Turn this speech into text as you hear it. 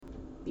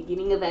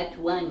Beginning of Act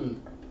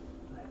 1.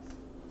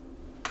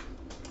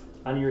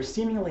 On your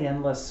seemingly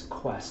endless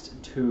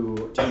quest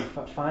to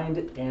find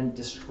and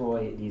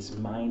destroy these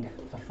mind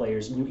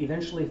flayers, you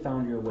eventually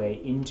found your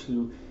way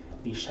into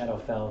the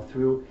Shadowfell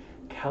through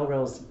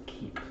Calrell's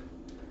Keep.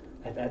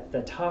 At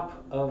the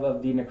top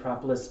of the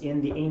necropolis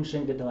in the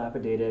ancient,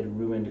 dilapidated,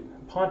 ruined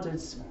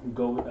Pontus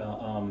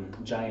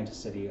giant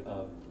city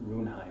of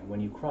Runheim. When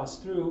you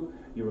crossed through,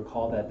 you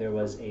recall that there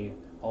was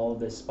all of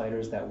the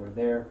spiders that were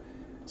there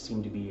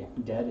seemed to be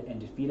dead and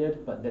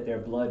defeated, but that their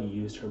blood you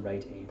used to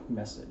write a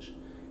message. Do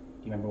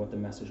you remember what the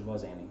message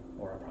was, Annie,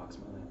 or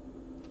approximately?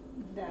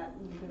 That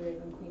the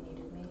Raven Queen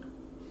needed me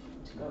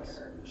to go to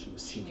her. She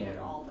was She seeking. needed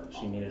all of her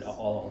She needed followers.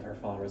 all of her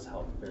followers'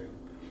 help. Very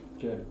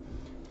good.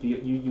 You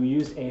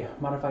used a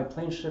modified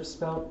plane shift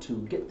spell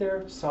to get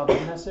there, saw the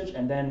message,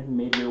 and then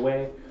made your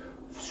way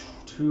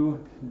to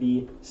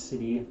the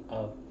city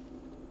of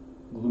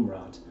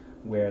Gloomrot,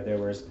 where there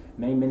was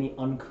many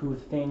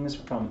uncouth things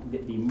from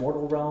the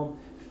mortal realm,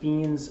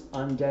 fiends,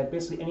 undead,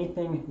 basically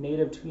anything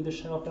native to the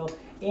Shadowfell,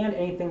 and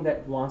anything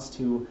that wants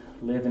to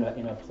live in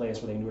a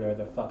place where they can do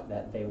whatever the fuck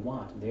that they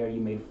want. There you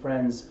made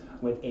friends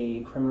with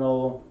a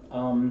criminal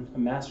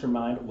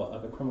mastermind,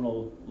 a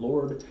criminal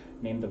lord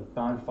named the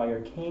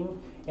Bonfire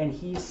King, and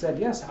he said,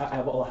 yes,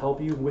 I will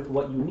help you with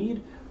what you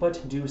need,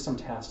 but do some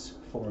tasks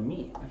for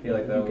me. I feel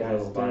like that You was a guys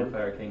little did.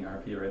 Bonfire King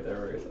RP right there,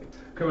 where he's like,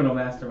 criminal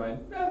mastermind.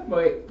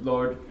 Wait,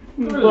 Lord.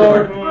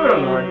 Lord,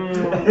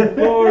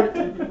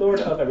 Lord. Lord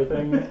of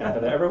everything, ever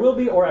there ever will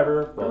be, or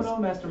ever was. Criminal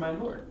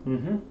mastermind Lord.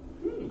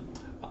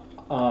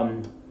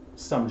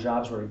 Some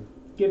jobs were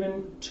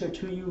given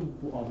to you.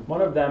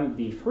 One of them,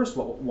 the first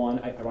one,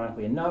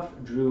 ironically enough,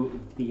 drew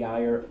the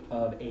ire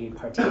of a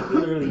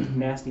particularly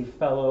nasty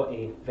fellow,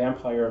 a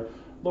vampire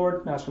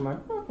lord, mastermind,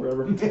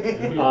 whatever,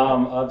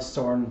 of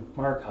Soren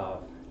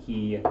Markov.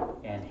 He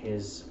and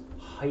his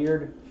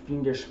hired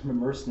fiendish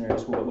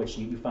mercenaries, which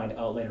you find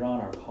out later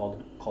on are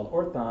called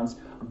Orthons,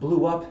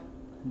 blew up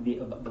the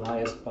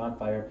Elias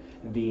Bonfire,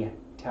 the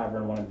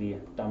tavern, one of the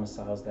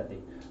domiciles that the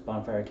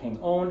Bonfire King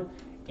owned,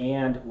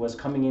 and was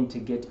coming in to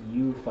get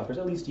you fuckers,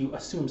 at least you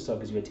assume so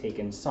because you had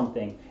taken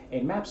something,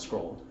 a map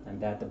scroll, and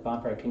that the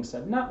Bonfire King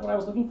said, not what I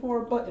was looking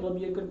for, but it'll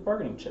be a good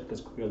bargaining chip,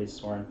 because clearly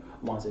Soren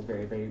wants it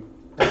very, very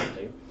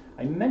badly.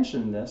 I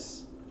mention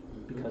this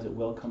because it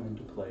will come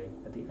into play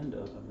at the end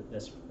of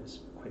this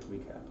quick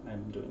recap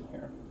I'm doing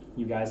here.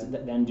 You guys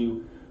then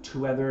do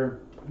 2 other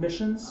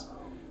missions.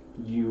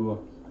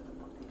 You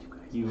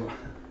do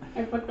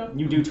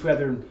 2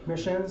 other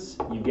missions,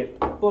 you get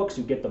books,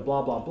 you get the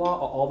blah blah blah,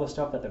 all the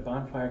stuff that the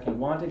Bonfire King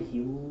wanted. He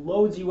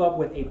loads you up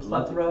with a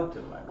plethora of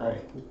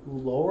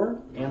lore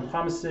and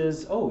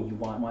promises, oh, you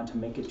want to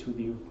make it to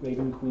the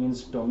Raven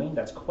Queen's domain.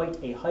 That's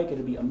quite a hike,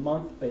 it'll be a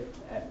month,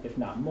 if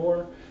not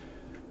more.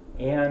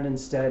 And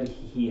instead,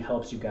 he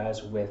helps you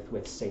guys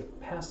with safe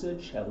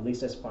passage, at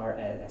least as far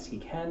as he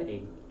can,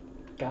 a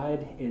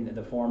guide in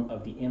the form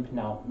of the imp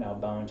now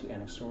bound to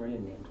Anaxoria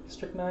named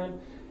Strychnine,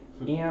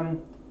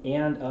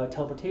 and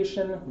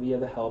teleportation via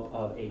the help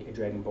of a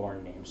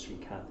dragonborn named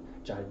Srikanth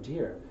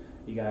Jadir.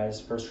 You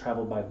guys first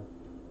traveled by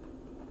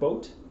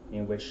boat,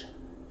 in which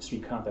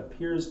Srikanth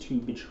appears to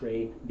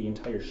betray the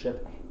entire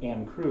ship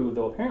and crew,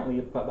 though apparently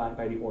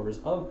by the orders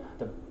of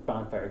the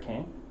Bonfire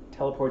King,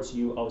 teleports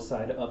you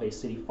outside of a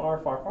city far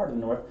to the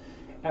north,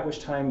 at which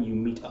time you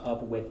meet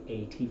up with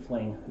a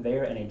tiefling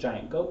there and a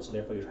giant goat, so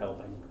therefore you travel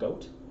by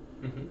goat.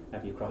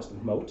 After you cross the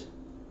moat,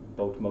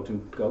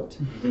 and goat.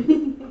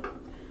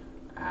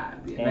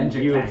 The And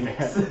Avenger you,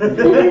 tactics.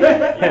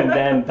 and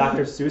then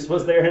Dr. Seuss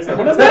was there and said,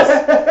 what is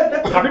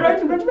this? Copyright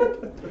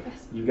infringement?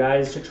 You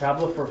guys should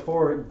travel for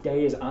 4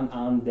 days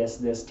on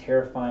this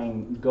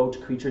terrifying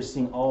goat creature,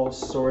 seeing all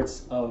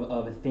sorts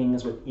of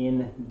things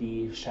within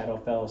the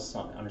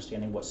Shadowfell,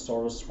 understanding what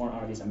Sorrowsworn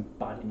are, these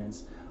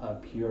embodiments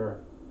of pure,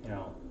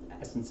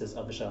 essences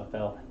of the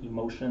Shadowfell,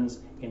 emotions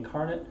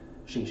incarnate.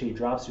 She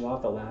drops you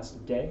off the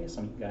last day.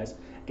 Some of you guys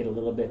get a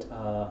little bit,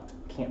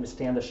 can't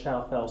withstand the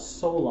Shadowfell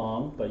so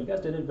long, but you guys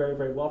did it very,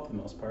 very well for the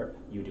most part.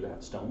 You do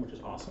have stone, which is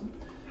awesome.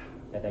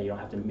 That you don't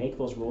have to make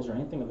those rules or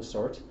anything of the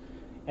sort.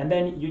 And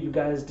then you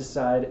guys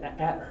decide,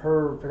 at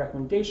her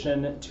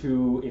recommendation,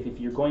 to, if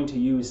you're going to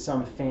use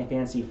some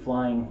fancy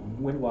flying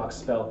windwalk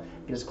spell,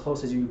 get as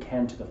close as you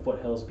can to the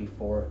foothills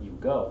before you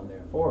go. And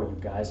therefore, you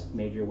guys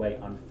made your way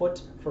on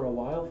foot for a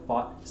while,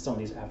 fought some of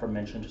these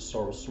aforementioned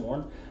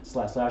Sorrowsworn,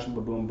 slash,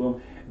 boom, boom,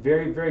 boom.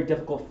 Very, very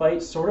difficult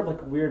fight, sort of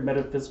like a weird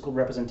metaphysical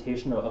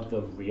representation of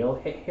the real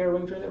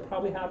harrowing journey that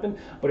probably happened,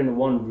 but in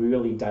one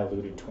really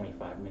diluted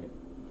 25-minute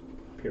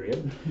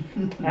period.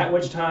 At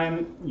which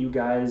time you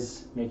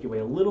guys make your way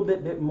a little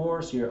bit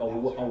more, so you're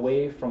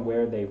away from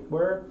where they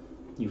were.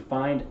 You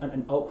find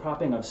an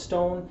outcropping of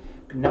stone.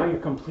 Now you're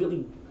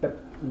completely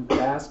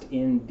basked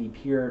in the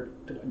pure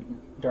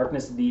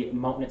darkness, the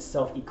mountain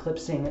itself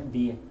eclipsing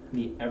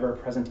the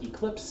ever-present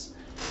eclipse,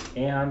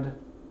 and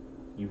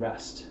you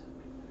rest.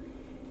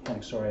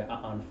 Anaxoria,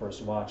 on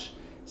first watch,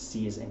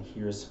 sees and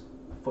hears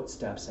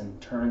footsteps and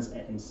turns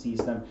and sees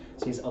them.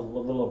 Sees a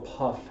little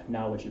puff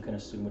now, which you can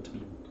assume to be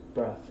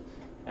breath,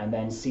 and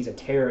then sees a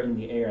tear in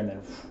the air and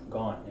then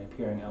gone and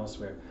appearing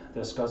elsewhere.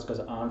 The discuss goes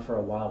on for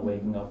a while,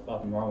 waking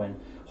up Norwin,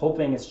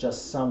 hoping it's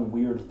just some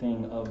weird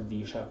thing of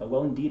the ship. But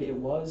well, indeed it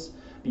was,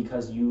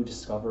 because you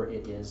discover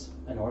it is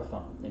an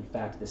Orthon. In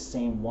fact, the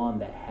same one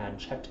that had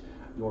checked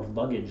your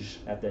luggage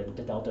at the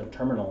Delta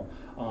terminal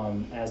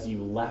as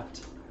you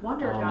left.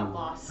 Wonder it got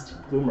lost.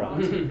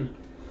 Gloomrot.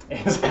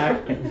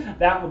 Exactly.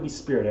 That would be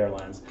Spirit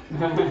Airlines.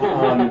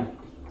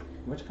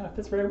 Which kind of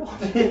fits very well.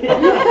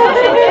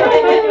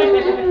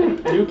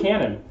 New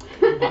canon.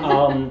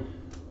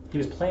 He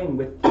was playing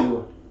with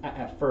you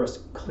at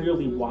first,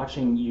 clearly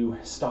watching you,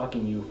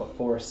 stalking you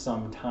for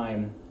some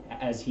time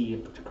as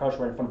he crouched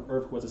right in front of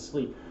Earth, who was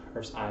asleep.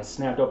 Earth's eyes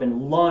snapped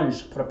open,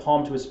 lunged, put a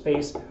palm to his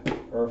face.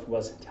 Earth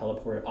was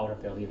teleported out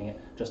of there, leaving it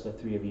just the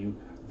three of you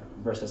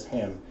versus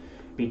him.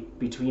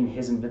 Between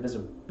his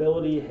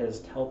invisibility, his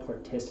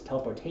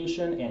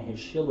teleportation, and his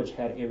shield, which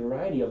had a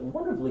variety of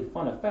wonderfully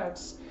fun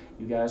effects,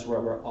 you guys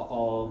were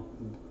all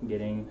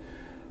getting,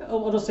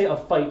 I'll just say a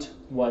fight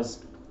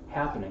was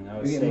happening. I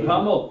would say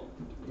pummeled.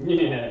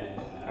 Yeah.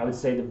 I would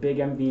say the big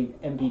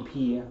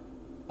MVP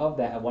of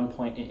that at one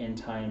point in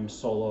time,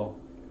 solo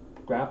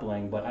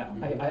grappling, but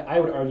I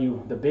would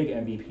argue the big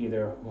MVP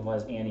there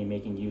was Annie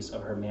making use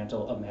of her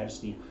mantle of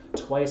majesty,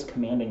 twice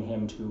commanding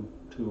him to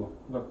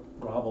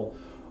grovel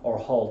or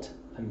halt.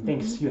 I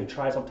think you had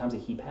tried sometimes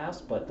that he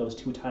passed, but those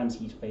 2 times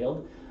he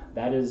failed.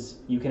 That is,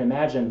 you can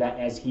imagine that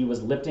as he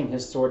was lifting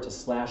his sword to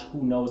slash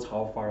who knows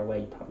how far away,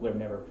 you probably have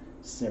never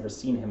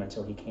seen him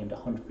until he came to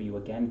hunt for you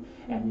again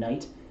at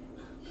night.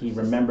 He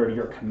remembered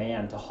your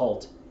command to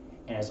halt,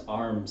 and his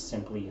arm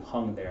simply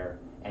hung there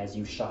as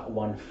you shot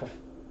one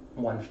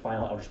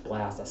final Eldritch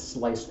blast that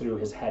sliced through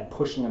his head,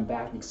 pushing him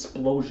back, an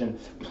explosion,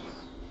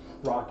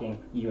 rocking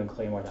you and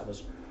Claymore that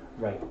was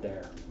right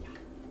there.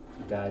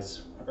 You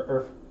guys,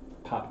 Earth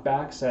popped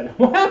back, said,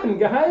 "What happened,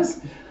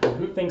 guys?"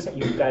 Things that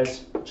you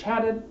guys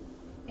chatted.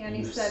 And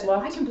he You said,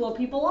 slept. I can blow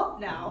people up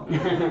now.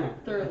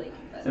 Thoroughly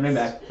convinced. Send me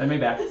back. Send me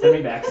back.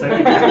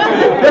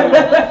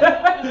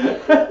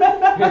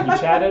 You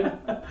chatted,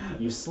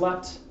 you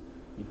slept,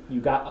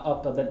 you got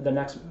up the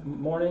next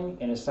morning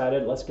and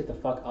decided, let's get the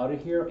fuck out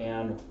of here,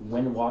 and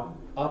Wynn walked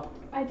up.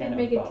 I did and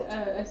make it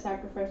about. a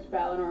sacrifice to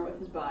Valinor with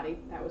his body.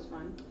 That was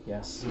fun.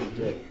 Yes, you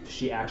did.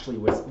 She actually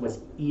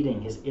was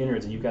eating his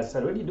innards, and you guys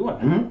said, "What are you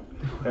doing?"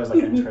 There was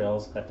like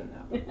entrails. That didn't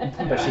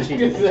happen. But she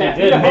did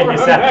make a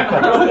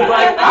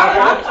sacrifice.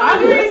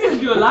 I used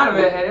to do a lot of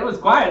it, and it was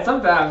quiet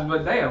sometimes,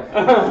 but damn.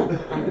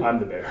 I'm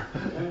the bear.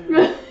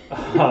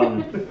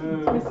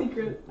 It's my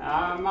secret.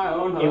 My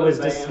own It was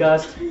husband.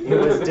 discussed. It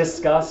was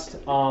discussed.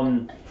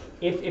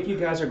 If you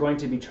guys are going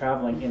to be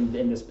traveling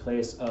in this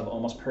place of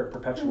almost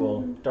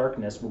perpetual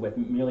darkness with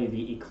merely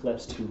the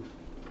eclipse to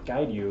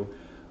guide you,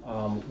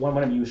 one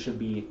of you should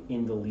be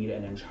in the lead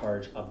and in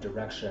charge of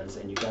directions,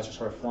 and you guys are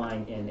sort of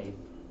flying in a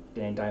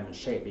diamond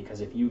shape, because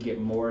if you get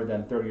more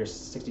than 30 or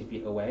 60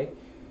 feet away,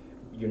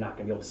 you're not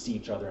going to be able to see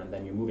each other, and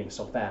then you're moving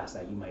so fast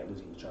that you might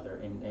lose each other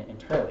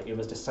entirely. It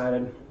was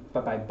decided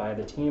by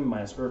the team,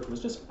 minus Earth, who was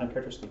just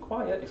uncharacteristically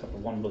quiet, except for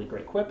one really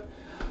great quip,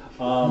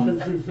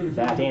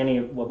 that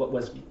Annie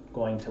was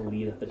going to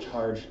lead the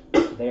charge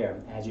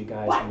there. As you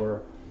guys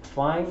were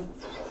flying,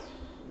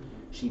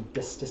 she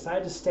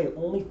decided to stay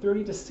only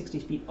 30 to 60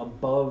 feet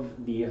above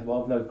the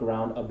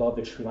ground, above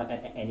the tree line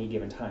at any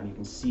given time. You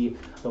can see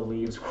the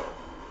leaves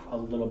a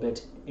little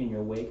bit in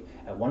your wake.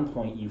 At one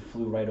point, you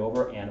flew right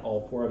over, and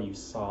all 4 of you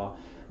saw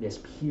this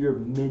pure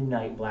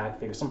midnight black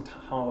figure.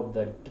 Somehow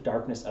the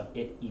darkness of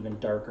it even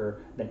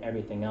darker than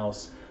everything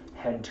else.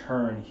 Head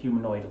turned,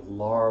 humanoid,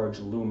 large,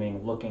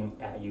 looming, looking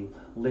at you,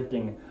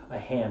 lifting a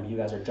hand. You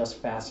guys are just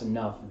fast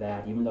enough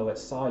that even though it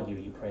saw you,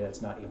 you pray that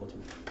it's not able to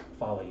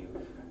follow you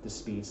the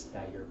speeds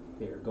that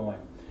you're going.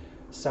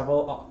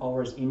 Several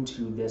hours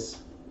into this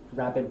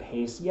rapid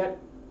pace, yet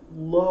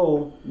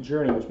low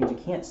journey, which means you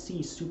can't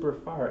see super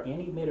far,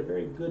 Annie made a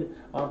very good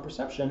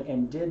perception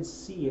and did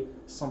see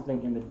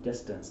something in the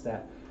distance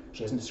that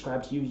she hasn't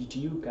described to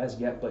you guys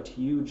yet, but to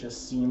you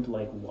just seemed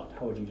like what?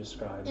 How would you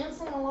describe?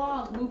 Dancing a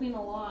log, moving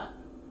a lot.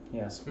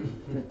 Yes.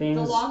 The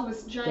log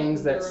was giant.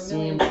 things There that were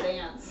millions seemed- of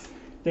ants.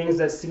 Things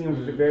that seemed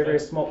very, very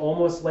small,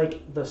 almost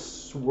like the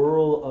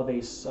swirl of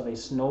a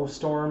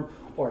snowstorm,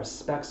 or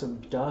specks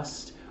of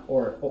dust,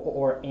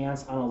 or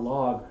ants on a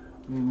log,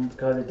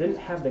 because it didn't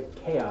have the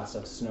chaos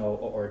of snow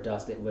or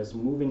dust. It was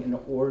moving in an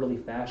orderly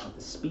fashion. At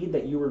the speed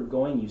that you were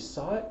going, you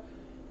saw it,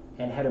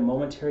 and had a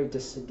momentary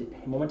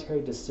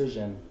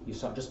decision. You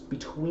saw it just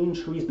between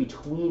trees,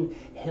 between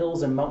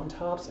hills and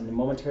mountaintops, and the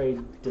momentary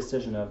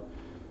decision of,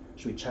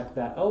 should we check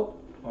that out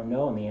or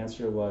no? And the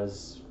answer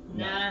was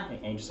no. Nah.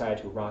 And you decided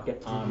to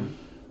rocket on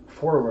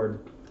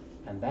forward,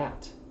 and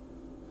that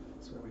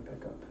is where we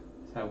pick up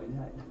That's how we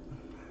died.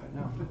 right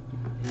now.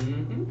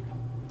 Mm-hmm.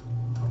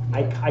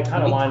 I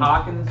kind we of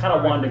talk in this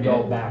wanted to go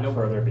story? back Nope.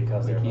 further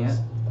because We there was.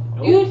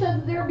 can't. You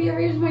said there would be a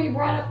reason why you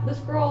brought up the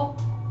scroll.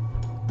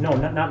 No,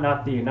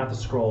 not the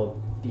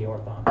scroll, the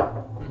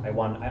Orthon. I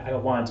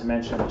wanted to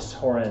mention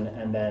Soren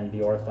and then the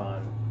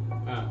Orthon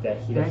that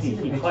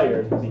he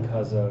hired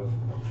because of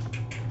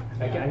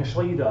I can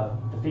show you the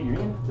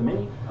figurine, the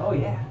mini. Oh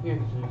yeah. Yeah.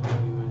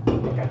 I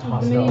think I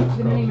tossed The it out.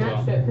 mini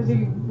matched it because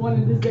he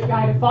wanted this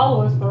guy to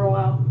follow us for a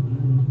while.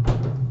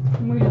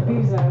 And we just beat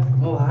his ass.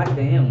 Oh hot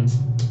damn.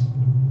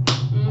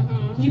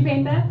 Did you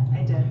paint that?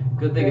 I did.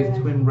 Good thing his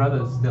twin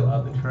brother's still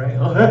out the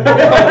trail.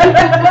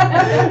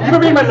 You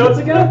read my notes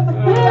again?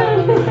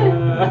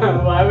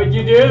 Why would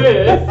you do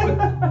this?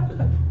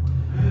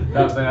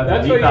 That's That's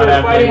what you were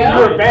fighting.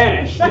 You were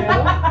banished.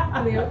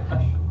 Leo.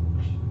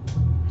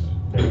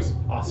 There's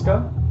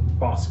Oscar,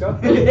 Bosca,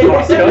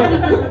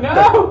 Bosca,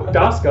 No.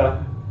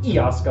 Doska,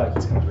 Eoska.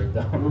 He's kind of weird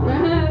though.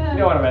 You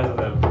don't want to mess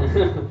with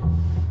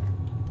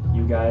him.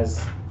 You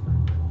guys,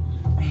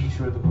 He's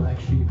with the black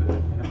sheep.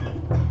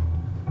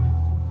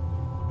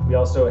 we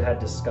also had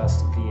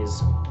discussed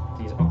these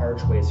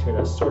archways here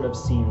that sort of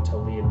seem to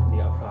lead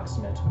the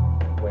approximate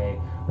way.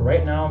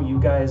 Right now, you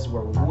guys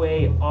were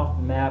way off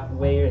map,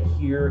 way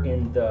here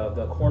in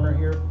the corner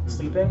here,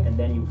 sleeping, and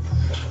then you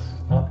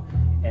up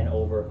and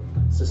over.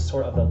 This is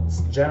sort of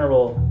the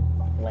general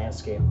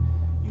landscape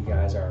you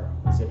guys are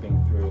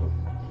zipping through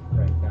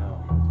right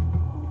now.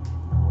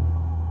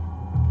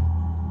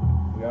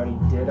 We already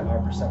did our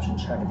perception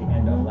check at the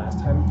end of last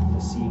time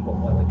to see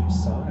what you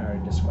saw, and I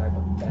already described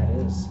what that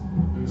is.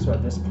 So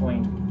at this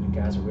point, you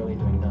guys are really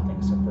doing nothing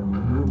except for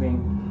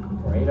moving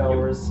for 8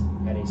 hours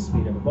at a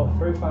speed of about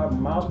 35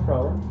 miles per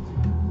hour.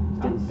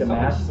 Sounds The so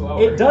math, much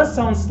slower. it does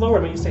sound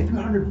slower when you say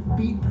 300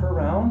 feet per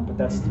round, but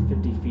that's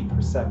 50 feet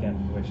per second,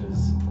 which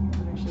is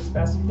actually as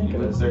fast as you think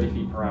If it it's is. 30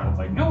 feet per round, it's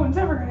like no one's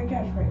ever gonna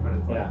catch me, but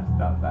it's like Yeah.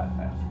 not that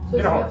fast. So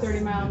it's Get about off. 30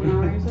 miles an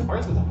hour, you said?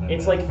 Ours was on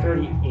It's like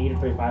 38 or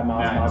 35 Yeah,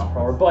 I miles know. per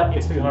hour, but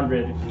it's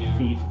 300 Yeah.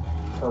 feet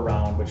per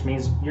round, which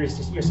means you're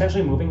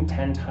essentially moving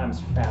 10 times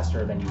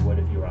faster than you would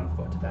if you were on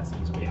foot. That's the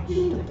easy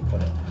way to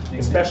put it.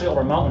 Especially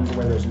over mountains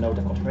where there's no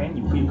difficult terrain,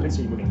 you could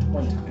see you moving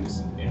 20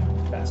 times Yeah.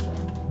 faster.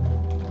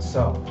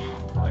 So,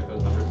 I like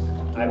those numbers.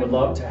 I would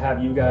love to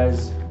have you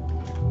guys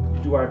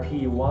do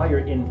RP while you're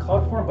in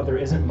cloud form, but there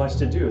isn't much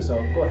to do. So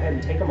go ahead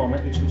and take a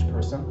moment, each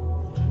person.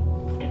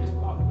 Can't just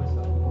pop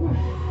myself.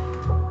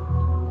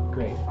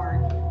 Great.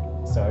 Fart.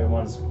 So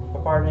everyone's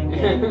farting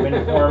in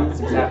wind form. It's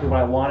exactly what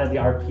I wanted the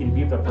RP to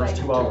be for the first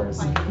 2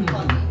 hours. Find it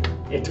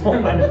funny. It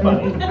don't find it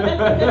funny.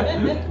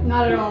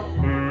 Not at all.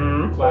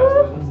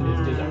 Flatulence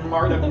is just a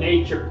part of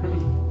nature.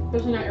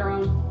 Especially not your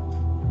own.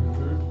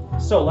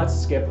 So let's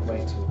skip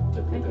right to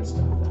the good stuff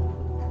then.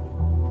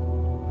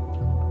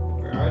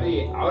 We're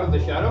already out of the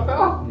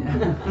Shadowfell?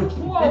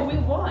 Whoa, we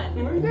won.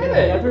 We did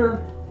it.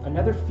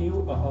 Another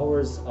few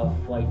hours of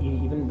flight,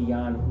 even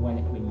beyond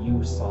when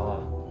you saw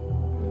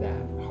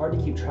that. Hard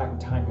to keep track of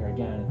time here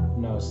again.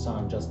 No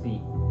sun, just the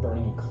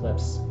burning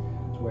eclipse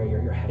to where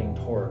you're heading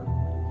toward.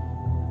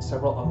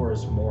 Several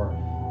hours more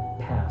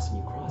pass and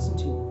you cross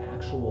into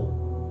actual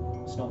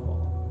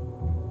snowfall.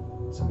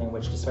 Something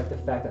which, despite the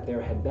fact that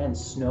there had been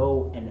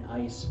snow and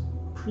ice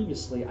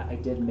previously, I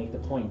did make the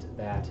point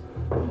that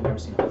you've never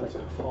seen a place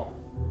fall.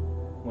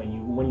 When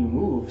you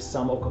move,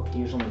 some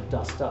occasionally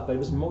dust up, but it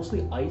was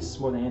mostly ice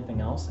more than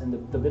anything else, and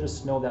the bit of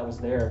snow that was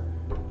there,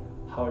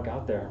 how it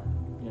got there,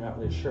 you're not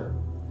really sure.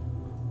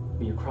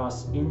 But you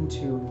cross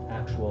into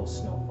actual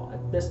snowfall.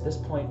 At this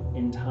point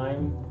in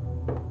time,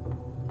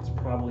 it's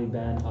probably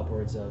been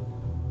upwards of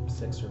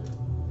 6 or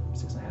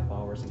 6.5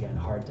 hours. Again,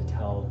 hard to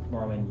tell.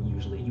 Norman,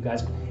 usually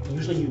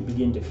you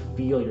begin to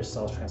feel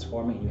yourselves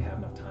transforming, and you have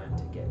enough time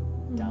to get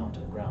down to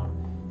the ground.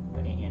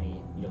 But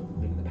Annie,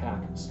 leaving the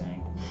pack,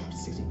 staying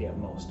 60 feet at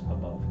most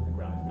above the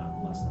ground, if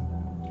not less than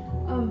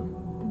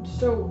that.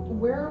 So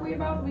where are we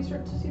about when we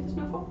start to see the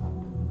snowfall?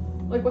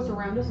 Like what's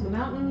around us? The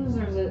mountains?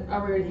 Or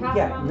are we already past the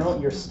Yeah, mountains? no,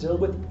 you're still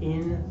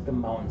within the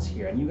mountains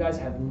here, and you guys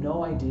have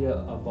no idea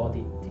about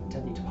the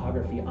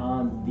topography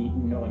on the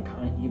northern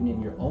continent, even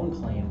in your own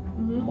plane,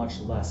 much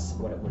less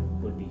what it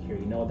would be here.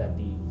 You know that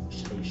the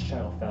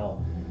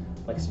Shadowfell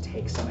likes to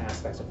take some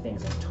aspects of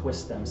things and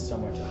twist them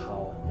similar to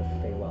how the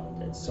Feywild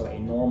did. So a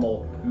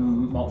normal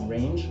mountain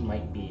range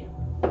might be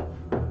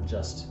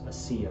just a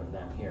sea of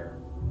them here.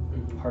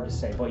 Hard to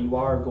say, but you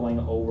are going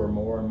over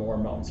more and more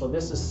mountains. So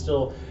this is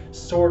still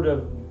sort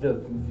of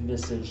the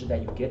visage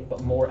that you get,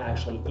 but more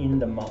actually in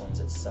the mountains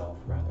itself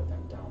rather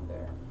than down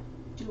there.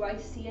 Do I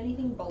see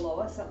anything below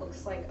us that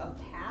looks like a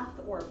path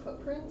or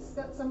footprints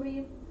that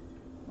somebody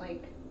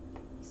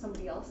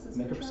else is?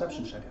 Make a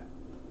perception check.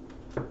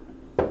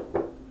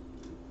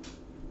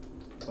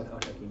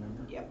 Without checking,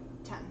 remember? Yep,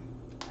 10.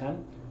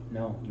 10?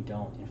 No, you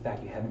don't. In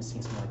fact, you haven't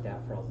seen something like that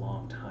for a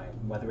long time.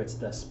 Whether it's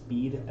the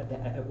speed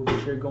at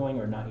which you're going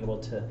or not able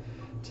to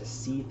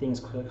see things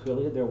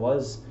clearly, there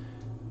was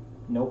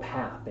no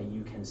path that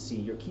you can see.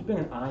 You're keeping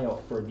an eye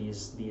out for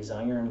these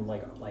iron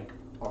like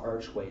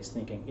archways,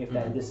 thinking if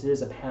this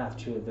is a path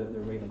to the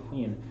Raven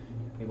Queen,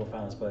 maybe we'll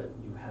find this, but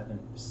you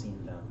haven't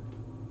seen them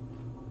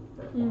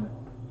for a while.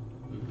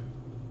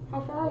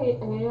 How far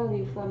away are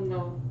we from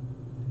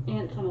the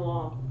ants on the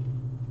wall?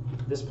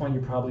 At this point,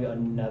 you're probably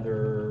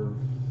another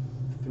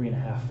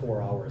 3.5,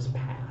 4 hours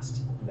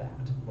past that,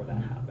 where that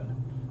happened.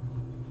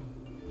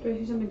 Do I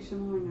see something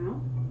similar now?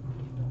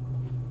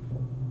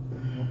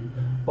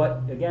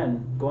 But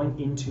again, going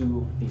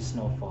into the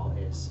snowfall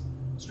is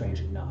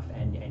strange enough,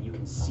 and you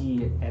can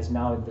see as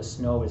now the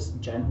snow is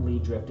gently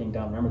drifting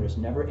down. Remember, there's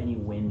never any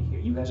wind here.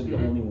 You guys are the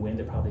only wind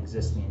that probably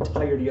exists in the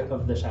entirety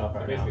of the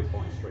Shadowfell now. Basically, it's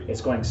going straight.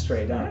 It's going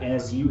straight down, and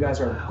as you guys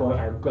are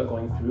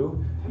going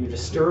through, you're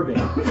disturbing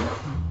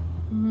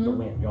the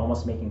wind. You're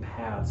almost making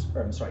paths,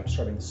 or I'm sorry,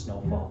 disturbing the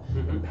snowfall.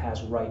 And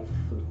paths right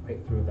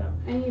through them.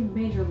 Any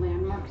major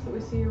landmarks that we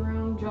see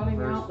around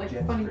jutting out, like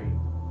Jet funny, stream.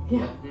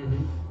 yeah,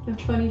 the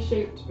funny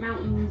shaped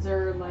mountains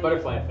or like.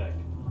 Butterfly effect.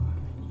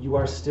 You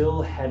are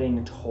still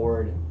heading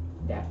toward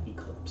that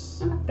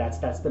eclipse.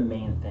 That's the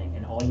main thing,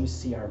 and all you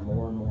see are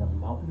more and more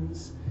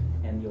mountains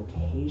and the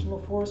occasional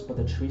forest, but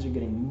the trees are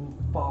getting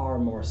far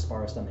more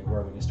sparse than they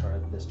were when you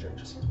started this journey. It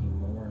just seems to be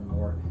more and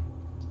more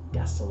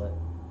desolate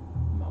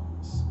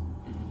mountains.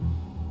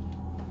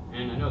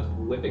 And I know it's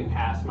whipping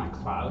past my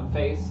cloud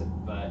face,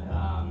 but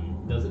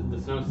does the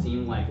snow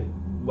seem like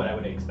what I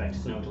would expect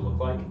snow to look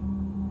like?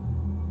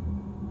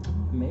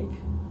 Make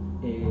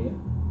a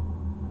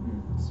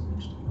that's an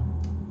interesting one.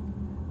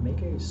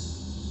 Make a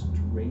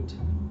straight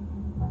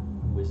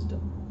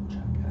wisdom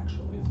check.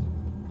 Actually,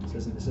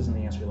 this isn't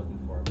the answer you're looking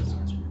for. This is the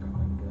answer you're going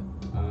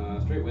to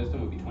get. Straight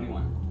wisdom would be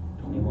 21.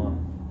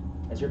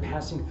 21. As you're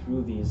passing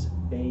through these,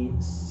 they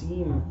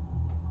seem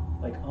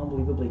like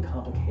unbelievably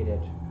complicated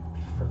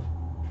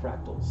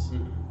fractals,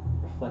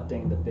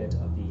 reflecting the bit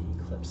of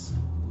the eclipse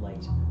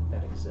light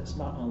that exists.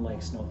 Not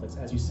unlike snowflakes.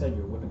 As you said,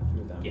 you're whipping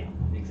through them. Yeah,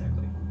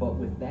 exactly. But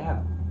with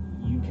that,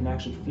 you can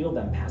actually feel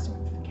them passing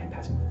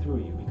through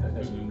you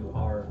because you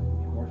are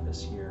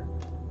amorphous here.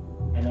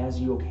 And as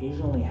you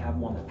occasionally have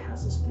one that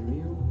passes through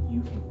you,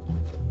 you can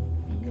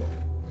feel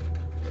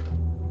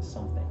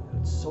something.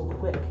 It's so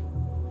quick.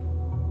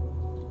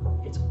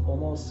 It's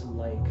almost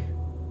like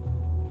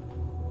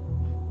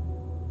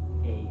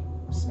a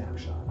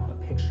snapshot, a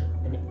picture,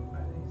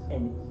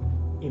 an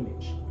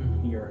image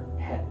in your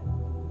head.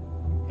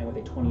 And with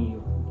a 20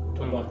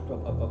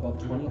 above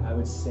 20, I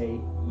would say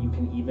you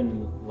can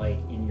even, like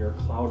in your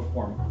cloud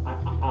form,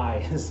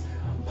 eyes,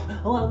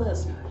 a lot of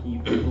this, you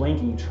blink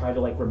and you try to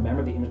like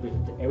remember the image, but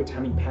every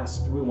time you pass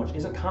through, which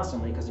isn't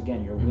constantly, because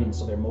again, you're wind,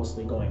 so they're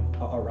mostly going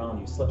around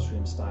you,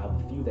 slipstream style.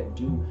 The few that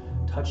do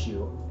touch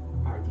you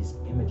are these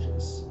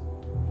images.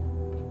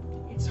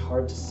 It's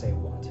hard to say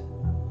what,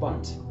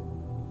 but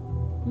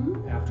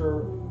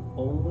after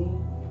only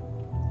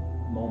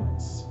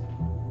moments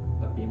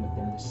of being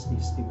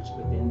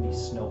within the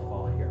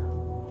snowfall here,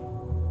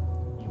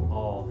 you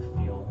all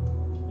feel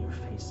your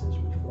faces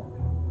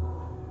reforming.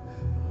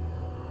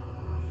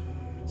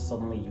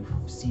 Suddenly you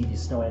see the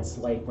snow, and it's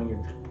like when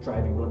you're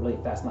driving really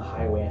fast on the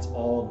highway and it's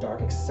all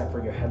dark except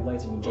for your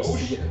headlights, and you just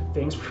see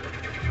things,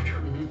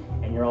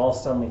 and you're all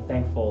suddenly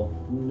thankful,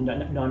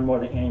 none more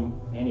than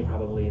Annie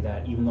probably,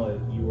 that even though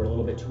you were a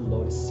little bit too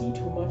low to see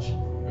too much,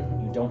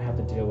 you don't have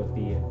to deal with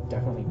the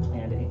definitely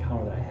planned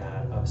encounter that I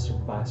had of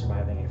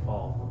surviving a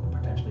fall,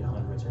 potentially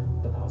hundreds or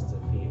the thousands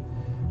of feet.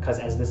 Because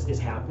as this is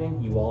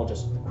happening, you all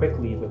just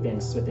quickly, within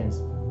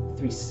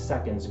 3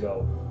 seconds,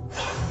 go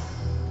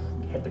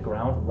hit the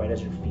ground right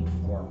as your feet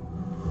form,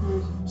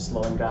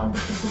 slowing down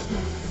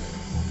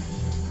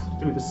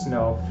through the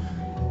snow.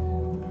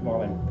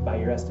 Morwen, by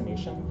your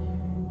estimation,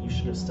 you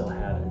should have still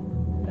had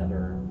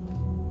another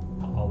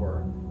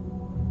hour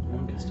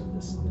of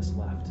this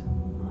left.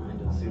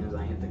 And as soon as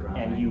I hit the ground,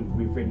 And you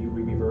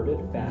reverted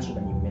faster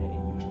than the minute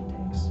it usually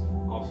takes.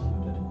 also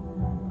noted.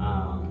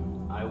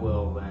 I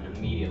will then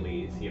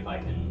immediately see if I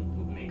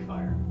can make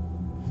fire.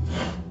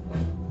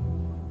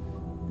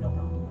 No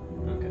problem.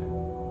 Okay.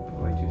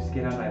 I'm going to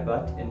skid on my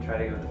butt and try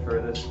to go the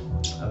furthest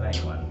of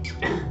anyone.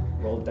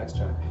 Roll a dex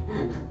check.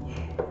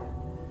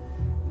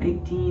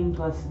 18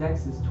 plus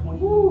dex is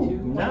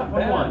 22. Not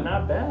bad,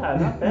 not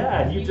bad, not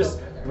bad. You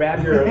just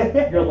grab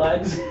your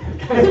legs,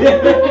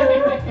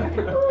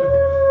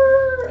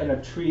 and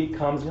a tree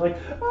comes, and you're like,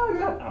 oh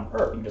God, I'm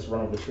hurt. You just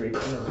run over the tree.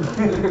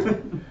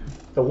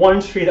 The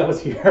one tree that was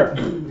here,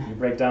 you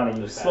break down and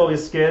you slowly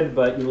skid,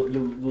 but you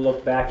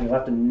look back and you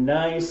left a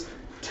nice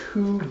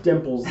 2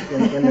 dimples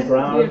in the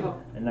ground,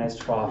 Beautiful. a nice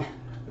trough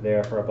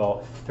there for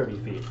about 30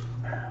 feet.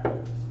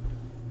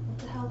 What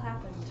the hell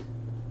happened?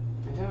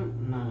 I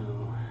don't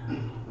know.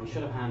 We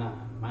should have had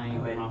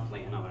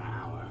roughly another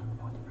hour.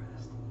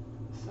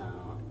 So,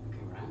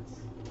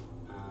 congrats.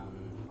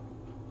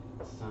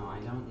 So I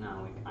don't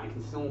know. I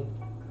can still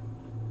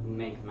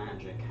make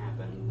magic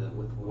happen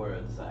with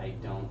words. I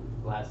don't.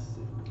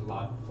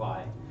 Log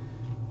fly.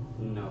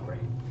 No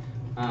brain.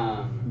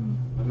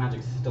 But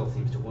magic still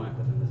seems to work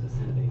within this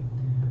vicinity.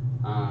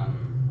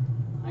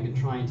 I could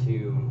try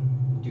to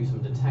do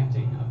some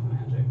detecting of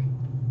magic,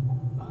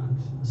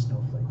 but A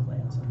snowflake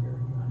lands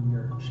on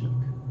your cheek.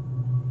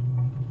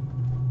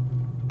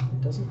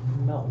 It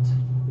doesn't melt,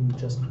 you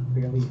just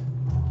barely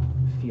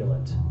feel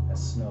it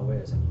as snow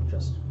is, and you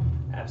just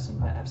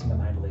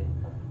absentmindedly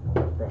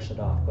brush it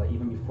off. But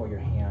even before your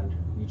hand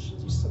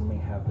reaches, you suddenly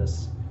have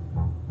this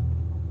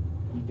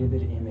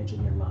vivid image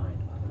in your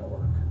mind of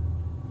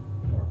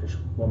an orcish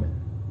woman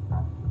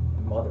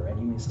mother, and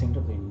you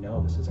instinctively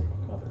know this is a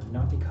mother,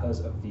 not because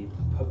of the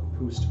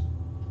post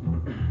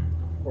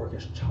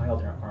orcish child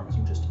in her arms.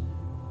 You just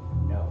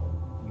know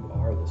you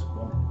are this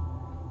woman.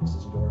 This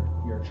is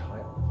your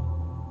child.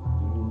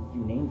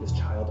 You named this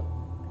child,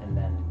 and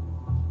then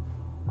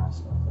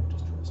Snowflake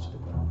just drops to the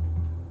ground.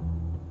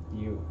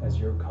 You, as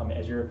you're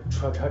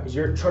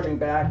trudging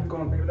back, and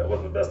going, maybe that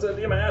wasn't the best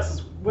idea. My ass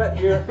is wet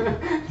here.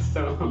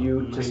 So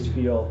You just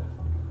feel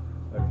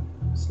a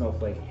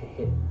snowflake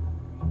hit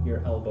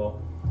your elbow,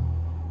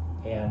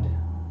 and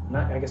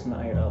not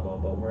your elbow,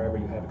 but wherever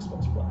you have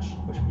exposed flesh,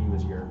 which for you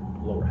is your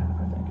lower half,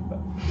 I think. But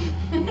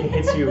it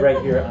hits you right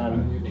here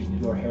on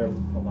your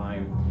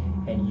hairline,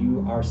 and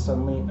you are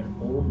suddenly an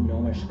old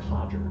gnomish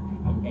codger,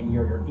 and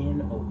you're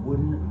in a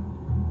wooden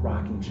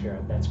rocking chair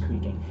that's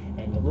creaking,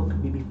 and you look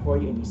before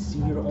you and you see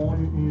your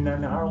own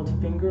gnarled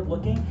finger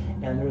looking,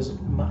 and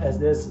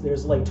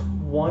there's like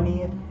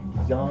 20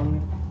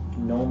 young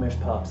gnomish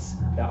pups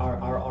that are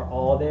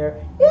all there,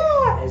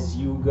 as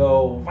you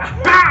go,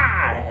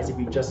 as if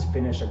you just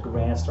finished a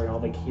grand story and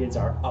all the kids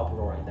are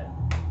uproaring, then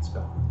it's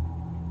gone.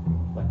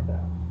 Like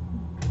that.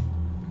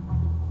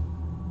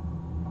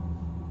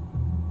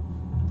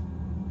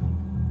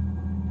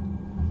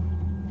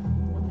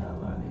 What the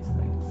hell are these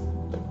things?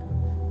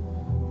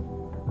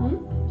 Hmm?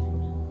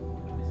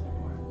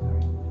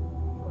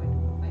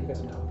 You guys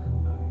can talk. I'm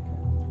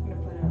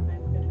gonna put it up.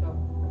 I'm gonna go.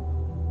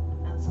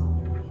 That's all.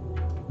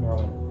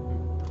 Norwin,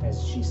 as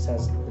she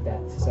says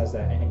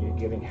that, and you're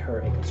giving her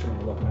a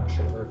concerning look, not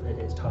sure if it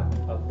is talking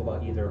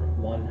about either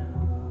one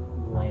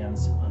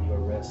lands on your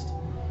wrist,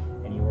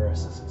 and you are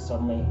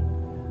suddenly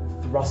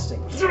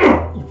thrusting.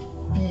 You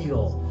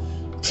feel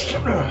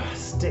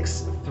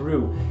sticks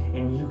through,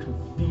 and you can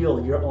feel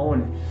your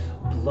own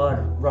blood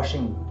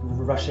rushing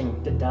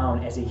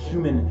down as a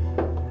human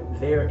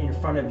there in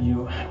front of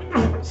you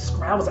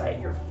scowls at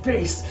your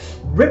face,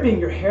 ripping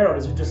your hair out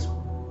as you just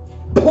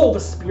pull the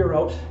spear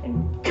out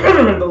and get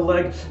him in the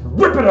leg,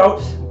 rip it out,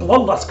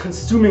 bloodlust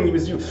consuming you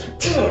as you.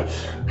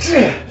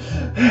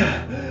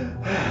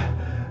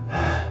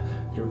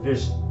 Your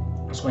vision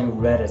is going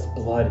red as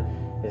blood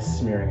is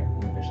smearing it,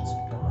 and your vision's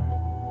gone.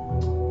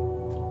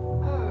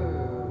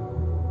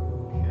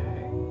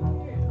 Okay.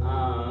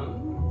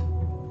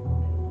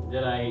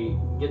 Did I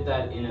get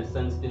that in a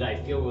sense? Did I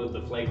feel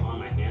the flake on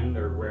my hand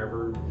or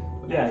wherever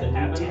Yeah, as it you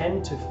happened?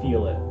 tend to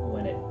feel it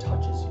when it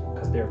touches you,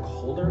 because they're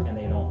colder and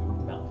they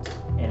don't melt.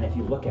 And if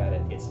you look at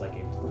it, it's like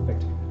a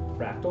perfect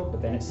fractal,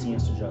 but then it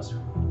seems to just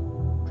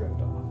drift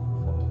off.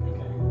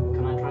 Okay.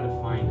 Can I try to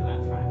find that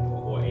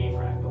fractal or a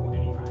fractal,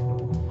 any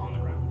fractal on the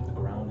ground? The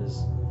ground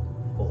is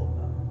full of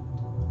them.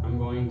 I'm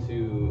going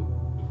to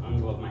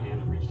unglove my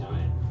hand and reach down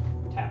and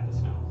tap the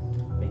snow.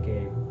 Make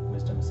a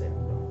wisdom saving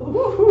throw.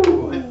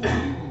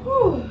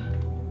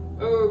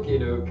 Okie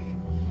doke.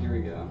 Here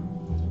we go.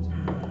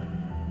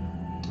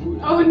 Ooh,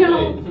 Oh,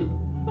 no. great.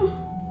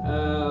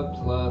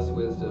 Plus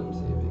wisdom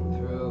saving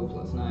throw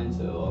plus 9,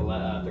 so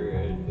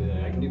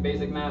 11. I can do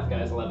basic math,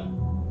 guys. 11.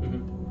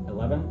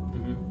 11?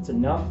 Mm-hmm. It's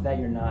enough that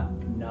you're not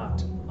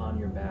knocked on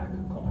your back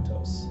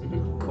comatose.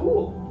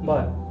 Cool.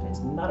 But it's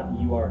not,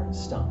 you are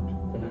stunned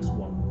for the next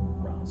one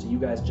round. So you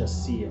guys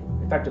just see,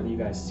 effectively you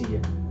guys see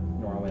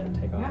Norwin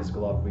take off his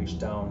glove, reach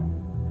down,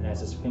 and as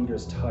his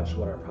fingers touch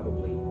what are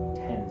probably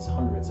tens,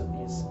 hundreds of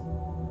these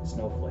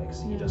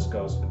snowflakes, he just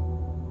goes,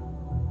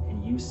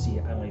 and you see,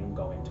 I won't even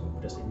go into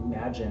it, just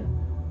imagine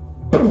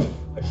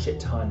a shit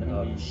ton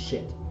of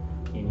shit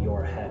in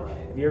your head.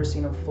 Have you ever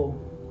seen a full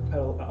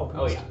pedal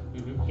alchemist? Oh yeah.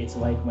 Mm-hmm. It's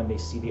like when they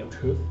see the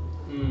truth,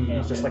 and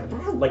it's just like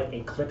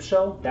a clip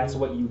show. That's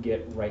what you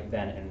get right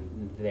then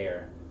and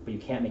there. But you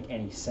can't make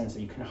any sense.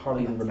 You can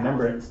hardly even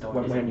remember it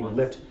when you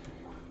lift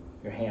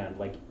your hand.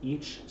 Like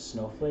each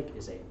snowflake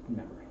is a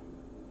memory.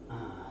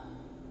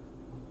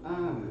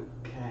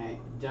 Okay.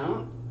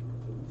 Don't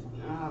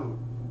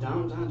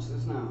touch the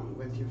snow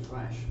with your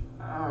flesh.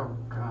 Oh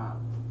god.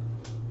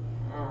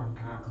 Oh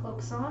god.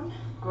 Cloaks on.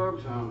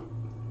 Cloaks on.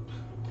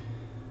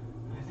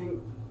 I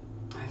think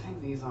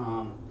these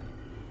are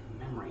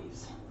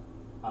memories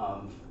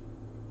of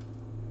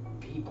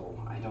people.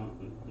 I don't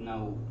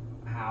know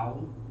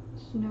how.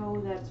 Snow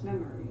that's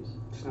memories.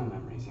 Snow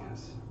memories,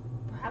 yes.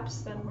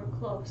 Perhaps then we're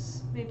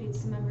close. Maybe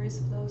it's the memories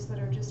of those that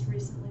are just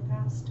recently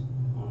passed.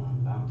 Or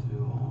about to,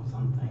 or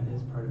something. It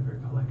is part of her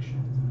collection,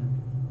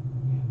 isn't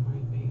Yeah, it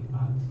might be,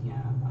 but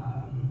yeah.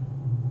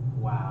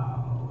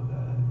 Wow,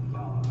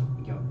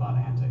 your butt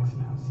antics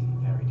now seem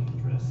very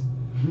dangerous.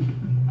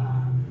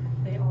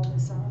 They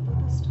always are, but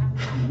this time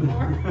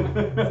not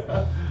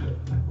anymore.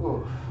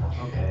 Ooh,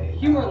 okay.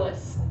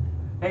 Humorless. it?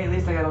 Hey, at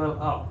least I got a little.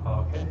 Oh,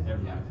 okay.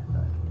 Never mind.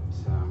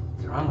 So,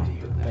 What's wrong with you?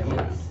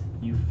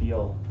 You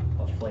feel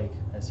a flake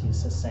as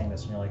he's just saying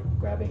this, and you're like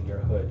grabbing your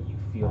hood. You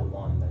feel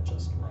one that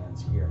just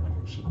lands here on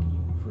your cheek, and you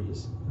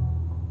freeze.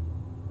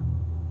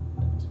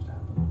 Nothing's just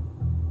happened.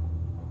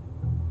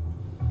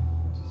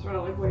 Just sort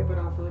of like wipe it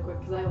off really quick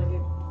because I like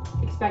it,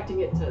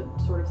 expecting it to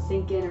sort of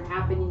sink in or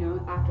happen,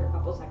 after a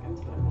couple seconds.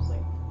 But I'm just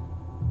like,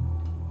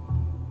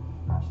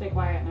 stay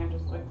quiet, and I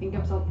just like think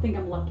I'm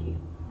lucky,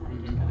 and I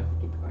just kind of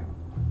keep going.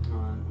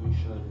 we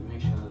should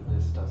make sure that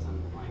this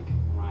doesn't like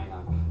ride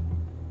up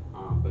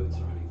our boots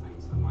or anything.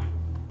 So like,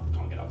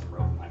 don't get off the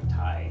rope and like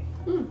tie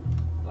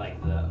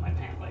like my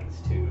pant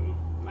legs to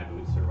my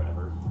boots or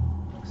whatever.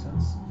 Makes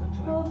sense.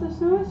 Well, if the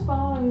snow is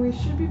falling, we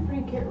should be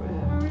pretty careful.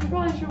 We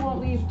probably won't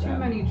leave too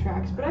many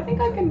tracks, but I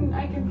think I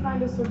can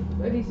find us a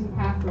decent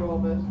path through all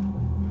this.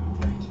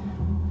 Alright.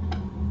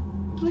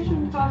 It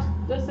shouldn't cost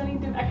us any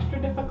extra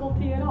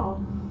difficulty at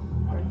all.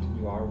 Alright,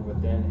 you are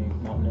within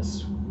a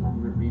mountainous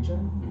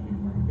region.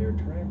 Very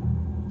terrain.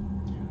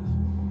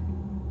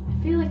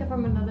 I feel like if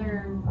I'm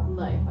another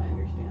life, I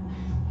understand.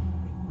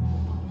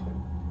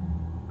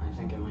 I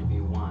think it might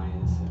be wise,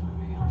 if I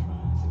may offer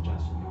a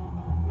suggestion, you're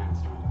a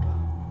master of the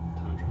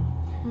tundra,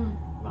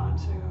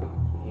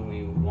 but when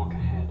we walk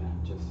ahead,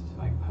 just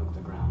like poke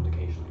the ground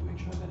occasionally to make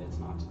sure that it's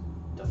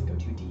doesn't go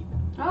too deep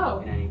Oh.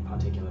 in any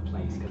particular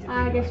place. Cause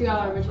I guess you all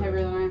are much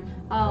heavier than I am.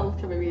 I'll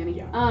try maybe any.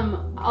 Yeah.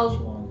 I'll.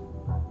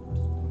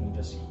 You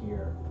just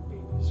hear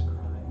babies crying,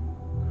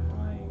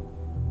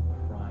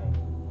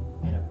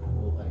 in a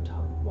pool, a tub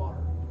of water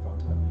in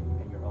front of you,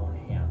 and your own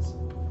hands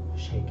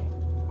shaking,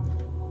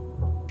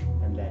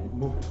 and then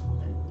move,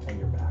 and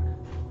you're back.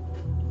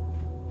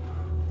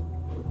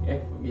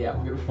 Yeah,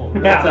 we're gonna fold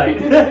it Yeah. tight.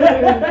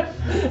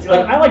 You're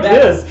like, I like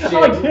this. I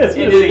like this.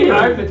 It is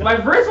carpet. My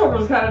first one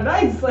was kind of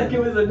nice. Like it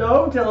was a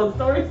gnome telling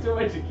stories to a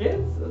bunch of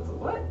kids. That's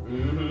what?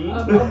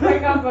 I'll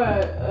pick up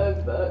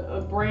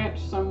a branch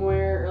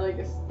somewhere, or like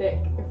a stick,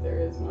 if there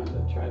is one,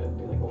 to try to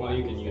do like a Well,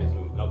 you can use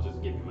them. I'll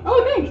just give you my.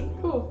 Oh, thanks.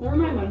 Cool. Never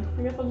mind then.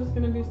 I guess I'm just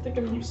gonna do stick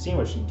and. You've seen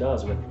what she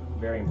does with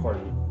very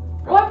important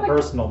Oh, I'm like-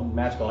 personal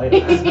magical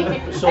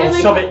items. She'll I'm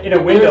like- shove it in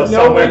a window There's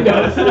no somewhere.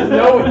 windows. There's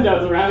no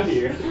windows around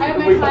here. I have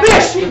my We- climbing.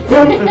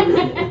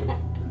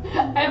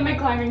 I have my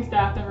climbing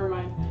staff. Never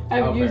mind. I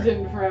haven't Oh, used fair. it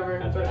in forever,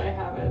 That's but right. I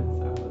have it.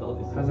 So I'll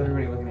do How's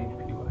everybody looking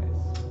HP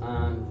wise?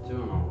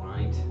 Doing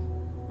alright.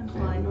 I'm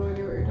I have no fine.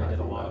 idea what you're I did talking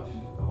a lot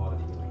about. of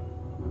healing.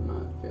 I'm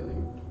not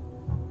feeling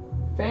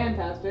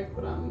fantastic,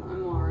 but I'm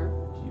alright.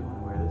 Do you want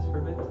to wear this for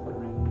a bit? The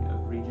ring of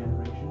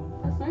regeneration?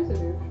 That's nice of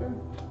you. Sure.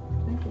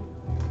 Thank you.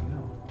 There you go.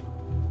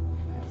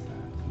 That's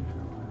that for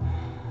a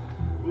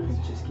while. Let's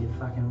just get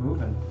fucking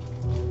moving.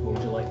 What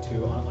would you like to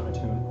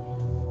unattune?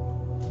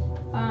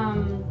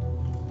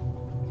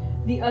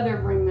 The other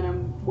ring that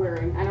I'm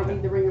wearing. I don't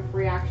need the ring of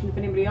free action if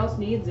anybody else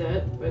needs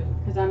it, but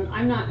because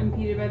I'm not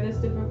impeded by this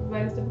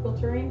difficult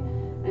terrain,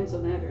 and so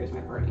neither is my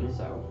party.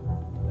 So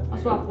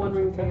I'll swap one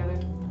ring for the other.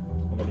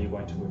 What are you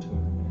going to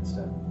attune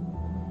instead?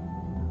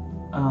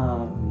 I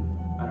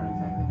don't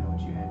exactly know what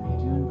you had me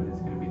doing, but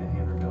it's gonna be the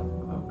hammer belt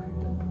and cloak.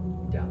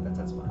 Yeah,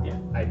 that's fine. Yeah,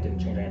 I didn't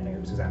change anything.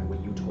 It was exactly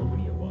what you told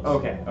me it was.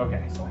 Okay.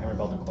 So hammer,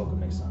 belt, and cloak would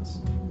make sense.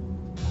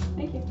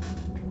 Thank you.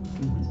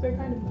 That's very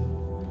kind of you.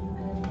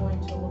 I'm going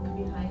to look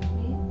behind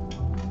me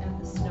at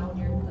the snow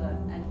near the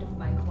end of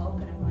my cloak,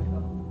 and I'm going to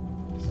go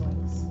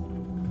zoinks.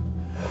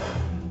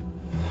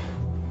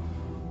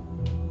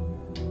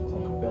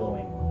 Cloak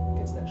billowing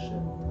gets that shit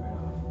right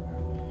off.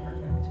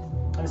 Perfect.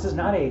 And this is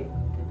not a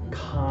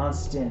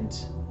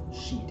constant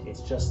sheet.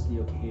 It's just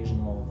the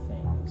occasional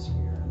things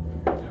here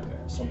and there. Okay.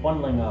 So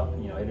bundling up,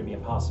 it'd be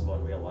impossible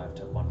in real life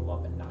to bundle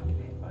up and not get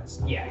hit by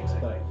snow. Yeah,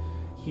 exactly.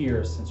 But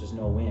here, since there's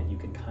no wind, you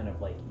can kind of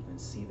like even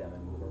see them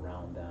and move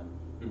around them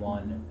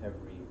one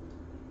every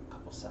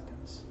couple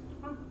seconds.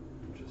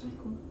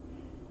 Interesting.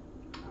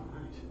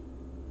 Alright.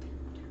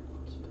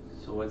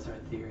 So what's our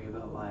theory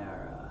about why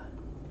our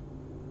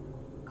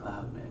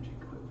cloud magic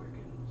quit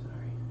working?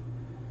 Sorry.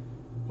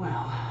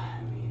 Well,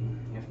 I mean,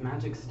 if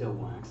magic still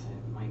works,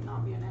 it might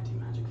not be an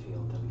anti-magic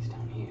field, at least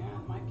down here.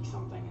 It might be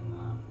something in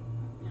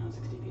the,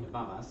 60 feet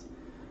above us.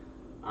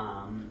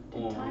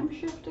 Did Or... time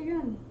shift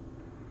again?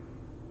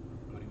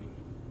 What do you mean?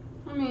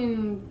 I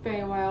mean,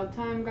 Feywild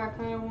time got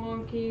kind of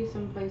wonky.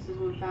 Some places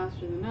went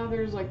faster than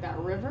others, like that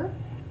river.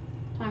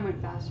 Time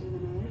went faster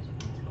than others.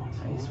 It's How are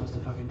you possible. supposed to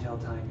fucking tell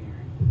time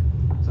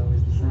here? It's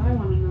always the I same.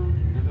 want to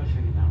know. Never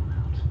figured that one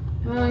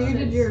out. Well, you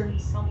did Unless your.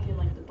 it's something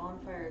like the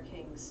Bonfire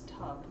King's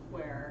tub,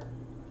 where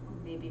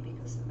maybe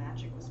because the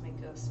magic was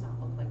making us not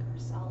look like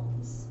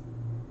ourselves.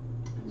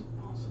 It's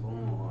possible,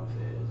 or if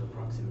it is a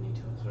proximity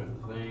to a certain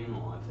thing,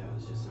 or if there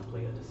was just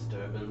simply a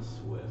disturbance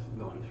with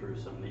going through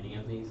so many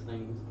of these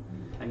things.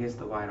 I guess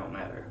the why don't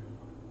matter.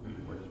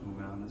 We're just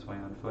moving on this way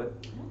on foot.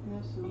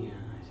 Yes, so Yeah,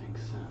 I think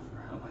so.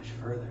 For how much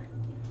further?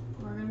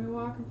 we're gonna be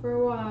walking for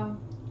a while.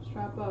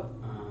 Strap up.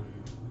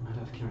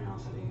 Out of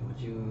curiosity, would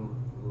you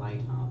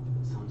light up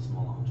some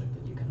small object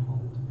that you can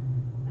hold,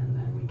 and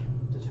then we can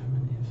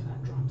determine if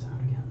that drops out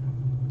again?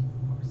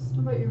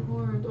 How about your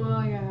horns?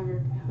 Well, you gotta have your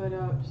hood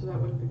up, so that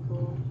would be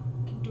cool.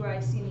 Do I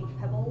see any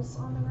pebbles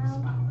on the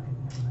ground?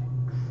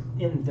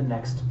 In the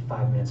next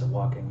 5 minutes of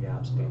walking, yeah,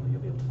 absolutely, you'll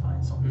be able to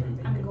find something that you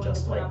I'm can going to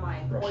just put like on my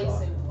brush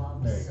poison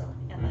off. gloves. There you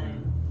go. And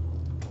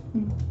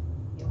then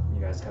You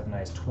guys have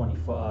nice 10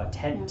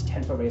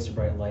 foot rays of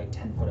bright light,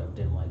 10 foot of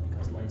dim light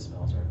because light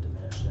spells are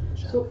diminished in the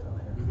So- Shadowfell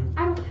here.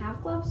 I don't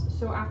have gloves,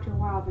 so after a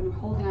while I've been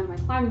holding on to my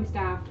climbing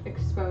staff,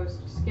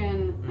 exposed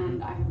skin,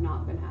 and I have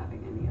not been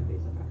having any of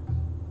these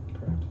effects.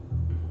 Correct.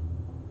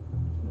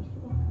 Just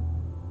keep walking.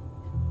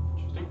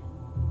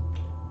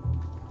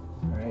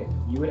 Alright,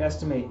 you would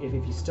estimate if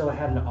you still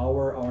had an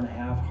hour, hour and a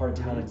half, hard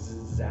to tell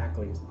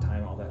exactly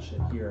time all that shit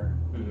here.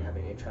 You have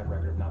a track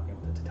record of not being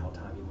able to tell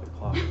time even with a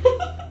clock.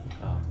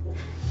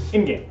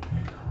 In game.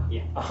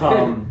 Yeah.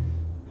 Um,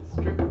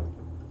 That's true.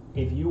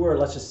 if you were,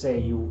 let's just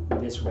say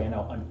this ran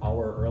out an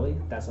hour early,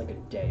 that's like a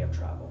day of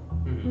travel.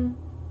 Mm-hmm.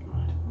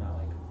 Right. Not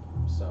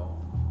like, so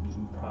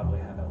you probably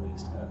have at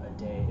least a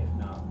day, if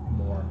not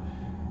more.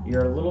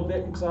 You're a little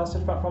bit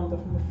exhausted from the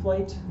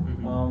flight,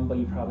 but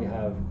you probably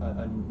have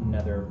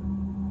another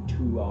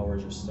 2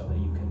 hours or so that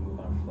you can move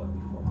on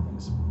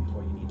foot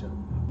before you need to.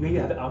 You either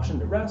have the option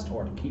to rest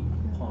or to keep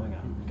plowing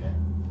on. Okay.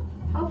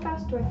 How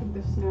fast do I think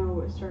the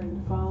snow is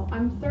starting to fall?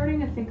 I'm starting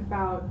to think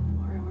about,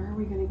 alright, where are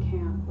we going to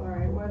camp?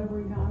 Alright,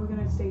 how are we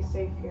going to stay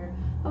safe here?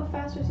 How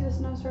fast do I see the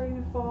snow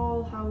starting to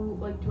fall? How,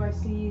 do I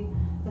see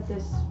that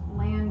this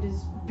land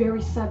is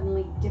very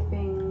suddenly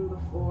dipping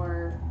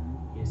before?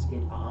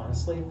 It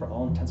honestly, for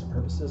all intents and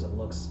purposes, it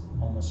looks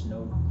almost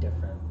no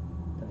different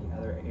than the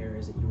other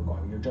areas that you were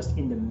going. You're just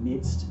in the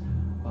midst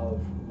of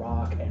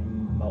rock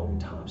and mountain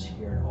tops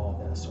here and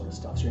all that sort of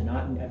stuff. So you're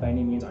not by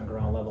any means on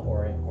ground level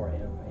or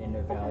in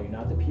a valley. You're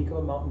not the peak of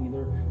a mountain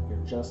either.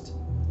 You're just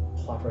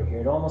plopped right here.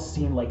 It almost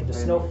seemed like the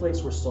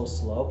snowflakes were so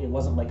slow. It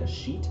wasn't like a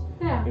sheet.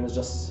 Yeah. It was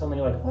just something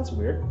like, oh, that's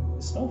weird.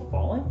 Is snow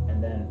falling?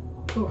 And then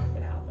poof,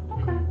 it happened.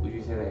 Okay. Would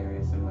you say the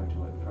area is similar to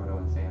what Frodo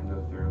and Sam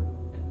go through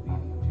at the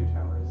beginning of Two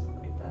Towers?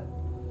 Like that,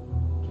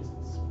 just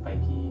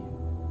spiky.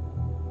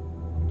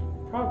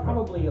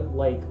 Probably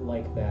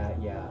like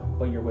that, yeah.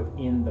 But you're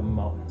within the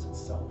mountains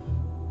itself.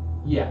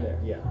 Yeah. There,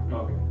 yeah.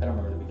 Okay. I don't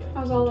remember the beginning.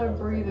 How's all that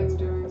breathing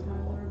doing? How's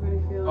everybody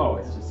feeling? Oh,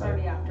 it's just It's like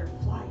already after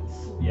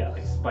flights. yeah,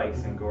 like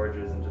spikes and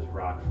gorges and just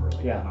rock for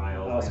like Yeah,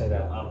 miles. I'll say and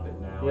that. Up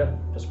and down. Yep,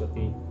 just with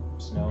the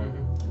snow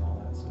and all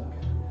that stuff.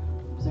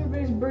 How's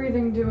everybody's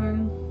breathing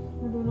doing?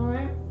 We're doing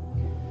alright?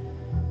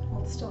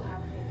 Well, it's still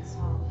happening, so.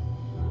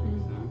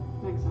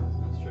 Makes sense.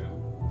 That's true.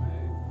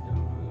 I don't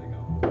know where they go.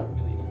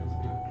 Really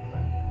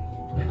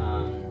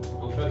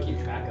I'll try to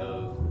keep track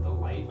of the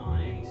light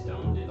on any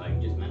stone. Did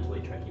just mentally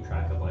try to keep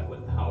track of what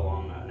how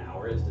long an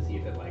hour is to see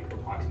if it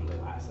approximately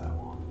lasts that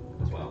long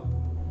as well.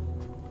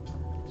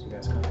 So you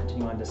guys kind of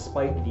continue on,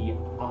 despite the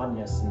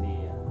oddness and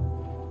the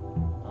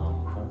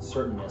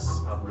uncertainness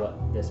of what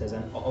this is,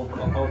 and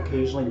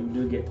occasionally you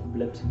do get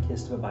blipped and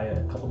kissed by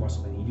a couple more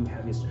something. You do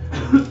have these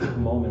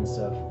moments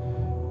of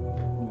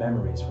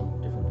memories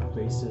from different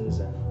races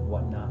and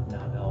whatnot,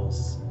 not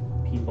else.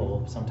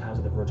 People sometimes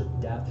at the verge of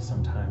death,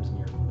 sometimes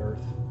near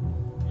birth,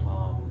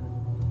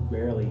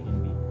 rarely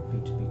in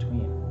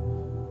between.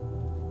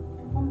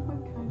 At one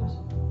point, can I just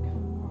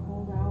kind of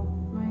hold out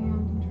my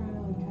hand and try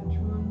to catch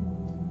one?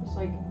 Just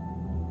It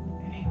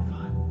ain't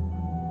fun.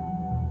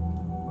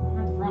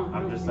 not the front.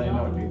 I'm just saying,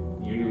 no, dude.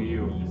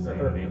 You just saying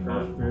it ain't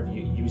fun.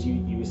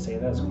 You say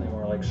that, something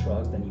more like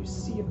shrugs, then you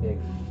see a big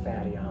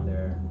fatty on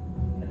there,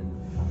 and then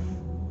nothing.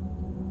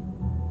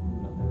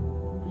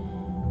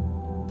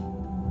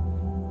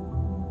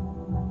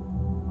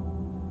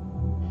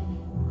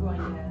 I'm going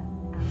to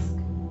ask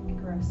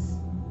Icarus.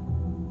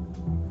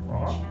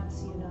 Any chance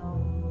you know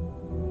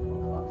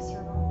we're close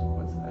or not?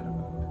 What's that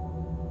about?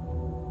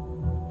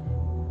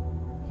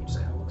 He just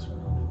kind of looks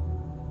around.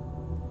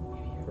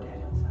 Maybe you're dead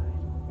inside.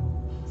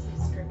 Is it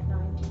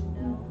Strychnine? Do you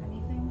know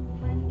anything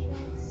by any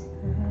chance?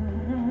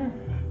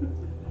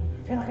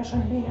 I feel like I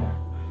shouldn't be here.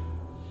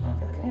 I don't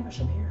feel like any of us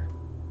should be here.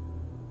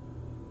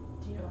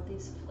 Do you know what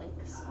these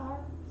flakes are?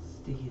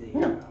 Sticky the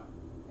hero.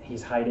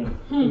 He's hiding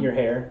in your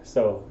hair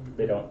so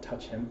they don't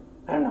touch him.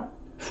 I don't know.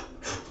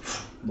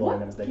 Blowing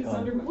them as they He's come.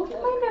 under my What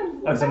cloak.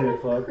 kind Oh, it's under your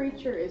of cloak?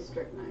 creature is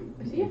strychnine?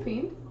 Is he a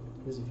fiend?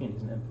 He's a fiend,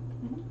 he's an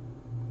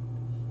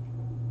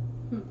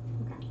imp.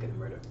 Okay. Gonna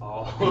murder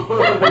all.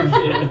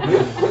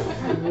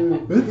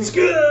 Let's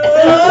go!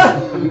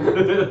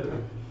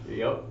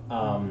 Yep.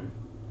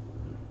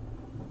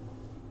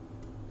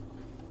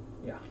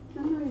 Yeah,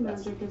 Memory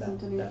That's- magic that-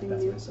 isn't that- anything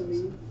that's new what it to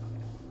me.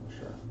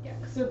 sure. Yeah,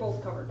 because they're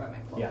both covered by my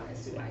cloak. Yeah. I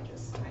assume I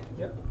just kind of.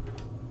 Yep.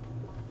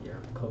 Your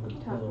cloak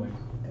of billowing.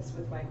 Because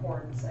with my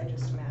horns, I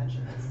just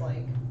imagine it's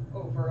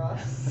over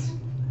us.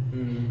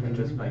 And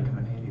just might come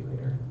in handy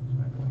later, is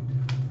my point.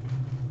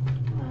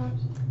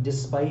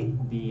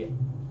 Despite the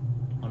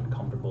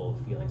uncomfortable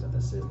feelings that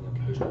this is, and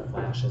the occasional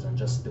flashes, and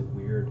just the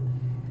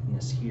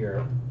weirdness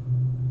here,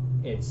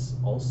 it's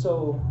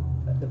also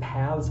the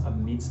paths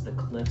amidst the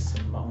cliffs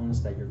and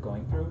mountains that you're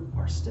going through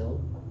are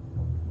still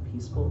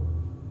peaceful,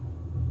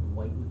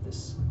 white with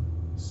this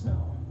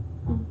snow.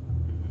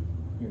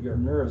 Your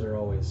nerves are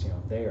always,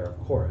 there, of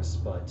course,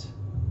 but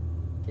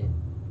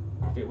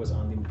if it was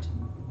on the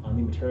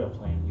material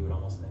plane, you would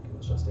almost think it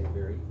was just a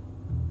very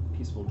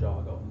peaceful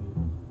jog out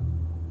in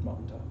the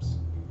mountaintops.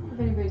 If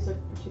anybody's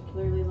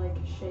particularly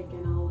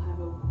shaken, I'll have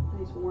a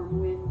nice warm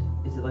wind.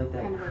 Is it like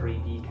that Kind of a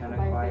creepy kind of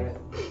vibe. quiet?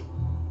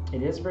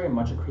 It is very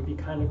much a creepy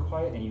kind of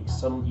quiet, and you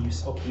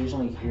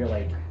occasionally hear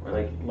Or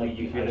like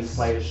you hear the ice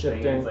slightest thing,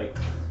 and shifting. it's like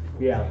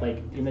Yeah,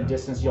 in the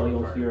distance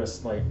you'll hear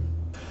us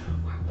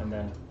and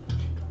then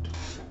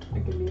I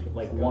can make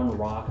it. one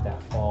rock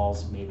that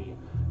falls maybe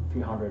a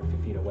few hundred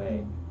feet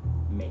away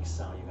makes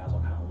sound. You guys will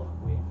kind of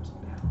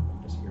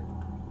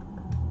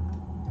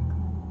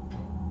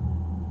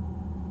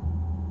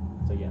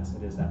So yes,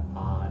 it is that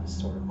odd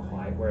sort of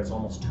quiet where it's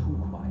almost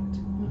too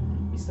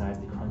quiet. Besides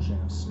the crunching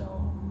of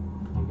snow,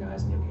 you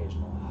guys, and the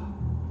occasional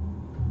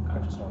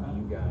crunch of snow of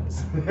you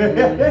guys.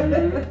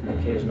 The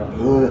occasional.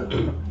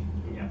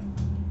 Yeah.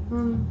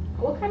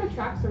 What kind of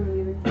tracks are we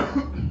leaving?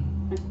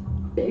 Like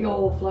big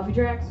old fluffy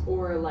tracks,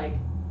 or like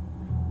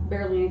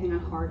barely anything on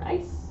hard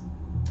ice?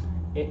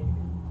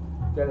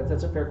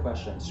 That's a fair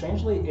question.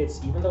 Strangely,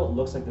 it's even though it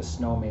looks like the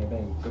snow may have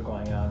been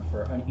going on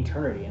for an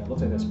eternity, and it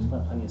looks like there's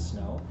plenty of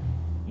snow,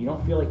 you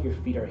don't feel like your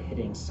feet are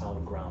hitting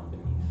solid ground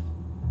beneath.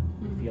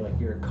 You feel like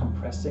you're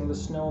compressing the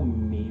snow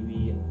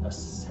maybe a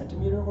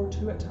centimeter or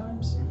two at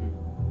times,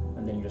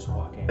 and then you're just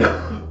walking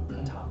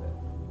atop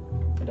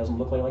it. It doesn't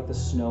look like the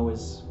snow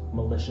is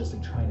maliciously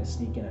trying to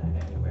sneak in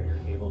anywhere.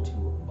 You're able to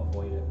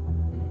avoid it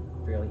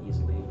fairly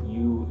easily.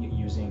 You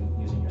using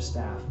your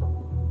staff,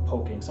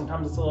 poking.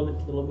 Sometimes it's a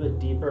little bit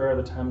deeper.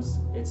 Other times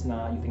it's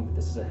not. You think that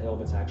this is a hill,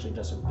 but it's actually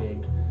just a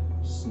big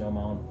snow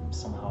mound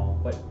somehow.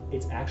 But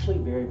it's actually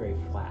very, very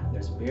flat.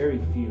 There's very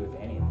few, if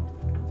any,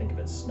 think of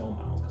it as snow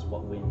mounds, because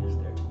what wind is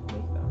there to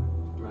make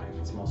them? Right.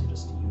 It's mostly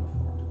just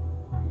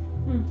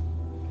uniform.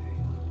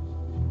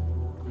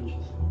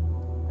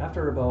 Interesting.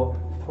 After about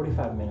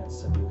 45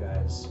 minutes of you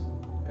guys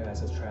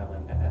is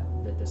traveling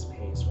at this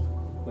pace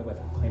with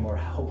Claymore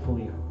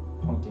hopefully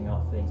pointing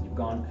out things. You've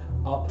gone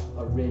up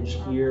a ridge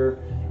here,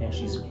 and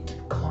she's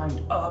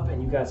climbed up,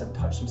 and you guys have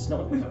touched some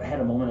snow. You've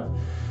had a moment of,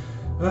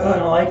 I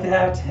don't like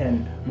that,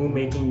 and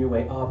making your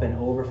way up and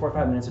over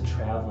 45 minutes of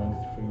traveling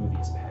through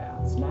these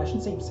paths. Now, I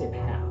shouldn't say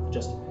path,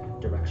 just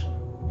direction.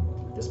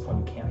 At this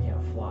point, you can't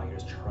fly. You're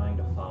just trying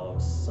to follow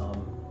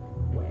some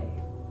way.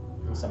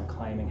 Some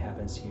climbing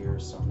happens here,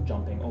 some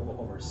jumping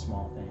over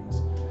small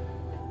things.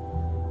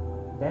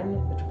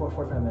 Then, after about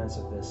 45 minutes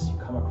of this, you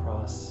come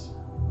across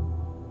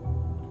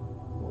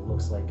what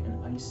looks like an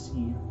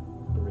icy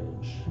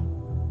bridge.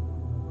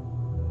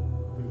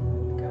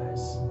 You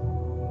guys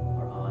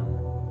are on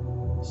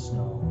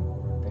snow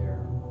there.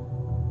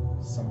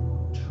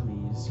 Some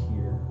trees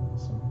here,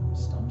 some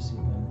stumps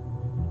even,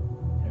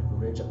 and a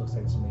bridge that looks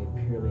like it's made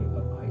purely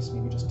of ice,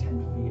 maybe just 10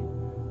 feet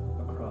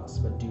across.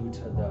 But due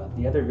to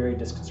the other very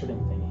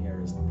disconcerting thing here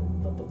is the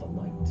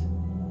light,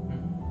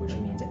 which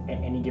means at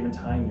any given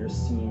time you're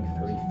seeing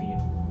 30 feet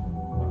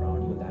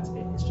around you, and that's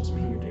it. It's just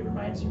weird. It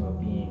reminds you of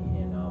being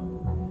in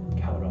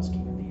Calados,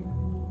 King of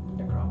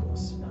the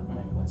Necropolis, not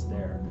knowing what's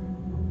there.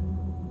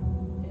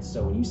 And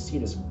so when you see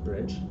this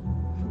bridge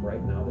from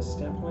right now, this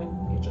standpoint,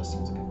 it just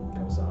seems like it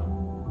goes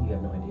on. You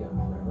have no idea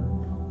forever.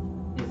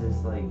 Is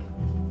this like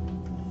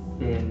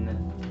thin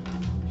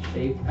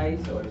shaped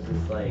ice, or is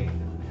this like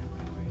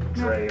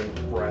Dragon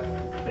breath,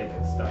 thick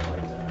and stuff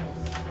like that.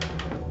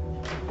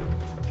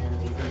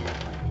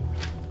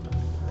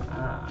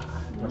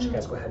 Why don't you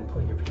guys go ahead and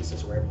put your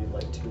pieces wherever you'd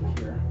like to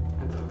here.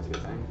 That's always a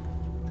good thing.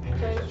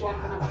 Okay, just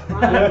walking up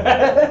front.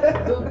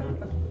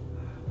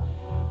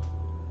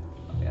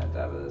 yeah, on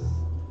top of this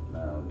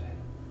mound?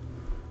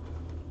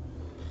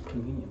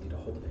 Conveniently to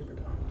hold the paper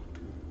down.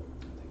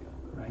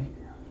 Right?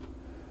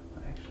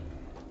 Actually,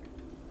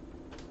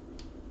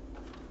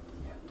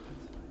 yeah, that's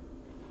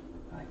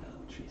fine. I like that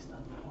little tree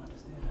stump. I want to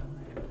stand down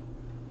there.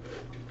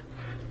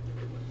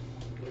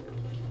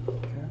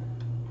 Okay.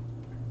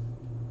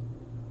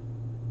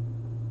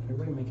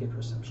 Everybody make a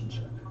perception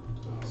check.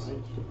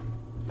 Alright.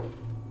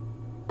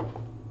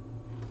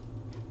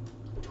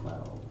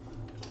 12.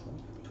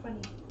 20.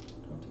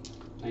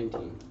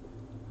 19.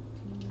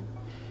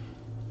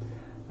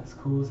 That's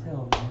cool as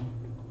hell, man.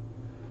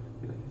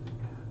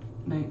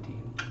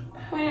 19.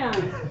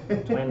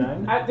 29.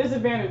 29? At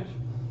disadvantage.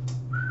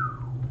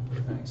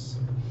 Nice.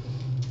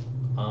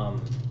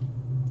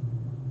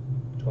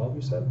 12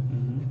 you said?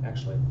 Mm-hmm.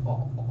 Actually,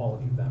 all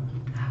of you then.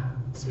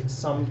 See,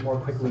 some more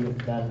quickly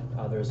than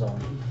others.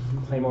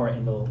 Claymore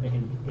in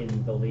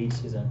the lead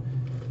season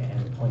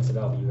and points it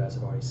out, but you guys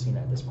have already seen it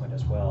at this point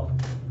as well.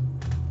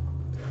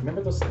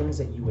 Remember those things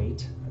that you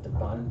ate at the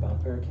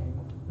Bonfire King?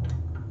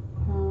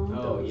 Oh,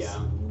 Those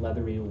yeah.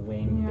 leathery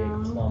wing, Yeah.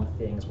 big plump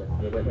things with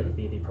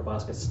the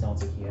proboscis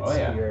snouts that he had Oh,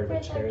 yeah. speared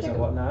with cherries and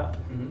whatnot.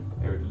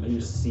 Mm-hmm. They were You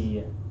delicious.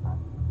 see,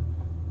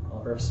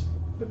 Earth's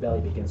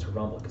belly begins to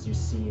rumble because you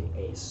see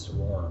a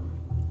swarm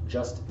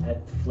just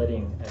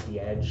flitting at the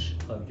edge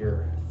of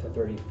your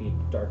 30 feet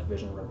dark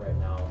vision right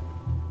now.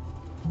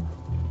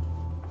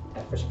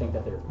 At first you think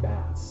that they're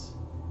bats,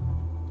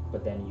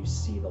 but then you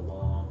see the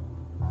long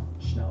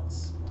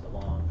snouts, the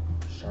long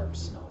sharp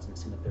snouts, and it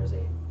seems that there's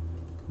a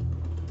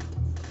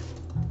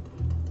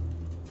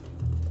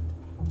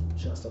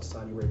just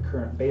outside your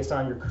current, based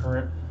on your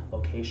current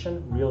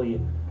location, really,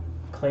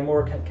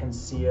 Claymore can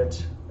see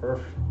it,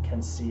 Earth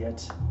can see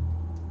it,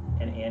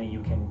 and Annie,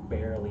 you can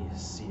barely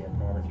see it.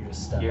 Norm, if you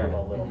just step Hear up it.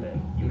 a little bit,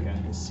 you Okay.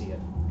 can see it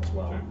as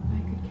well. I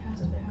could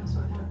cast a pass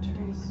without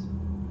trace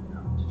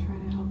to try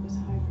to help us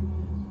hide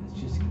from It's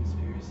just a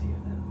conspiracy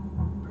of them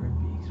bird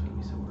beaks. What are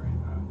we so worried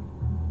about?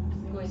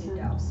 I'm going to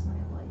douse my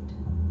light.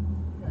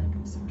 Like,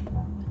 I'm sorry,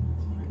 Norman.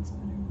 I think it's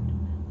better we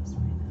don't have this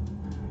right now.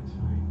 That's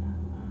fine.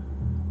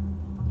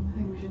 I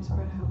think we should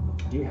spread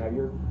out. Do you have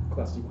your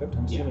Glasses equipped?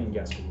 I'm assuming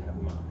yes, because you have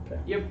them on. Okay.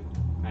 Yep.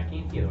 I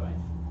can't see otherwise.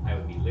 I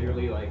would be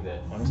literally like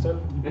this.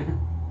 Understood?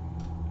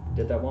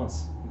 Did that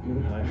once.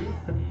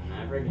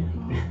 Never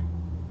again.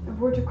 If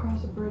we're to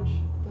cross a bridge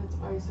that's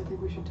ice, I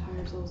think we should tie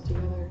ourselves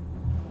together.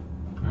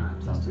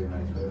 Sounds like a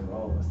nice way for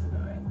all of us to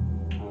die.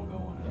 We'll go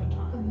one at a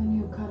time. And then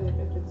you cut it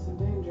if it's in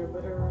danger,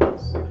 but or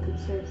else it could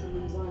save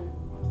someone's life.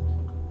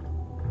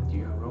 Do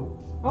you have rope?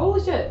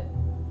 Holy shit!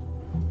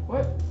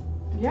 What?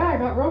 Yeah, I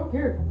got rope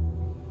here.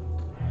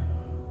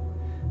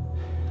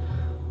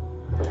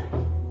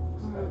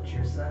 About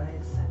your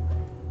size.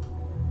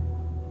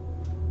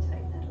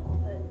 Tighten it a little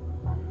bit.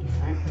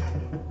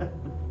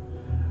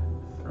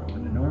 Throw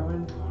in to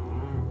Norman.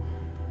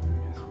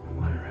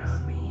 One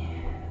around me.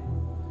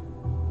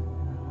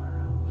 One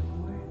around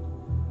me.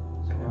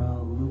 So we're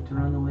all looped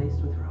around the waist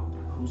with rope.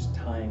 Who's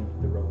tying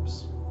the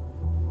ropes?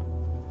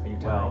 Are you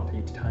tying? Well- Are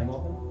you tying all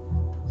of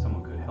them?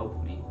 Someone could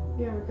help me.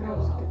 Yeah, we could all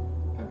just get.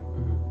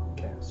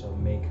 Okay, so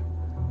make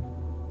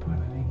What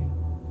am I making?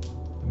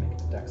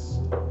 the dex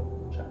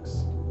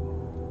checks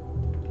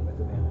with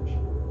advantage.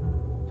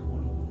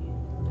 20.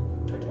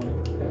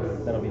 20.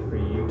 Okay. That'll be for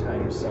you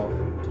tying yourself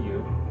to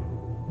you.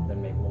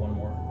 Then make one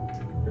more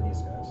for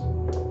these guys.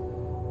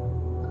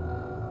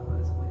 What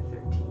is it?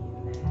 13.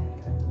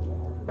 Okay, one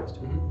more for these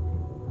two.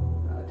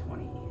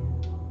 20.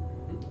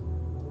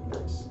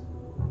 Nice.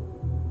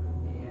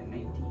 And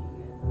 19.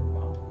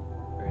 Wow,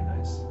 very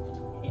nice.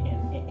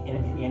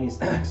 And Annie's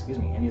excuse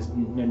me, Annie's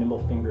nimble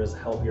fingers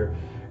help your.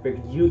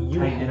 You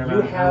Tighten it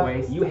around her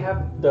waist. you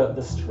have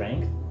the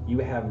strength. You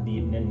have the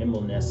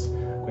nimbleness.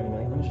 Going to be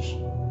like, let me just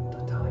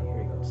tie.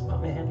 Here you go. Just pop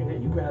my hand here.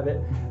 You grab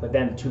it. But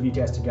then the two of you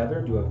guys together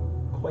do a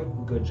quite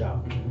good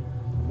job.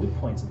 Weak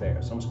points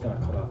there, so I'm just gonna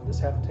cut off this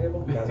half the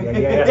table. You guys can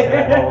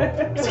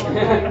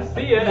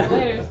See ya.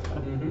 Later.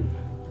 Mhm.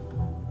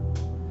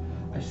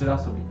 I should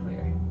also be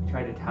clear.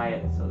 Try to tie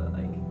it so that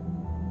like.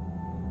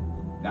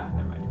 Nah,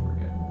 never mind. We're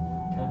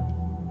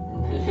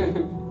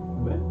good.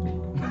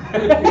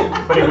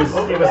 But it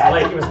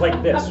was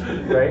like this,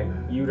 right?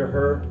 You to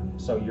her,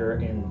 so you're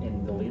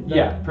in the lead. Then?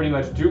 Yeah, pretty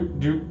much. Doop,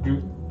 doop,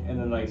 doop. And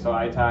then, like, so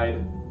I tied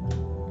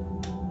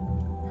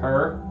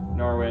her,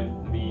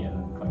 Norwin, me, and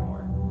then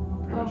Claymore.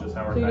 Pretty much just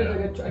how So we're you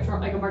tied did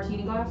up. like a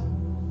martini glass?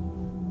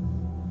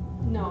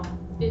 No.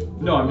 It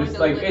No, I'm just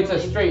like, it's a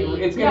straight,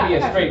 it's gonna be Yeah, I a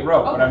gotcha. straight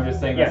rope, but Okay. I'm just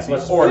saying Yes, that's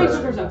let's the order. Straight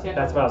circumstance, yeah.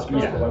 That's what I was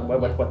curious. Yeah.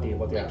 What the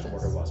Like actual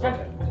this. order was.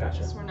 Okay. Okay,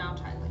 gotcha. So we're now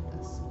tied like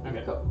this.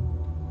 Okay. Cool.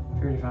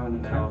 Figured if I'm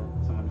in the middle,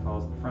 someone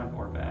falls in front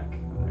or back.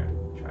 I'm there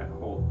to try to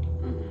hold.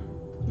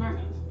 Mhm.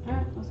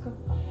 Alright, let's go.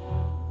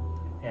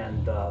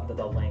 And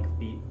the length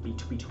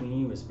between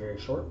you is very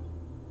short.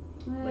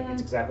 Like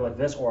it's exactly like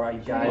this, or are you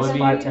guys Well, it'd be-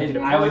 5-10 feet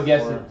I would apart,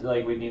 guess or- it,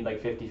 like we'd need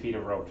like 50 feet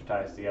of rope to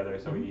tie us together,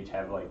 so we'd each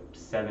have like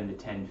 7 to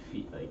 10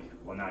 feet, like,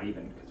 well, not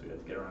even, because we have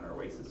to get around our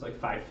waists. It's like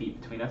 5 feet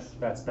between us.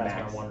 That's what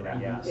max. I'm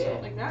wondering. Yeah. Yeah. So,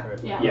 Like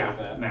that? Yeah.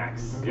 Yeah,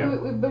 max.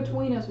 We,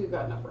 between us, we've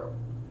got enough rope.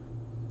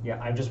 yeah.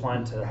 I just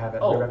wanted to have it.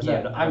 Oh,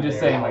 represented yeah, I'm out just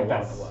there saying, how like, long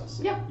that's- it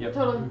was. Yeah, Yep.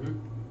 totally. Mhm.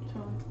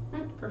 Totally.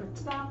 Alright, perfect.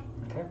 Stop.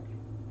 Okay.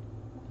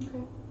 Okay.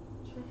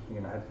 Sure.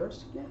 You're gonna head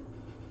first. Yeah.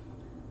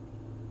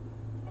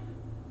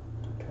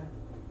 Okay.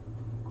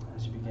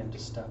 As you begin to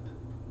step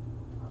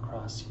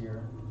across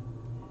here,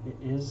 it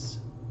is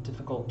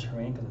difficult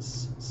terrain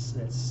because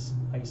it's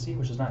icy,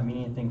 which does not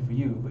mean anything for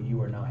you, but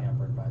you are now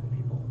hampered by the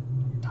people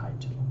you're tied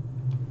to.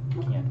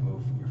 You can't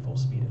move your full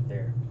speed if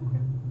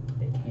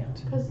they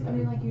can't. Because, I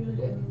mean, like, usually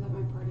it means that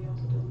my party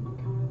also doesn't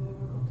encounter the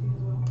difficulty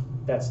as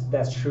well.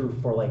 That's true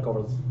for like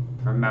over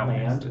For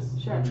mountain land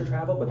distance. Sure. to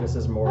travel, but this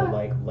is more Okay.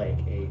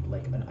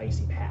 like an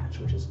icy patch,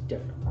 which is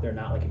different. They're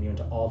not like immune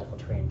to all different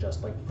terrain,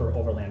 just like for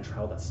overland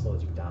travel that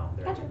slows you down.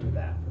 They're Gotcha. going to do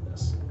that for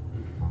this.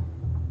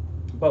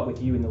 But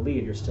with you in the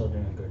lead, you're still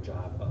doing a good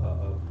job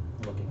of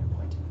looking and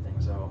pointing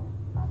things out.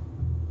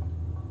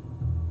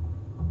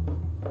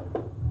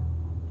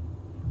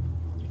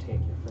 You take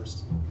your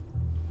first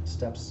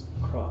steps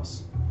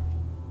across.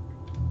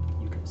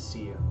 You can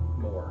see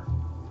more.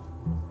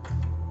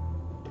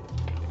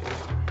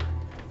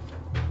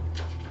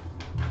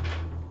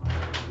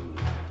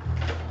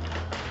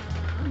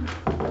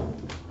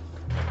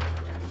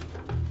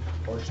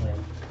 Fortunately,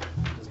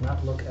 it does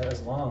not look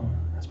as long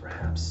as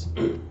perhaps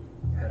you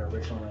had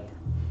originally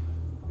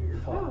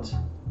thought.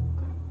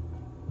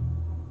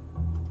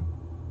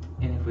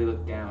 And if we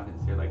look down,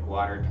 is there like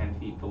water 10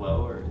 feet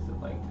below, or is it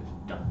like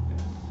just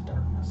darkness?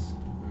 Darkness.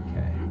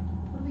 Okay.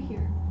 What do we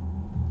hear?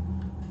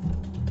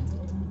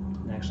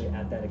 And actually,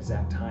 at that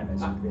exact time,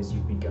 as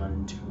you've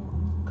begun to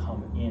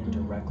come in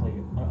directly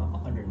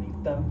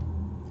underneath them,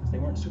 because they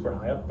weren't super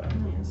high up by any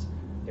means,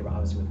 they were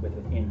obviously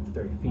within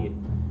 30 feet.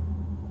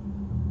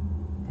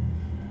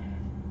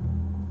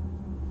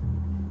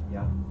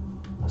 Yeah,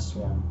 the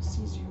swarm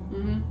sees you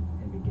Mm-hmm.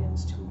 and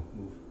begins to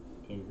move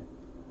in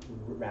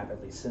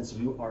rapidly. Since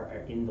you are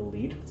in the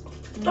lead,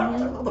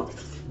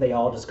 they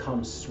all just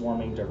come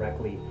swarming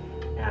directly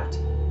at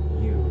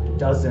you.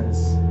 Dozens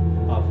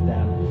of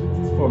them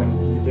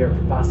forming their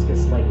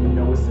proboscis-like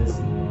noses,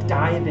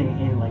 diving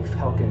in like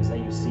falcons that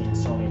you've seen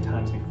so many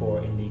times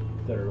before in the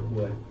glitter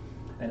wood.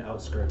 and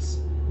outskirts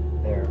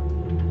there.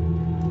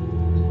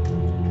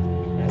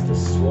 As the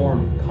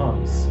swarm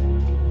comes.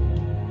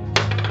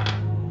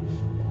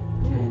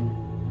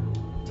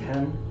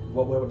 10.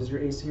 What is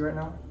your AC right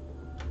now?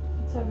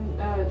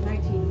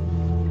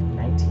 19. 19.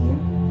 I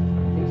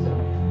think so.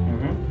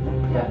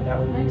 Mm-hmm. That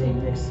would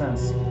 19. make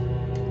sense.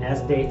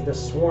 As the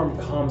swarm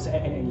comes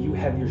and you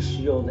have your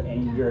shield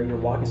and you're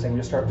walking, saying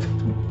you start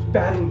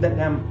batting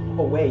them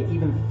away,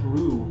 even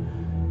through,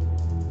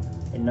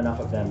 and enough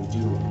of them do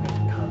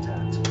make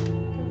contact.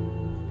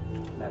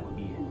 That would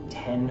be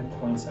 10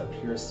 points of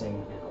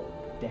piercing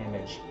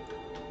damage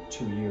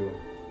to you.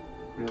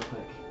 Real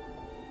quick.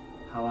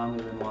 How long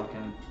have we been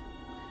walking?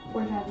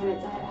 45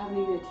 minutes. I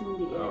haven't even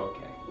attuned it yet. Oh,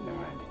 okay. Never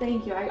mind.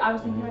 Thank you. I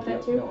was thinking about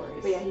that too. No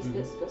worries. But yeah, he's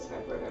just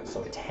specified 45 minutes.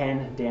 So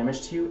 10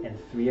 damage to you, and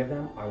 3 of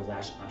them are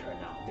lashed onto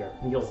right now. Their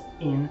wheels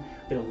in,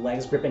 their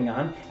legs gripping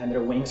on, and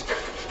their wings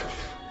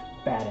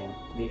batting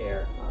the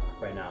air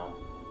right now.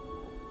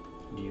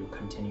 Do you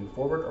continue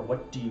forward, or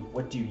what do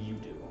you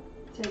do?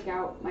 Take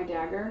out my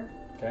dagger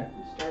Okay.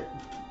 and start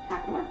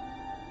hacking away.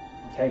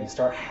 Okay, you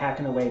start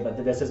hacking away,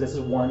 but this is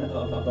one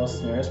of those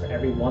scenarios. For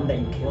every one that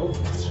you kill,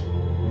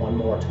 1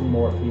 more, 2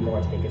 more, 3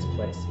 more take its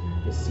place.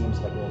 This seems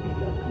like it will be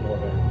more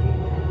of a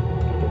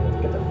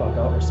game. Get the fuck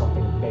out, or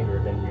something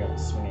bigger than really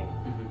swinging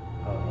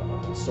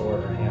a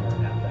sword or hammer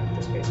at them.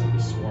 Just basically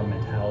swarm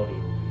mentality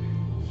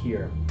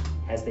here.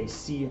 As they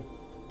see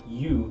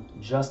you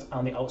just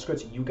on the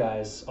outskirts, you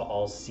guys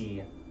all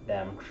see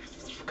them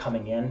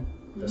coming in.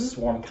 The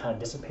swarm kind of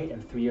dissipate,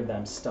 and 3 of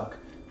them stuck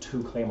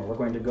to Claymore. We're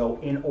going to go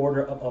in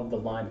order of the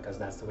line because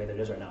that's the way that it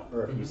is right now.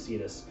 Or if you see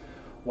this,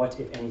 what,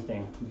 if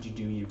anything,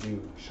 you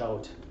do?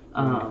 Shout,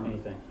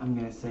 anything. I'm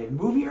gonna say,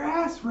 move your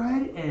ass,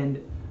 Red,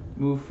 and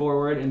move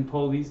forward and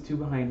pull these 2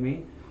 behind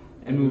me,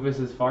 and move us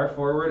as far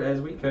forward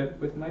as we could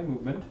with my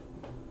movement.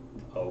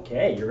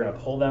 Okay, you're gonna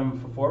pull them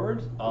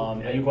forward.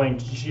 Are you going?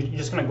 You're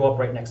just gonna go up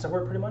right next to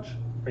her, pretty much?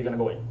 Or are you gonna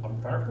go up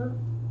in front of her?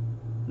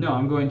 No,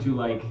 I'm going to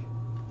like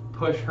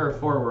push her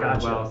forward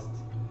Gotcha. whilst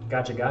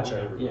Gotcha.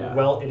 Yeah.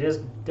 Well, it is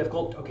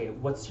difficult. Okay,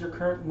 what's your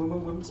current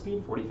movement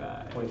speed?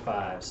 45.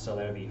 45. So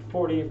that would be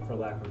 40 for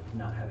lack of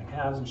not having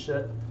halves and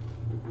shit.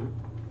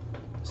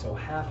 So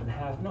half and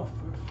half. No.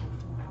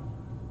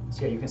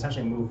 So yeah, you can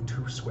essentially move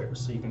 2 squares.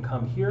 So you can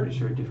come here. Pretty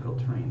sure difficult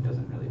terrain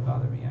doesn't really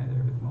bother me either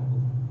with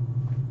mobile.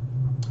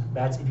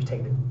 That's if you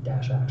take the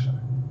dash action.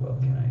 Well,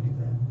 can I do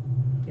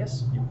that?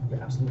 Yes, you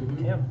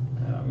absolutely can.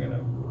 And I'm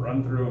gonna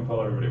run through and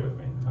pull everybody with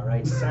me. All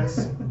right.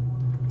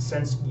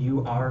 Since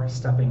you are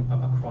stepping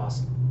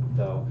across,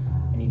 though,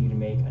 I need you to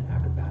make an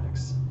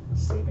acrobatics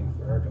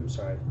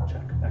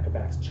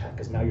acrobatics check,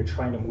 because now you're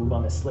trying to move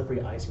on the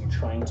slippery ice and you're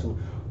trying to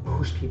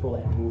push people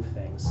and move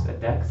things. The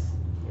dex?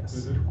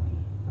 Yes.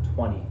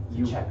 20.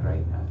 You Check,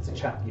 right? No, It's a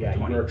check. Yeah,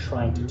 20. you're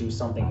trying to do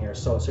something here.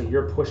 So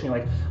you're pushing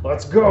like,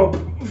 let's go.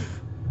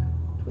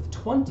 With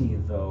 20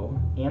 though,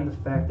 and the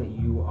fact that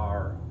you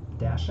are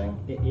dashing,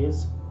 it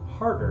is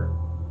harder,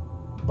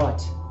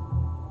 but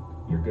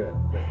you're good.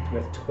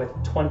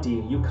 With 20,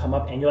 you come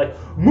up and you're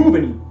like, move,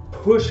 and you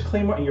push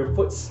Claymore, and your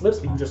foot slips,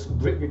 but you just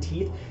grit your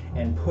teeth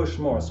and push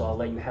more. So I'll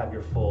let you have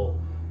your full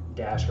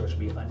dash, which will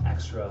be an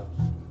extra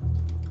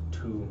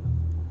 2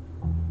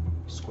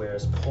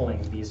 squares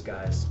pulling these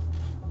guys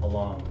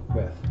along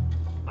with.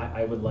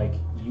 I would like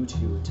you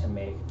two to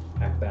make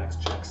acrobatics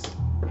checks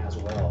as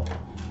well.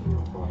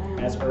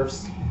 As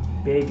Earth's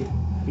big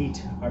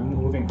feet are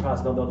moving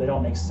across, though they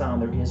don't make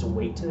sound, there is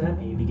weight to them,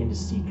 and you begin to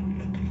see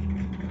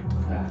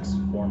cracks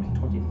forming.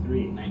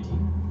 23.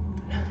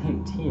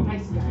 19.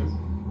 Nice, guys.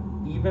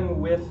 Even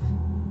with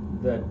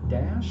the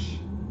dash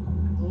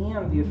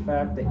and the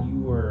fact that you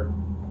were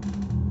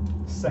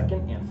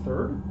second and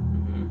third,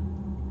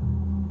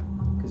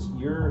 because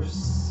you're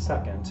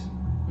second,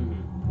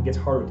 it gets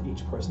harder with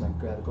each person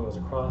that goes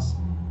across.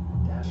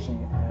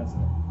 Dashing adds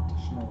an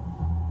additional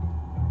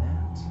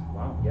that.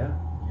 Wow, yeah,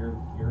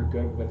 you're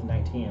good with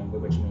 19,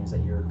 which means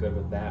that you're good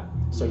with that.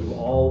 So you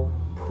all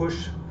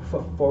push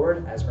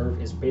forward as Earth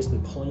is basically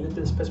pulling you at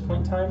this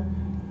point in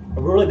time.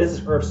 But really, this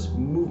is Earth's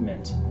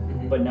movement,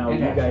 but now And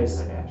you action, guys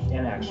and action.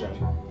 and action,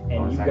 and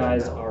Bonus you action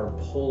guys belly. are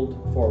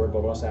pulled forward.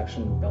 Bonus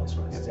action belly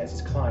strike. As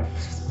it's climbing,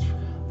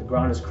 the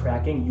ground is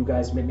cracking. You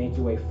guys may make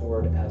your way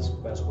forward as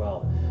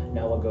well.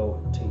 Now we'll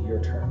go to your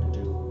turn to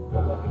do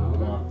what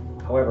you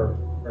want. However,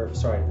 or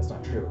sorry, that's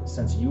not true.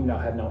 Since you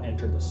have now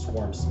entered the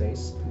swarm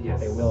space, Yes.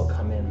 they will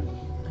come in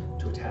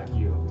to attack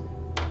you.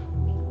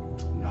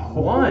 No,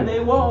 1.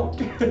 they won't.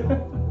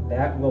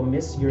 That will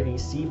miss your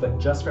AC, but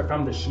just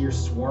from the sheer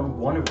swarm,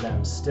 one of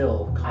them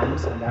still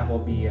comes, and that will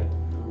be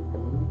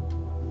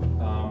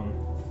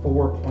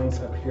 4 points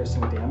of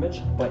piercing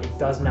damage, but it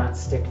does not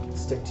stick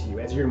to you.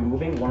 As you're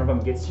moving, one of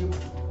them gets you,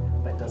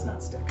 but it does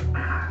not stick.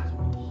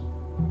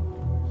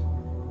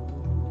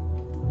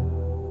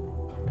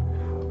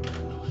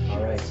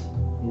 All right.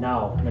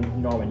 Now,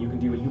 Norman, you can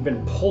do it. You've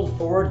been pulled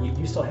forward.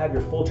 You still have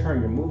your full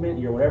turn, your movement,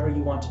 your whatever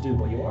you want to do,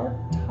 but you are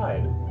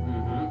tied.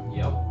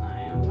 Yep,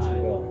 I am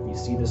tied. Well, you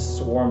see this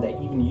swarm that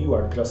even you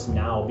are just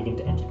now beginning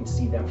to enter. You can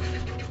see them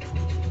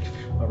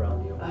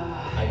around you.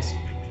 Ice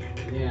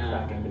Yeah.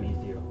 cracking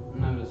beneath you.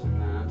 Noticing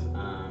that.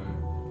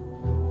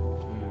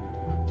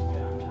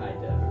 Yeah, I'm tied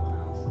to everyone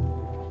else.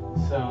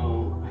 So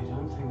I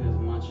don't think there's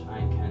much I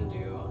can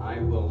do. I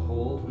will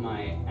hold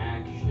my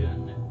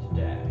action to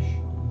dash.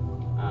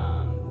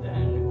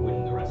 Then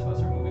when the rest of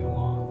us are moving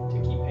along to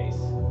keep pace,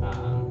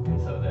 and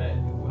so that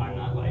I'm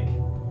not like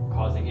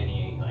causing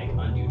any like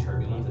undue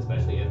turbulence,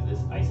 especially if this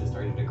ice is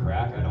starting to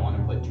crack. I don't want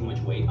to put too much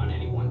weight on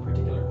any one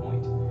particular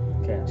point.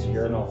 Okay, so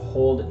you're gonna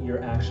hold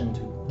your action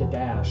to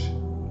dash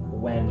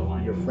when The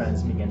line your moves.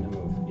 friends begin to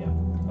move. Yeah.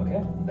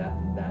 Okay,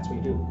 that's what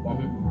you do.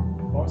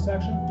 Bonus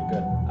action, you're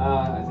good.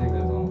 I think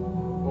that's all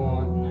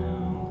for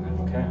now.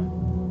 Okay.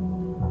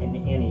 And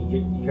Annie,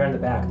 you're in the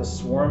back. The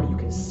swarm, you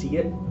can see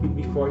it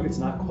before you. It's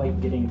not quite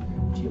getting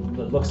to you.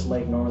 It looks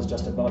like Norma's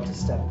just about to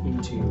step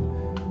into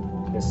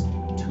this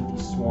toothy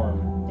swarm,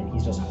 and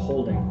he's just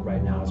holding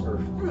right now as Earth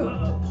to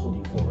pull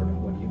you forward.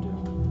 What do you do?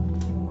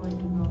 I'm going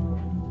to go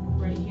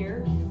right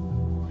here,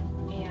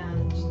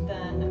 and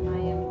then I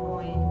am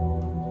going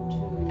to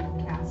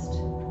cast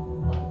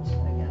light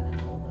again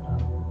and hold it up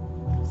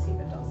to see if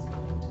it does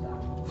something to them.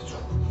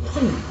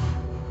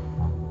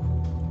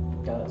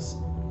 Does.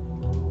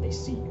 They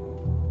see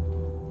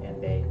you,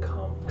 and they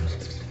come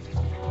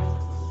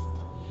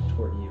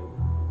toward you,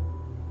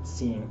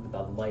 seeing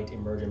the light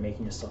emerge and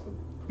making yourself a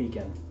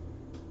beacon.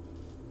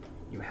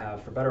 You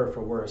have, for better or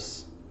for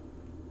worse,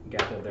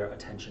 gathered their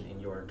attention in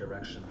your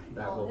direction.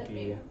 That All will hit be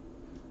me.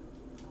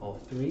 all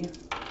three.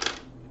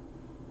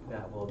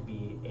 That will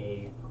be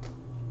a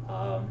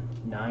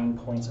 9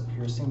 points of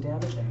piercing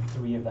damage, and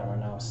 3 of them are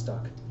now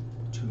stuck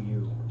to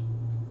you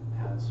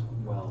as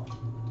well.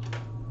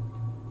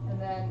 And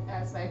then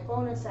as my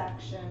bonus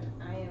action,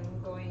 I am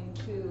going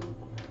to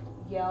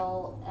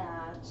yell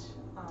at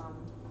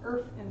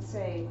Earth and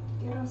say,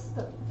 "Get us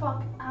the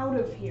fuck out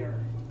of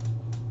here."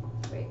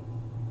 Wait.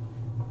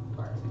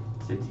 Or-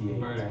 It's a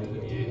D8.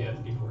 Yeah, it's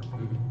D4.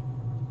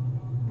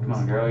 Come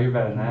on, girl, you're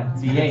better than that.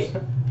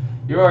 D8.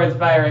 You're more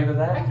inspiring than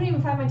I that. couldn't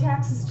even find my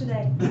taxes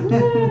today.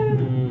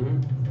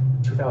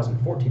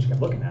 2014, she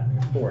kept looking at me.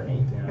 4 and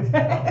 8.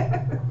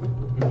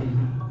 Yeah.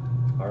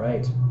 All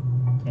right.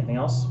 Anything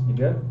else? You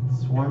good?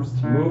 Swarm's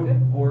turn.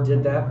 Move. Or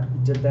Did that.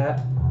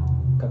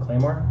 Got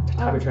Claymore.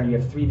 Top of your turn. You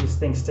have 3 of these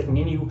things sticking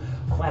in you,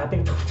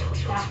 flapping,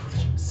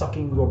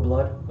 sucking your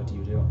blood. What do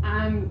you do?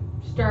 I'm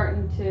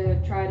starting to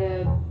try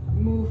to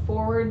move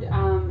forward.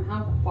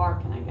 How far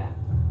can I get?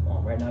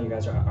 Well, right now you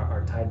guys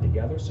are tied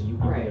together, so you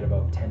can Right. get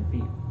about 10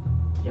 feet.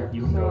 Sure.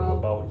 You can So go to I'll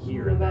about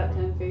here. move And about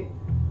then 10 feet.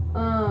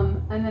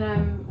 And then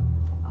I'm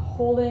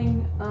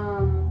holding,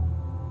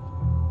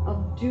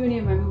 I'll do any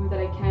of my movement that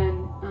I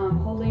can.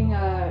 Holding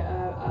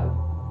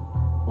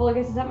well, I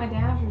guess, is that my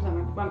dash or is that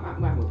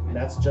my movement?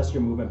 That's just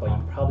your movement, but you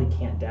probably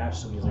can't dash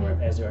so easily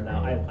as you are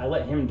now. I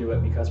let him do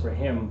it because for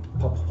him,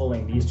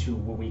 pulling these 2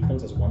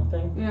 weaklings is one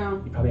thing. Yeah.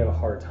 You probably have a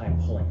harder time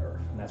pulling Earth,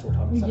 and that's what we're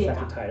talking about. Yeah.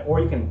 Stuff tied. Or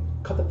you can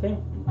cut the thing,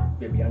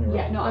 be on your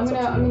Yeah, own. no, That's up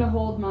to I'm you. gonna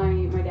hold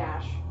my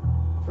dash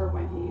for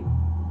when he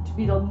to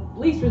be the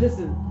least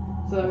resistant,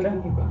 so that we Okay.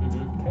 can keep going.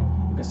 Okay.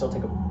 You can still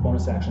take a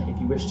bonus action if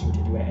you wish to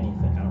do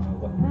anything. I don't know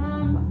what. I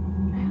don't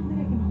think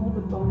I can hold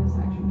the bonus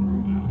action, can I?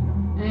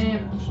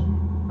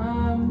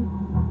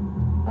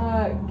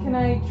 Can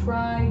I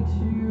try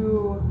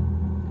to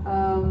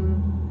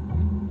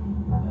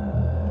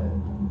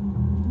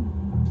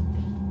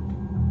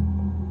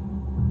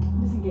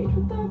disengage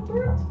with the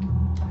birds?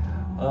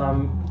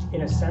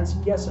 In a sense,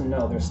 yes and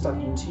no. They're stuck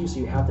into you, so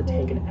you have to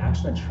take an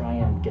action to try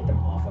and get them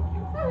off of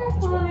you. Okay,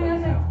 That's well, what you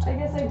have I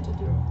guess I to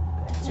do.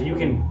 So you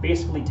can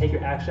basically take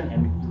your action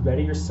and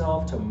ready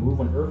yourself to move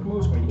when Earth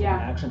moves, or you can Yeah.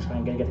 take an action try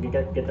and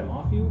get them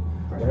off you.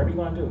 Whatever you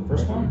want to do.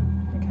 First one,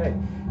 okay.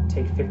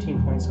 Take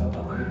 15 points of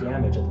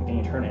damage at the beginning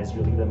of your turn as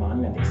you leave them on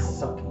you, and they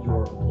suck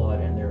your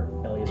blood, and their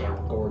bellies are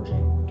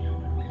gorging.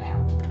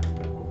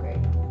 Great.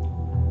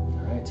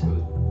 All right.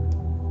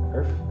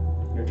 Earth,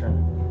 your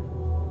turn.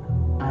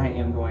 I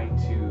am going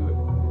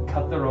to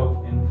cut the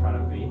rope in front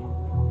of me.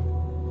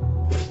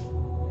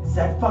 It's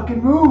that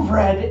fucking move,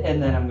 Red!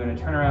 And then I'm going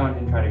to turn around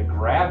and try to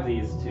grab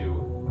these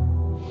 2.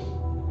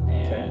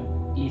 And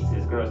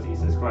gross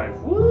East is crying.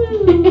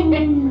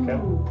 Okay.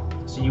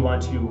 So you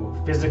want to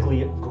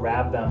physically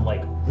grab them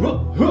like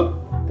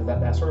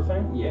that sort of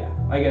thing? Yeah,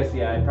 I guess,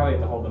 yeah, I'd probably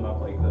have to hold them up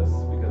like this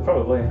because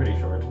Probably. they're pretty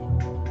short.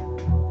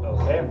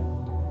 Okay.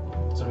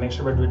 So to make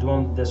sure we're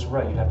doing this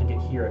right, you have to get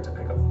here to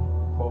pick up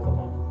both of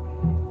them.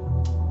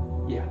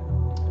 Yeah.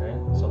 Okay.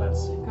 So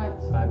that's Cut.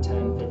 5,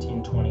 10,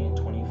 15, 20,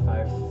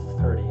 25,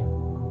 30.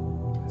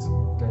 It's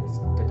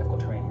difficult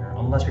terrain here.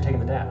 Unless you're taking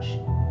the dash.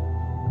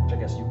 Which I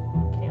guess you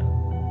can.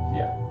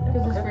 Yeah.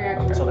 Because it's free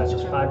action. So that's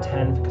just 5,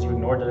 10, because you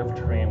ignored the difficult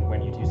terrain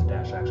when you use the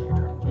dash action your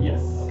turn.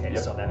 Yes. Okay,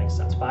 Yep. so that makes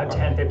sense. 5,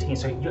 10, 15.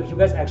 So you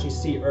guys actually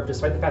see Earth,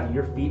 despite the fact that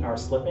your feet are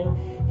slipping,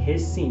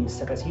 his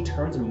seems, as he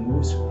turns and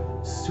moves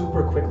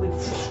super quickly,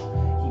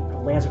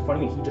 he lands in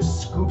front of you and he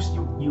just scoops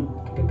you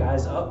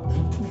guys up.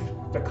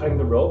 They're cutting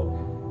the rope.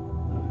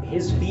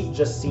 His feet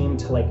just seem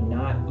to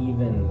not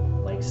even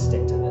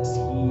stick to this.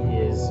 He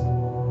is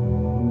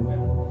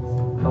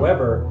moving.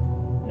 However,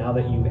 now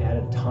that you've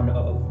added a ton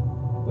of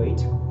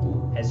wait.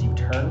 As you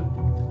turn,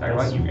 Talk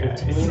about you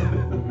guys.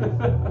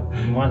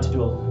 15, you want to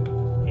do a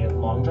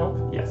long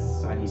jump?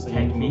 Yes, I need So you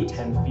 10 can move feet.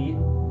 10 feet.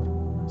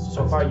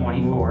 So far, you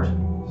 24.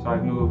 moved. So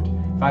I've moved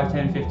 5,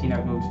 10, 15.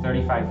 I've moved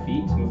 35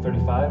 feet. So move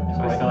 35. And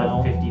So I right still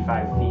now, have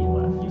 55 feet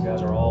left. you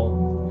guys are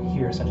all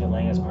here, essentially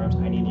laying his arms.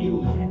 I need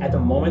you, at the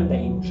moment that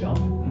you jump,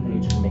 I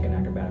need you to make an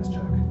acrobatics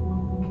check.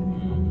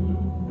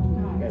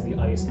 As the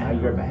ice, now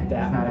you're It's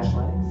that not much.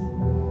 athletics.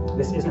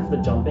 This isn't for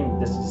the jumping,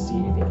 this is to see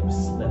if you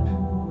slip.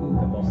 Ooh,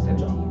 The moment you 17,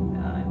 jump.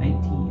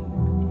 19.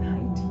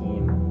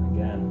 19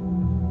 again.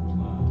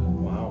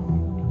 Wow.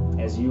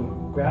 As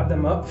you grab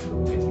them up,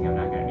 I'm guessing I'm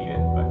not gonna need it,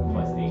 but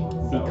plus 8.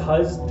 So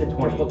because the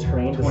difficult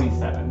terrain does.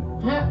 27.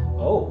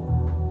 Oh,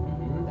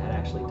 that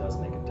actually does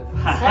make a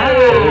difference.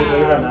 Hey!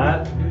 Believe it or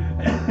not,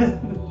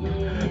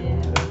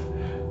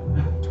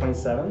 Yeah.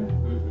 27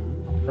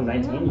 from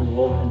 19. You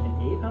rolled an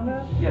 8 on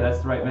that. Yeah, that's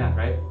the right math,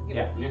 right?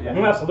 Yeah.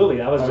 No,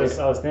 absolutely. I was Okay. just,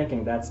 I was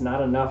thinking that's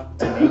not enough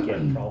to make it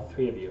for all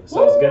three of you.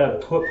 So I was gonna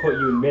put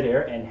you in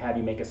midair and have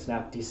you make a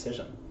snap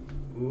decision.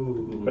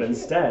 Ooh. But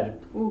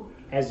instead, Ooh.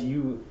 as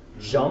you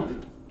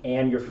jump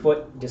and your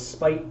foot,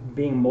 despite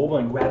being mobile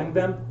and grabbing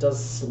them,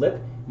 does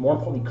slip, more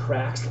importantly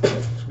cracks,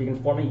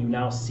 reconforming, you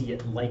now see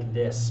it like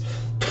this.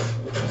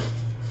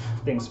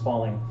 Things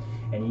falling.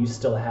 And you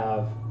still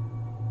have,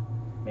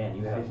 man,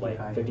 you have like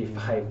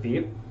 55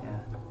 feet. Yeah.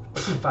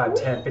 5,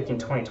 10, 15,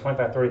 20,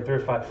 25, 30,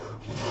 35.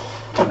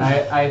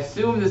 I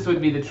assume this would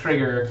be the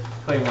trigger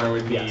Claymore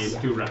would be Yes.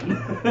 to run.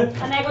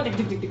 And I go tick,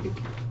 tick, tick, tick, tick,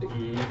 tick.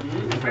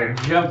 I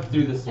jump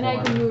through the And swarm.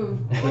 I can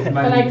move. With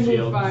my But I can lead move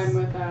shields. fine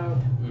without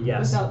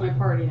Yes. my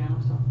party now,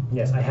 so.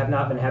 Yes, I have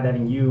not been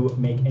having you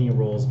make any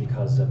rolls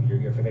because of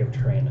your favorite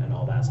terrain and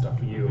all that stuff.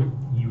 You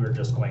were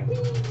just going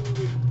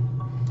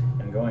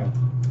and going.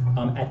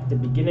 At the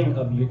beginning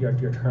of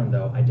your turn,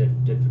 though, I did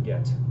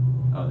forget.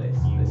 Oh, they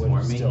You would swarm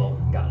have me. still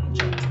gotten a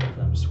chance for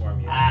them to swarm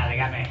you. Ah, they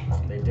got me.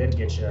 They did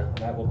get you.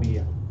 That will be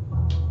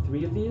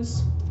 3 of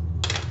these.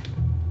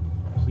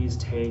 Please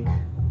take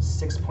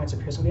 6 points of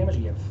piercing damage.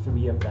 You have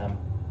 3 of them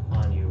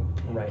on you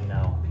right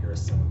now,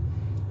 piercing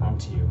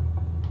into you.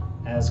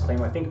 As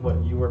Claymore, I think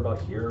what you were about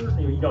here.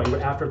 You were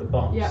after the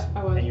bumps. Yeah,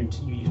 I was. And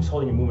you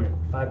told your movement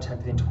 5, 10,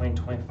 15, 20,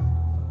 20.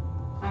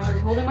 I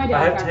was holding my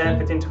dash 5, 10, action.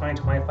 15, 20,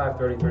 25,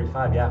 30,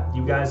 35. Yeah,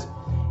 you guys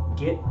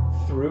get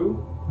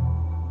through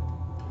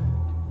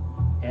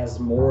as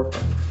more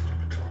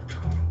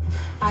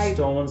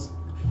stones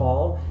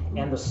fall,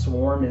 and the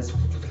swarm is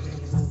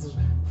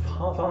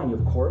following you,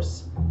 of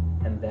course,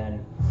 and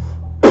then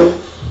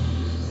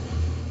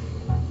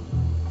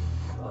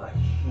a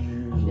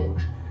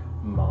huge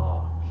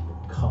maw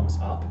comes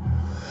up,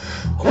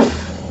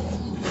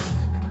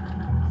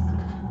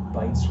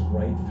 bites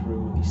right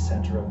through the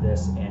center of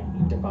this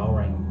and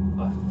devouring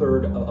a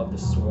third of the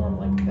swarm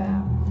like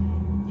that.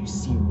 You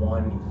see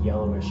one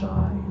yellowish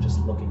eye just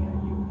looking at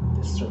you,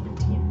 this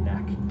serpentine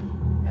neck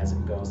as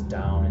it goes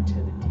down into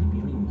the deep.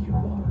 You don't even hear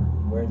water.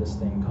 Where this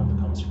thing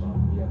comes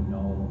from, you have no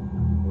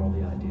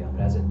worldly idea.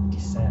 But as it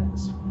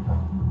descends,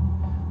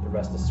 the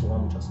rest of the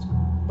swarm just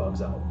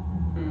bugs out.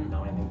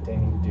 Not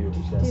anything to do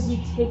with Did this. he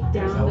take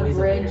There's down the always a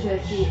bridge? bigger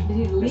Did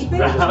he leap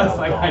bridge it? is I was now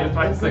like, I just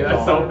want to say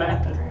that's so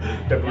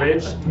bad. The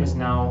bridge is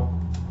now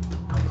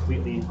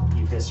completely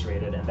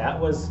eviscerated, and that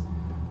was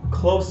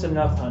close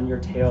enough on your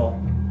tail,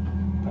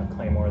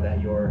 Claymore,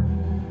 that you're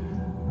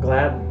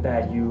glad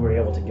that you were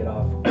able to get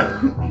off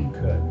when you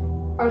could.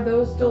 Are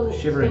those still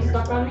Shivering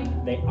stuck on me?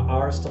 They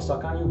are still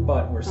stuck on you,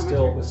 but we're How much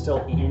still are- we're still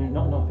in.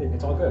 No,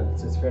 it's all good.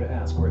 It's fair to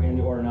ask. We're in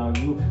the order now.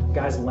 You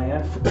guys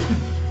land.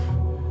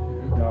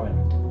 Norman,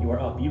 you are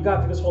up. You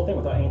got through this whole thing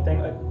without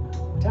anything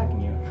attacking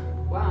you.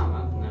 Wow,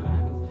 that never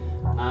happens.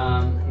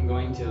 I'm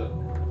going to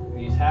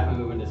use half my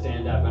movement to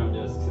stand up, and I'm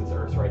just, since the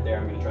Earth's right there,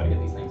 I'm going to try to get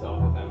these things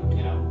off of them,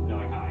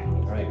 knowing how I am.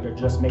 All right,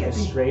 just make a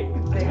straight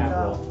attack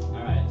roll.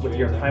 Alright. With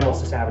your primal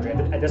savagery.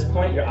 At this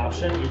point, your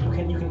option, you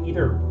can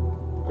either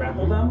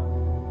grapple them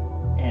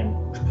and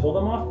pull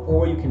them off,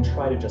 or you can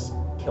try to just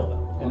kill them.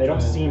 And they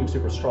don't seem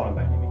super strong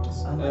by any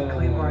means. Unlike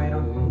Claymore, I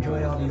don't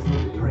enjoy all these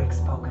little pricks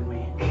poking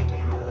me. Wait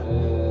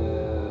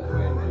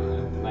a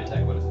minute. My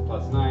attack bonus is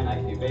 +9. I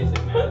can do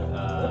basic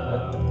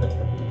math.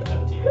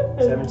 17.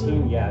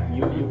 17, yeah.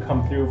 You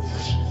come through,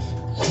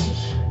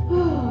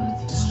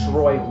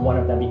 destroy one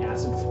of them, the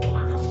acid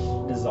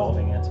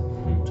dissolving it.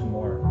 Two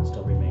more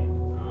still remain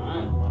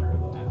Alright. on her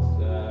though. That's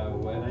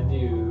what I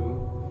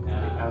do.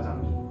 That was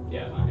on me.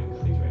 Yeah, it's on him.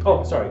 'Cause he's right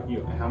Oh, sorry,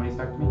 you. How many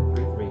stuck to me?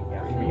 3,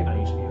 yeah, 3 on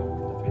each of you. The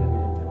 3 that we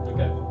did. there.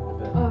 Okay.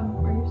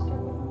 Are you stuck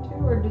with them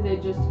too, or do they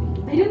just?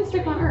 They didn't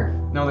stick on Earth.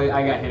 No,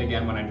 I got hit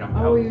again when I jumped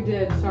Oh, out. you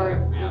did. Sorry.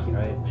 Yeah.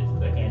 Right. It's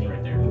the Annie, kid's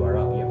right there. you are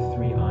up. You have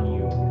 3 on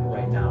you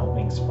right now,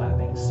 wings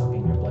flapping,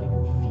 sucking your blood. You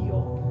can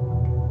feel.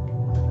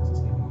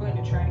 I'm going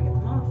to try to get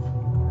them off.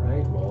 All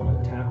right, roll an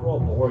attack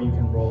roll, or you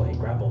can roll a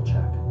grapple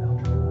check.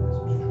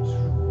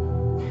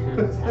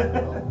 With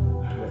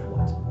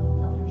what?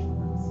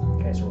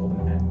 Okay, so roll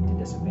them at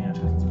disadvantage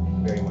because it's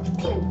very much.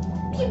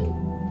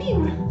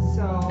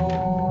 So,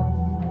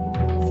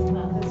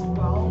 not as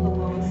well. The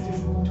lowest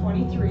is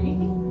 23.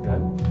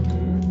 Good.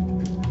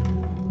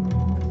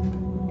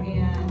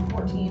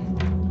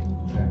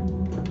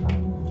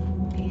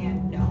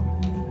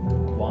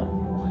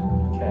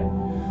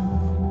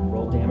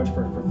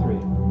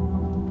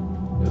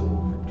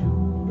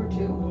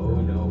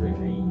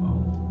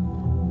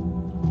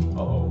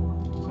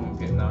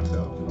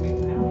 I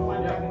don't know why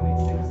I'm having my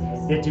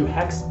sixes. Did you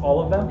hex all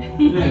of them? I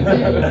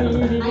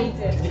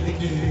did.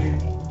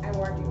 I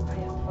warned you, I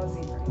am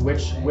fuzzy brain.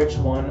 Which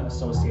one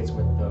associates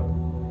with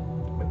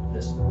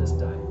this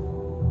die?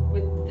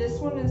 With this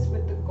one is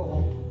with the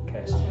gold.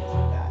 Okay, This so one's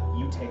with that.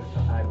 you take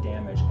 5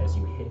 damage as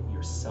you hit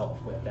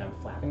yourself with them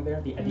flapping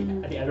there.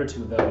 The other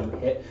two though, you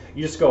hit.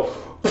 You just go.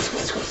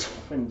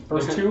 And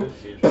first two.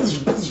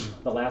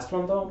 The last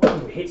one though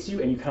hits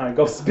you, and you kind of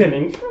go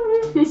spinning,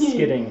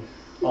 skidding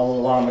all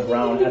along the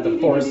ground at the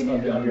force of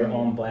your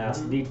own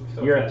blast. Your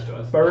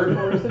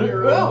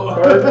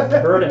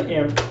bird and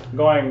imp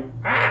going.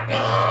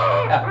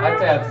 Yeah, I'd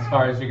say that's as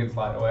far as you can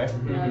slide away.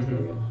 Yeah, that's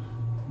pretty good.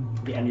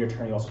 At the end of your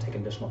turn, you also take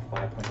an additional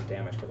 5 points of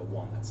damage for the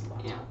one that's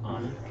left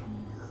on you.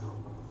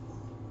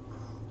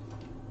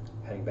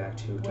 Heading back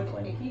to Would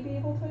claim. Icky be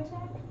able to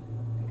attack?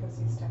 Because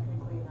he's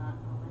technically not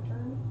on my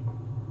turn.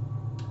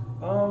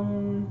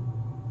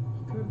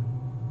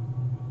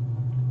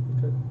 You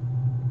could.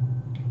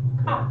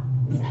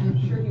 I'm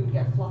sure he would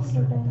get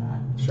flustered at that.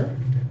 Sure.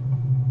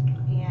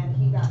 And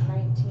he got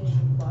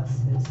 19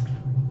 plus his. I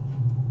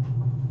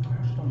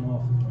actually don't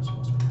know if they're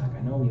supposed to attack.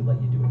 I know we let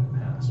you do it in the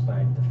past,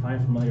 but the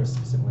Find Familiar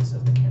specifically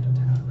says they can't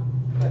attack.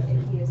 But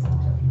Icky is not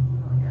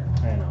familiar.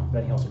 I know.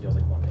 Then he also deals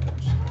like 1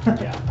 damage.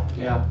 Yeah.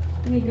 Yeah.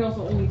 And you can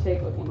also only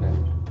take like 1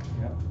 damage.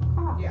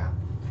 Yeah.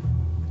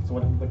 So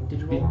what did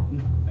you roll?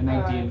 A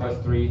 19 plus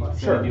 3.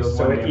 Sure. Deals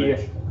So 1 if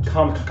damage. he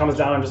comes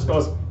down and just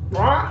goes,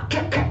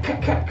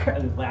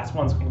 and the last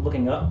one's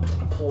looking up,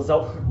 pulls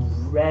out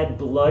red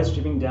blood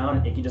streaming down,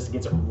 and Icky just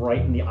gets it right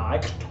in the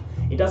eye.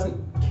 It doesn't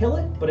kill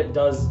it, but it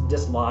does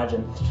dislodge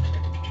and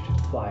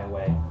fly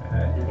away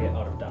to get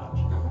out of dodge.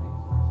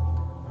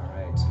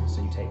 Alright,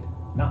 so you take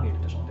not the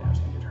additional damage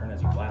on your turn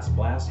as you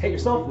blast, hit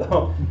yourself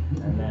though,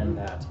 and then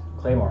that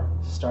Claymore,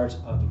 start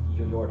of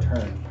your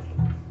turn.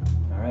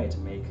 Alright,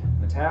 make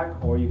an attack,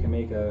 or you can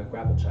make a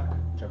grapple check,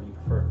 whichever you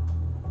prefer.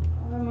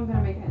 I'm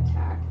gonna make an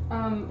attack.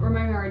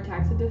 Remind me, are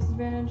attacks a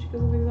disadvantage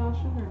because of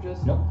exhaustion, or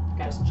just? Nope,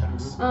 Okay. just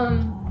checks. I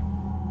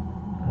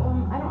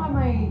don't have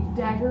my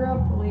dagger up.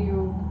 Will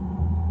you?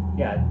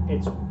 Yeah,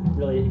 it's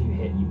really, if you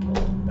hit, you kill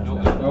them. That's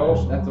Nope. that's the Oh,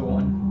 damage. that's a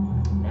 1.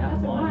 Nat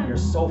That's a 1. one. You're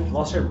so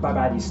flustered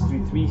by these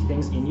three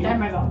things in you Stab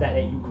myself.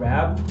 that you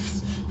grab,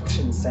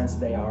 and since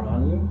they are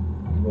on you,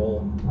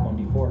 roll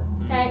 1d4.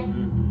 Okay.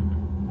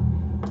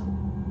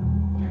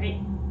 Alright.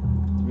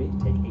 3,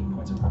 take 8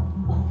 points of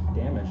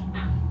damage.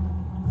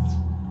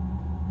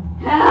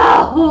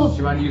 Help!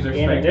 She might use her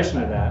In strength addition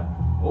to at that,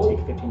 Oh.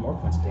 take 15 more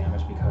points of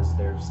damage because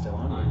they're still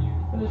on you.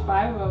 There's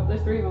 5 of them.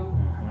 There's 3 of them.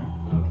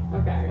 Mhm.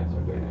 Okay, I gotta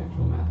start doing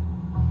actual math.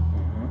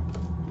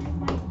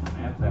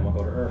 Then we'll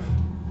go to Earth.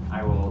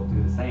 I will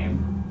do the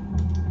same.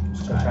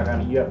 So try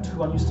around. You have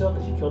 2 on you still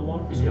because you killed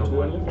one? So you have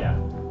 2 on you? Yeah.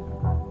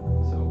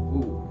 So,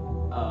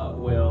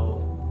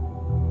 Will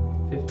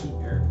 15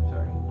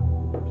 sorry,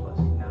 plus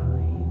 9.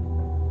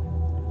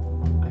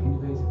 I can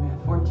do basic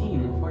math.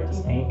 14. 14.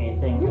 Yes,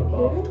 anything You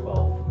above kidding?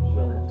 12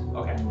 will hit.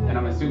 Okay. And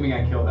I'm assuming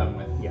I kill them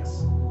with.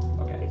 Yes.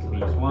 Okay. It So could be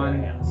there's with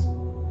 1 bare hands.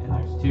 and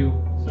there's 2.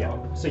 So Yeah.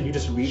 So you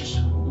just reach,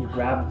 you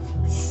grab,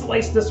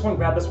 slice this one,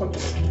 grab this one,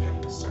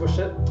 squish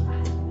it,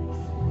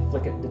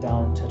 flick it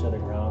down to the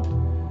ground.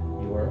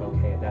 You are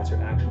okay. That's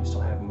your action. You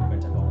still have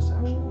movement and bonus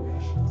action.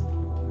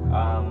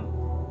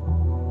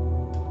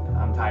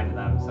 I'm tied to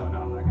them, so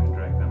no, I'm not gonna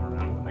drag them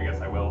around. I guess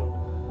I will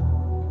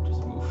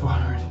just move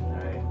forward.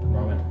 Alright,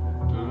 Norman.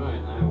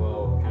 Alright, I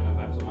will kind of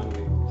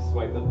absentmindedly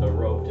swipe at the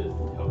rope to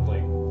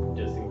hopefully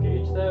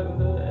disengage that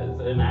as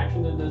an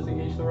action to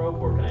disengage the rope,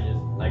 or can I just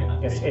like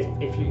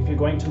If you're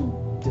going to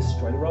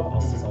destroy the rope, I'll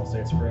say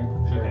it's free.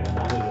 Sure. okay,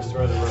 I'll just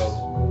destroy the rope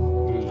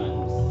and then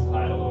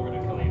slide over to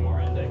Claymore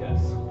and take a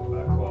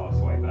claw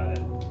swipe at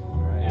it,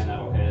 Alright. and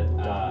that'll hit.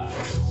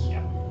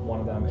 Yeah. One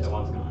of them is So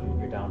one's gone.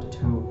 You're down to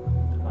 2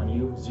 on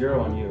you,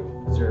 0 on you,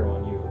 0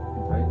 on you.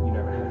 Right? You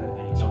never had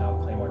any, so now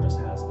Claymore just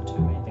has the 2.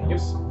 Anything Yep.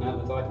 else? No,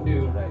 that's all I can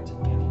do. Alright,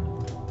 Andy.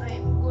 I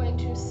am going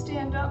to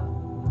stand up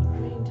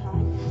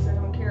meantime because I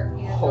don't care.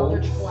 And Hold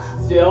Eldritch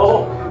Blast.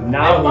 Still.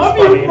 Now I he's love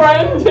you,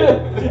 funny.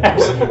 friend.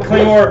 As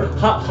Claymore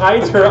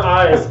hides her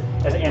eyes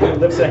as Andrew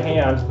lifts a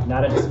hand,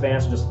 not at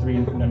disadvantage, just 3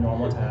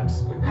 normal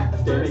attacks. At the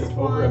Standing first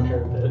over a one,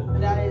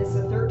 parapet. that is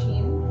a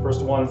 13.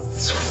 First one,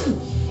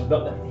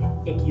 the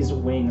Icky's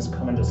wings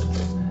come and just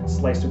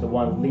slice through the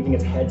one, leaving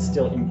its head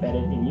still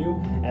embedded in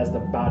you as the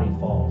body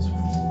falls.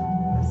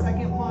 The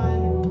second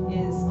one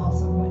is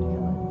also going to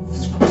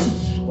kill it.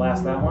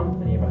 Blast that one,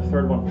 then you have a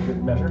third one for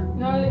good measure.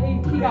 No, he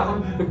got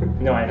one.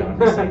 No, I know, I'm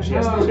just saying, she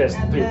has And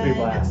 3 then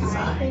blasts.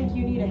 I think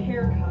you need a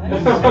haircut. Oh,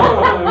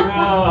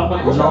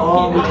 no.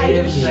 Long I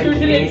live just the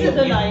shoot it into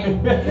the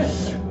king.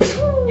 night.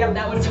 Yep,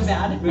 that would have been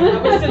bad.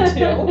 That was a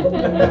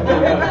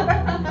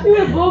 2. You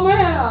would blow my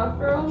head off,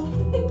 girl.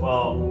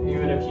 Well,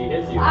 even if she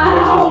hits you,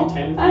 Ow! pushes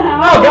you 10 feet.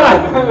 Ow! Oh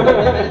god!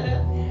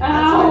 That's why I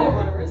Ow! didn't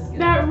want to risk it.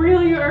 That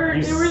really hurt.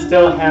 You It was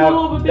still so have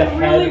small, but the that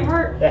really head,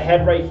 hurt. the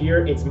head right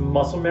here, it's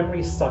muscle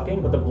memory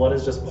sucking, but the blood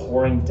is just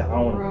pouring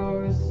down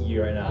Gross.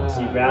 you right now.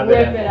 So you grab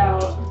Rip it. it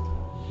out.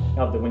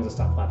 Now the wings will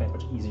stop flapping,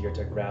 it's much easier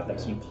to grab them,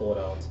 so you pull it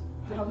out.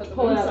 Now that the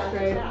Pull it out windside's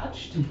straight.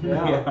 attached.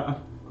 Yeah.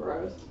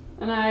 Gross.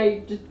 And I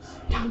just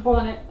stomp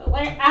on it.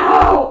 Like,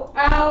 ow!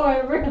 Ow,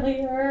 it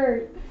really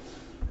hurt.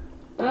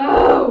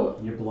 Oh!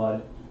 Your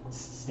blood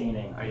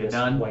staining Are you this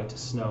done? white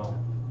snow.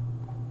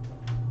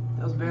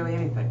 That was barely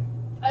anything.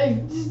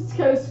 I just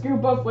kind of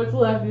scoop up what's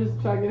left and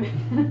just chug it.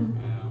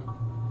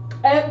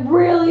 Yeah. It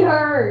really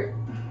hurt.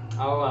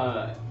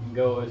 I'll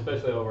go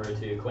especially over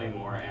to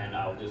Claymore and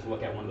I'll just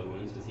look at one of the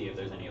wounds to see if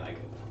there's any like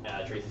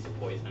traces of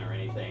poison or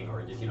anything,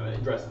 or just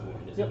address the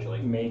wound essentially.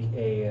 Make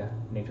a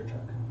nature check.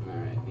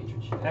 Alright, nature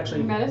check.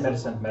 Actually,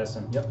 Medicine?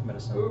 medicine. Yep,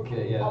 medicine.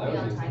 Okay, yeah. I'll that be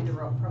would untying the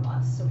rope from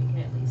us so we can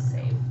at least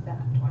save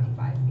that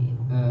 25 feet.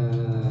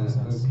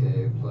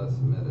 Okay, plus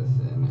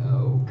medicine.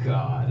 Oh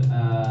god.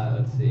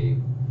 Let's see.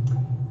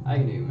 I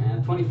can do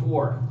man.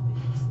 24.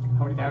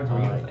 How many times are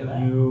we gonna say that?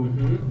 You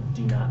Mhm.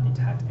 do not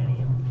detect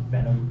any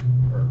venom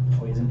or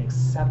poison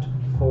except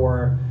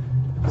for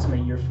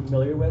something you're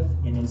familiar with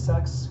in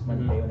insects.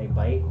 When they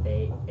bite,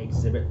 they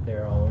exhibit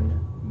their own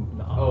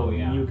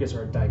mucus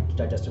or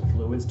digestive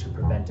fluids to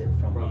prevent it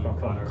from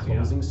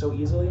closing so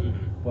easily. Mhm.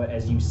 But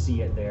as you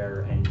see it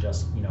there, and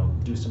just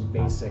do some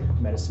basic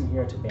medicine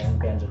here to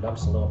bandage it up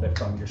just a little bit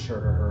from your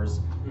shirt or hers,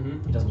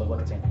 Mm-hmm. it doesn't look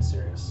like it's anything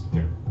serious.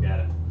 Sure. Got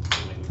it.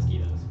 Like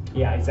mosquitoes.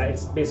 Yeah,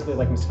 it's basically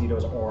like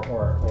mosquitoes or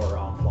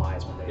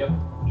flies when they Yep.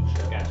 eat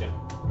shit. Gotcha.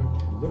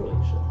 Literally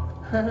eat shit.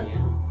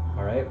 Yeah.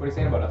 All right. What are you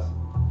saying about us?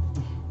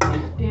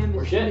 Damn,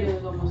 We're shit.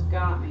 mosquitoes almost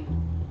got me.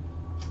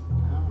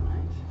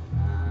 Alright.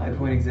 My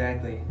point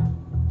exactly.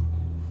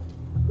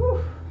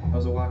 Whew. That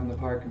was a walk in the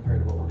park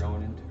compared to what we're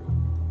going into.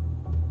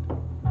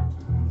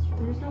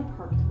 There's no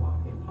park to walk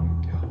in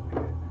here. Oh my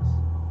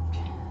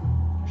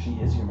goodness. She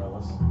is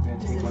humorless. I'm gonna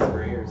take one of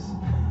her ears.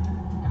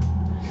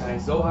 Trying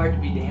so hard to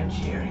be damn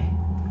cheery.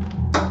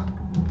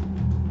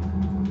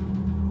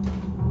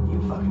 You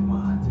fucking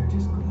mods are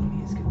just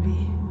gloomy as can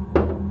be.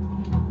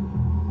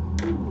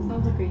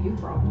 Sounds like a you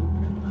problem.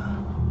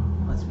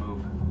 Let's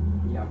move.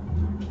 Yep.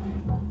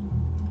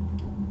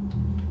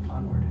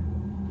 Onward.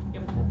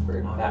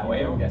 Yep. That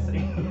way, I'm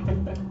guessing.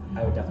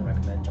 I would definitely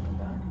recommend jumping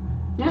back.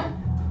 Yeah.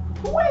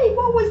 Wait,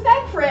 what was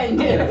that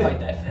friend? I'm gonna fight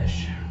that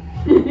fish.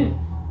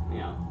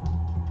 Yeah.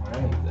 All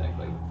right.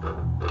 Exactly.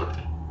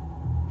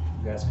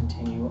 You guys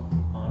continue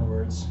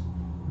onwards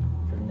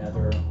for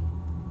another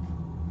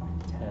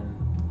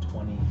 10,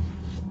 20,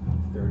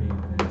 30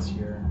 minutes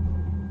here.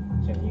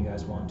 Is there anything you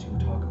guys want to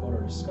talk about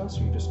or discuss,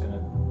 or are you just gonna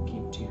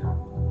keep to your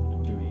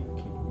duty,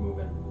 keep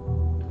moving,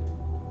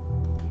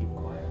 keep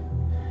quiet?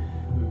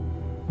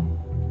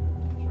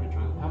 Should I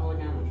try and paddle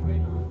again, or should we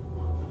not?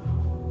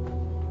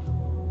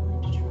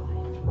 Willing to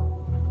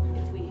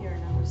try. If we hear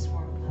another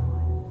swarm come,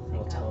 I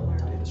I'll think tell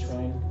I'll you this,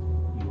 Ryan.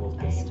 You will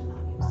us gain to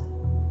not use it.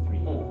 3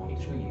 Oh,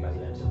 HP by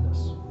the end of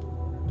this.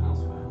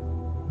 That's fine.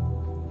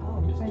 Oh,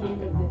 by the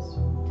end of this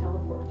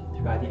teleport.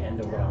 By the end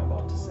of what I'm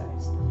about to say.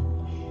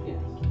 Yes.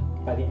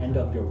 By the end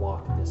of your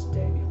walk this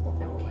day before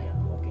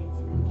walking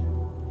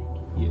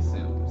through. He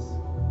assumes.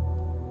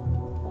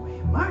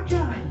 March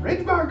on!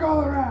 Red mark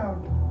all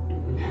around!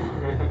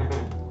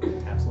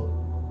 Absolute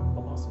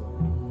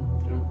possibility.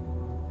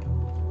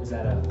 Is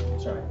that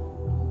sorry?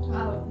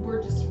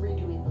 We're just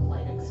redoing the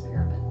light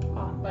experiment.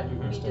 But we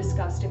understood.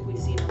 discussed if we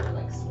see another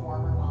like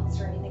swarm or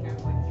monster or anything, I'm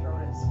going to throw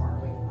it as far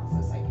away from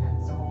us as I can,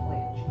 so hopefully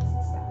it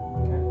chases that.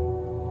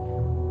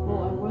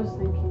 Well, I was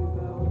thinking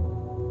about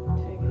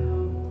taking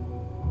out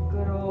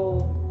good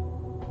old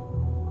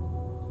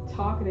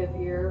talkative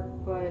here,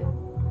 but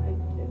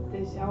if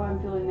this is how I'm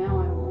feeling now,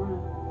 I don't wanna.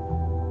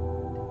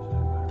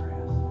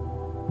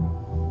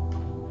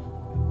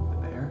 The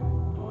bear?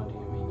 What do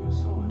you mean you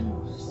saw it?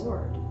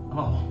 Sword.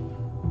 Oh.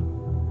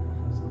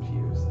 I was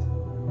confused.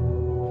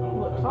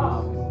 Well, it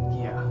talks.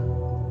 Yeah.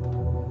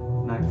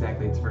 Not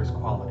exactly its first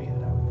quality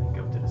that I would think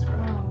of to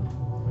describe.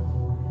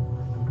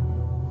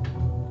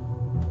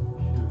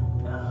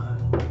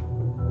 I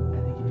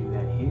think you do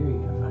that here,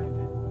 you're gonna find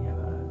that you have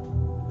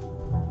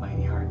a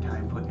mighty hard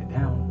time putting it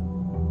down.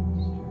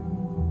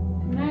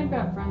 I mean, I've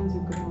got friends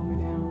who could hold me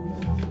down,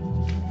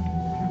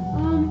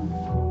 but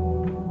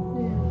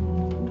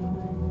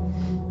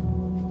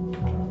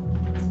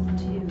It's up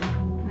to you.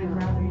 I'd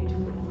rather you do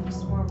it when the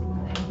swarm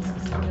things,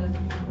 because I feel like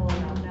if you pull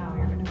it out now,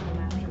 you're gonna come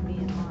after me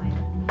and mine.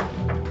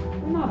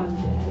 I'm not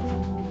undead.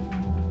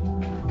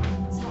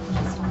 It's not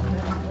just on the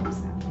goes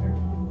after.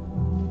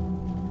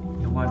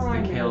 It wants to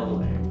Primarily.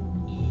 kill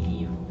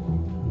Eve.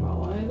 Well,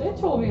 they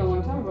told me a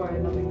long time ago I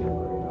had nothing to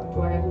worry about.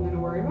 Do I have something to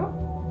worry about?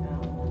 No.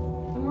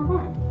 Then we're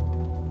fine.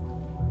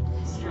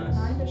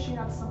 Nine, does she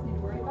have something to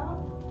worry about?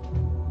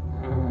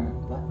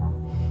 What?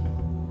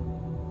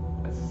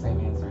 That's the same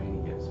answer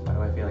Annie gives. Why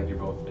do I feel like you're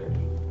both dirty?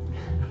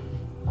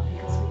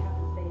 Because we have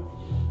faith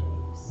in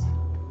days.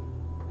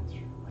 That's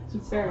true.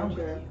 It's very wrong with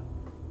true. you?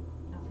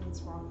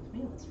 Nothing's wrong with me,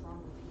 what's wrong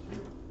with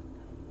you?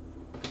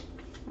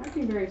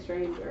 Acting very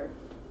strange, or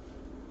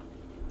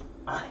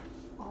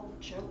All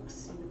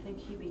jokes, you would think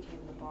he became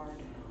the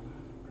bard.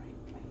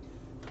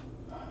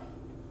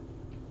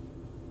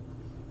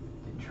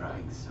 Been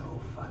trying so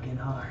fucking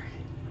hard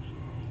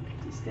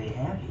to stay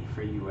happy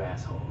for you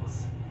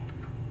assholes.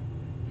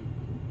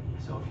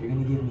 So if you're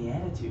gonna give me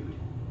attitude,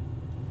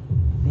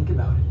 think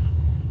about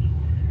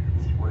it.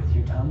 Is it worth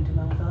your tongue to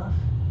mouth off?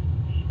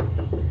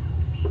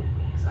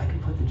 Because I can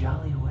put the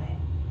jolly away,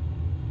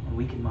 and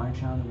we can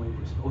march on the way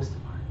we're supposed to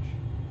march.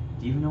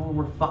 Do you know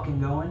where we're fucking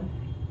going?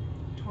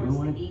 Towards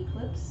wanna- the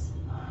eclipse.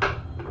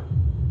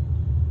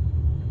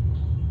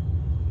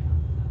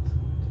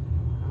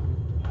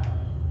 I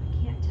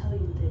can't tell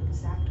you the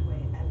exact way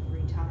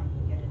every time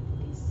we get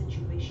into these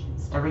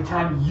situations. Every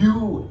time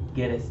you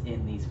get us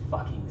in these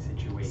fucking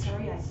situations.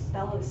 Sorry, I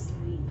fell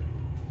asleep.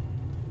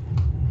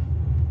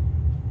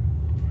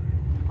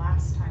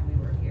 Last time we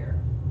were here.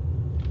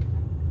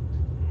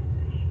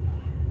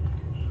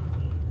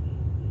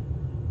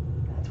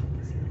 That's what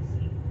this is.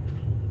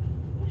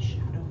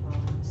 Shadowfall,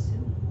 I'm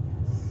assuming,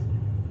 yes.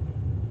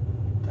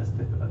 Does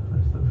the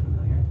eclipse look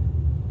familiar?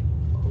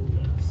 Oh,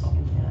 yes. Oh,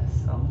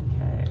 yes.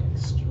 Okay.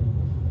 Extremely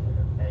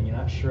familiar. And you're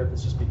not sure if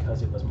it's just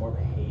because it was more of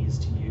a haze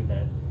to you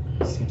than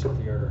it seems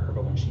clear to her,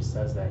 but when she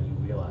says that, you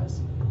realize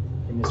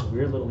in this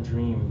weird little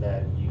dream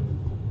that you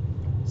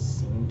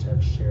seem to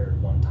have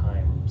shared one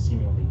time,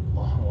 seemingly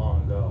long,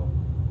 long ago,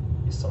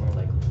 is something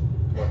like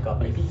look up.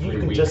 Like You 3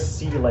 can weeks. just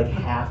see like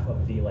half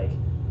of the like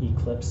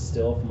eclipse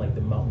still from like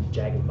the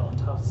jagged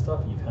mountaintop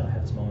stuff. And you kind of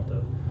have this moment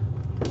of,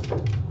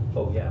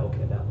 oh yeah,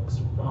 okay, that looks.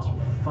 Oh,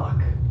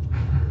 fuck.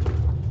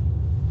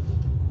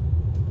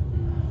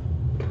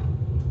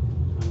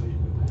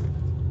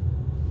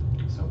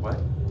 So what?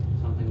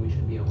 Something we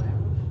should be aware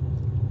of.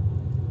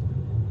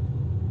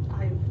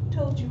 I've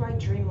told you I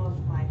dream of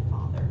my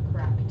father,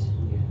 correct?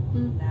 Yeah.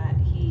 That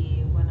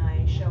he, when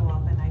I show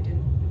up, and I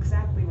didn't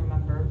exactly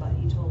remember, but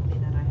he told me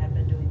that I had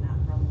been doing that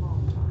for a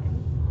long time.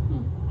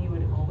 He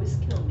would always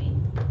kill me.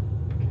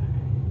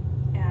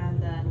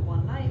 And then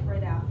one night,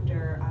 right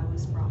after I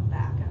was brought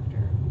back,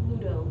 after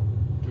Ludo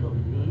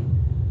killed me,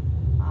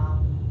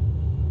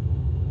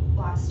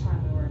 last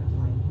time we were in a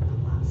fight,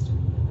 not last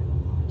time, we fight a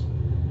lot.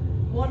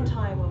 One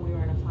time when we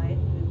were in a fight,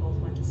 we both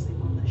went to sleep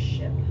on the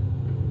ship,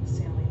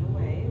 sailing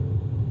away.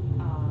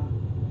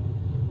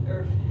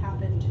 Earth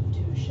happened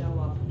to show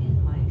up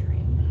in my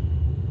dream,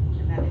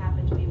 and that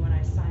happened to be when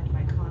I signed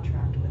my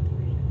contract with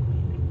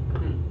Raven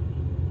Queen.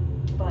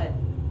 But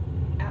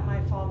at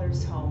my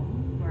father's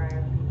home,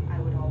 where I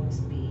would always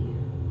be,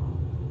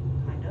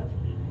 kind of,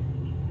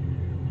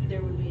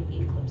 there would be an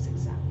eclipse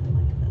exactly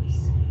like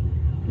this.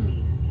 I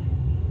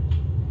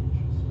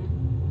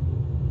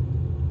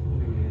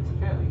mean, it's a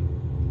fairly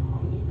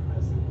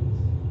omnipresent. I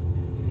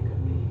mean, it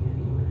could be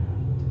anywhere.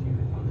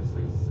 This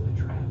is a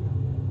trap.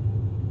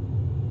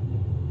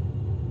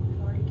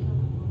 We've already killed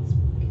him once,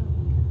 we'll kill him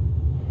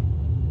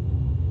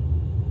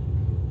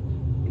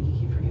again. You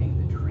keep forgetting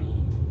the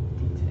dream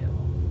detail.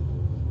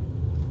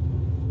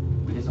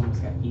 We just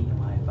almost got eaten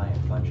alive by a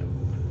bunch of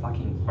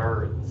fucking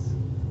birds.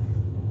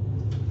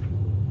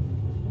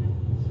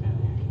 It's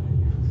fairly accurate,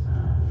 yes.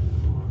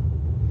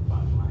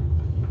 Bottom line,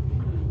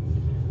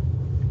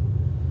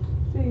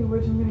 Speaking of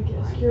which, I'm gonna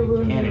cast I Cure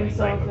Wounds can't on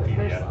myself at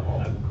encyclopedia. first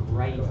level. a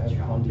great Go ahead,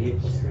 job, 1d8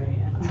 plus Dave, 3.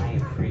 and I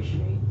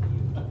appreciate you.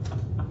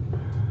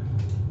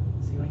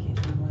 See, why can't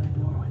you want to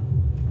ignore one?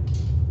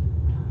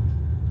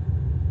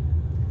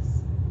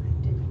 I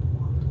didn't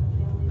want a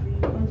family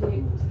reunion.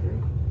 1d8 plus 3.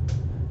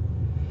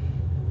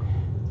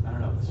 I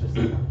don't know, it's just,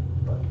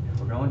 but if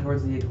we're going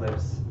towards the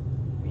eclipse,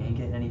 we ain't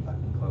getting any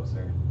fucking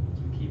closer,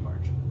 so we keep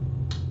marching.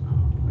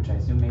 Which I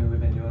assume maybe we've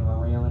been doing while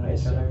we're yelling at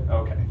each other?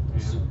 Okay.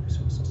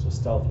 So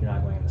stealth, you're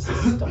not going at a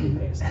stealthy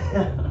pace. Right.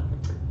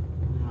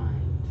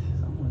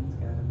 Someone's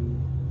gotta be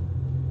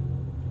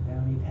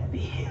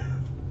peppy.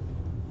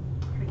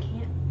 I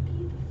can't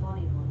be the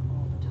funny one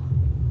all the time.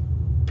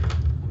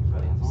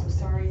 Everybody I'm else so on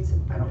sorry it's a I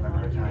burden don't remember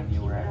on a you to time you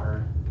keep were it up. ever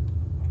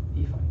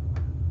the funny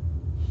one.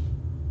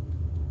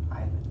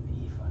 I've been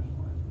the funny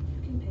one. You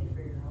can pay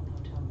for your own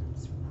hotel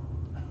rooms from now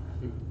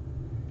on.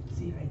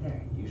 See, right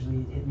there. Usually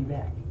you'd hit me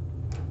back.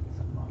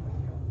 Something wrong with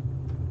you.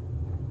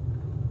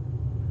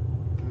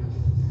 I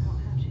don't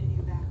have to hit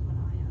you back when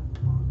I have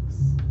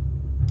box.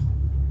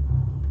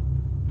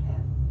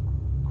 Yeah.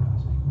 I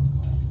was making a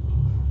point.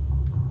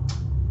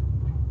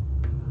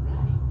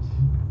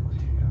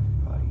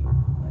 Right. But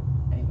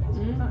anyways,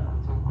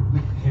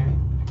 Okay.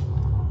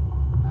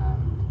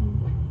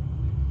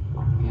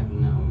 We have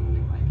no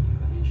like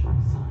initial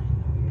sign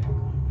that we are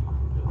going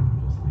to build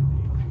just like the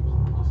others.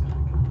 We're just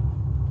gonna kind of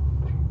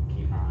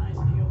keep our eyes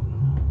peeled and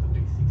hope that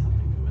we see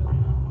something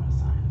familiar or a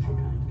sign of some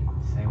kind.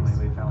 same way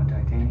we found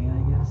Titania,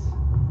 I guess.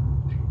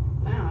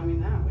 Yeah, I mean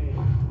that way.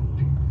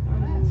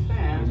 That's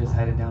fair. We just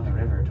headed down the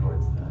river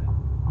towards the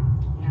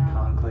Yeah.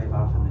 conclave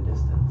off in the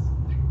distance.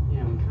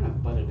 Yeah, we kind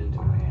of butted into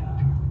a.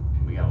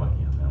 We got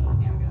lucky on that one.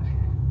 Yeah,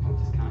 we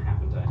just kind of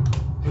happened to.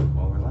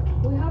 Well, we're lucky.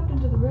 We hopped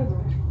into the river.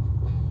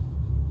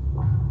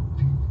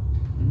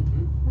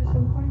 Mm-hmm. At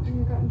some point when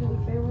we got into the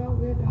Feywild,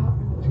 we had to hop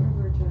into the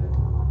river to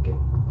get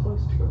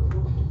close to where we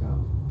wanted to go.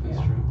 That's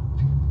Yeah. true.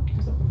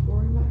 Was that before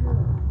we met her?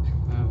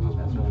 Or Was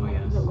That's before, right.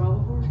 yes. was it well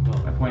before?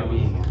 Well, My point that was-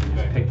 being is we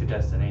just okay. picked a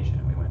destination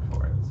and we went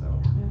for it, so.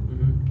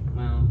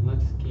 Well,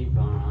 let's keep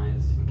our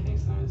eyes, in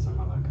case there is some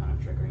other kind of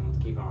trickery, let's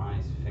keep our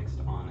eyes fixed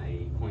on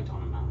a point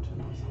on a mountain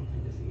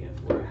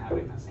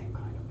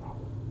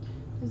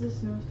Is the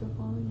snow still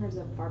falling, or is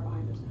that far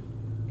behind us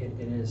now? It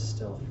is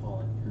still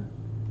falling.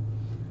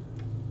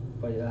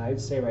 But I'd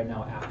say right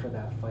now, after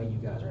that fight, you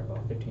guys are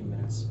about 15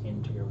 minutes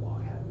into your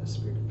walk having the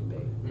spirited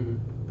debate.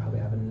 Probably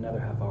have another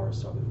half hour or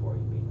so before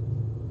you be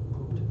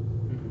pooped.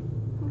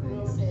 Okay.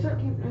 I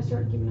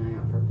start keeping an eye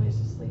out for a place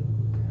to sleep.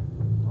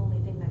 The only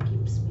thing that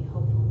keeps me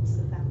hopeful is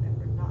the fact that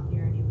we're not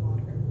near any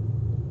water.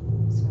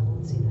 So I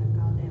won't see that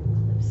goddamn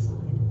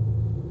cliffside.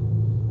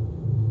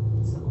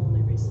 It's the only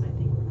reason I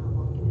think we're not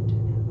walking into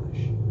an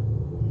ambush.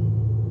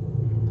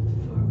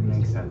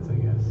 Makes sense, I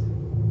guess.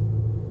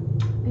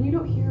 And you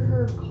don't hear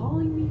her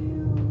calling to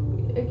you?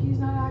 Like, he's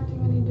not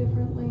acting any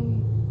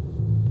differently?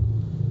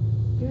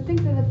 You would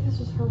think that if this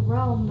was her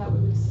realm, that we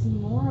would see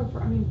more of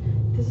her. I mean,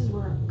 this is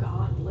where a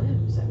god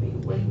lives. I mean,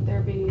 wouldn't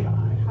there be...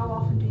 How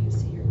often do you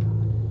see your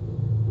god?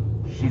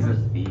 She's a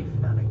thief,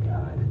 not a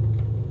god.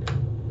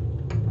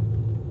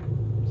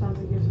 Sounds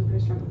like you have some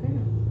pretty strong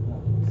opinion.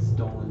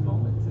 Stolen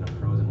moments in a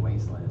frozen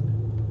wasteland.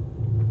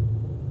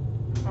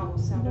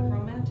 Almost sounded Okay.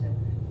 romantic.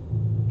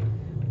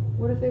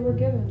 What if they were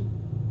given?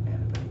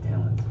 Man of many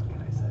talents, what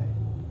can I say?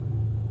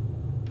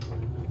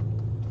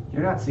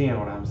 You're not seeing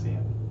what I'm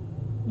seeing.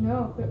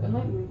 No, quit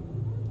enlighten me.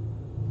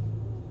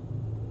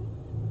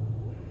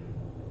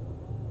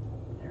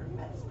 You're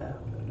messed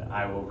up. And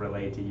I will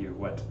relay to you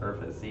what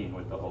Earth has seen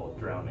with the whole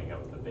drowning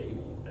of the baby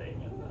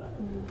thing and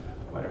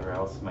whatever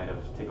else might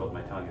have tickled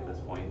my tongue at this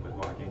point with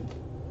walking.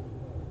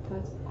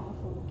 That's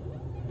awful.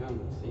 You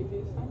don't see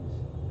these things?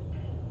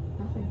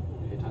 Nothing.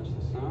 Did you touch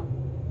the snow?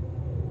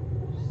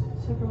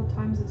 Several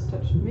times it's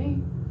touched me.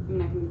 I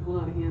mean, I can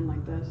hold out a hand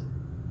like this.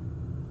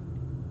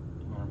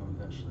 Norma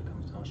eventually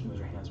comes down. She moves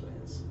her hands, but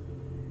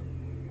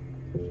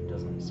she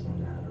doesn't seem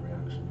to have a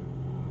reaction.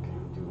 Okay, I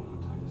do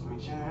want to touch my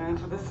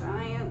chest for the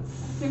science.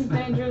 Seems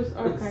dangerous.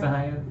 Okay.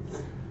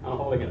 Science. I'm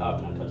holding it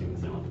up, not touching the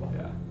snow as well.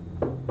 Yeah.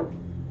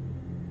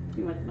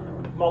 You like another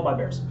one? Mauled by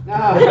bears. The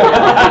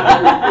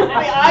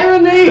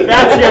irony!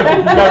 That's your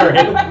memory.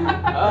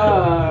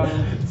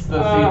 It's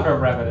the scene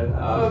from Revenant.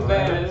 Oh,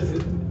 man.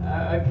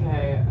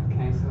 Okay,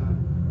 so.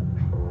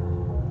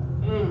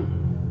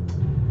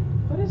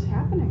 What is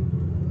happening?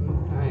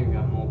 I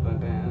got mauled by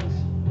bears.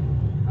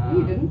 No,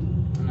 you didn't.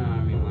 No, I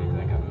mean, like,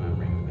 I got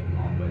memories of being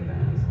mauled by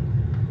bears.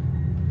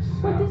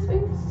 But these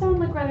sound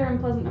like rather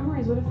unpleasant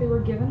memories. What if they were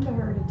given to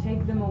her to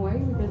take them away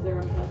because they're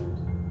unpleasant?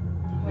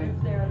 What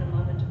if they're the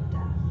moment of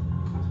death?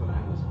 That's what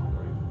I was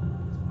wondering.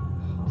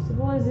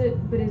 Possible, is it?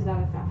 But is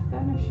that a theft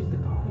then? If she's the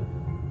god of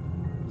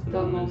It's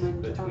the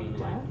moment between of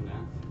life death? and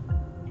death.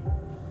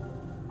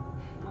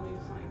 All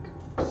these, like,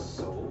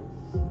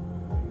 souls.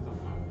 Things on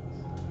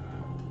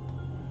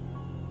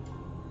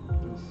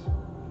It's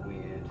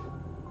weird.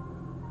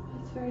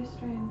 That's very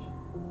strange.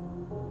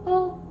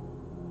 Well,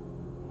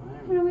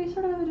 you know, we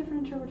sort of have a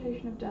different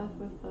interpretation of death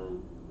with the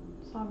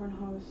sovereign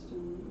host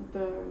and with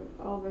the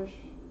elvish.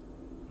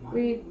 Why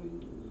we- would you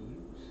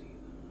see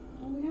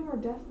Well, we have our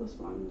deathless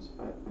ones,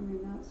 but I mean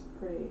that's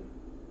pretty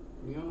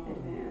that?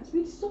 advanced.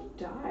 We'd still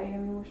die. I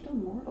mean, we're still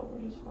mortal.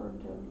 We're just hard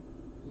to.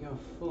 You're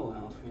full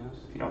elf, yes?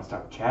 If you don't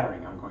stop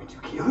chattering, I'm going to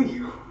kill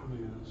you.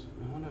 Yes.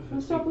 I wonder if Well,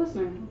 it's stop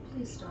listening.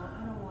 Please don't.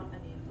 I don't want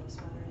any of those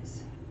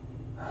memories.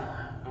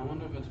 I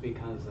wonder if it's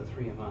because the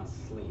three of us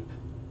sleep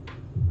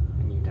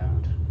and you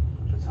don't.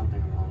 If it's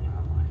something along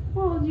that line.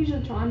 Well,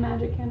 usually Tron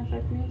magic can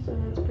affect me, so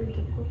that's pretty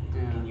typical.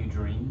 Yeah. Can you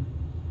dream?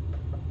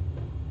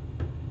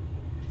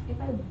 If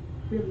I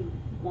really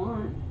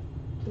want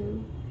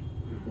to,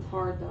 it's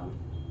hard though.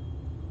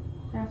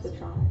 I have to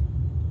try.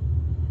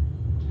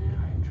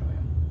 I enjoy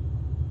them.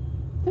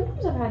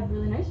 Sometimes I've had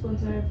really nice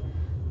ones.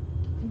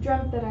 I've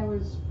dreamt that I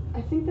was.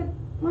 I think that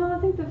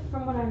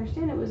from what I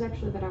understand, it was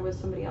actually that I was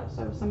somebody else.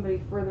 I was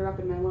somebody further up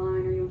in my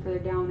line, or even further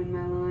down in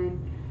my line.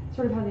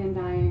 Sort of how the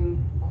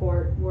Undying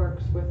Court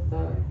works with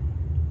the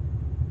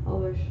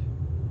Elvish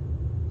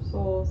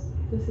souls.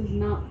 This is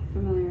not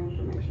familiar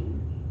information.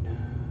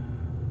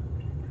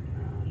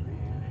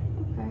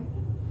 Okay.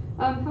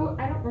 I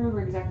don't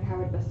remember exactly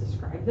how I'd best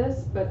describe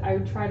this, but I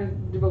would try to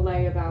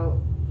relay about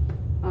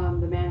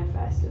the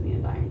manifest in the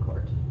Undying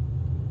Court.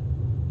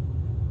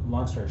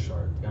 Long story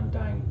short, the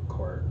Undying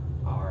Court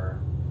are,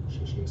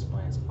 she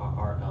explains,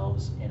 are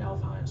elves in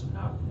Elfheim, so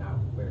not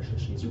where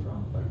she's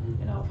from, but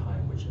in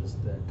Elfheim, which is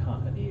the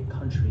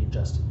country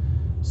just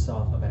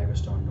south of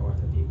Aggerstone,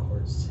 north of the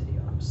Accord city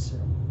of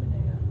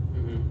Cyrminea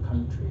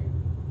country.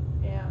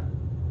 And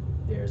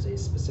there's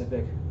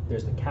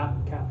the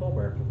capital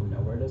where people know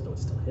where it is, though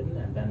it's still hidden,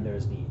 and then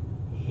there's the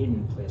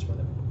hidden place where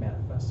the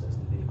manifest is,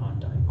 the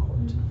Undying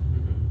Court.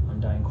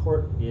 Undying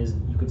Court is,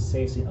 you could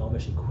say, it's the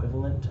Elvish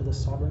equivalent to the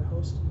Sovereign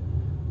Host.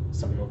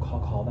 Some people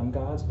call them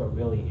gods, but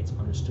really it's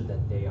understood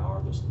that they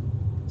are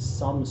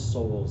some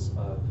souls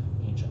of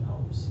ancient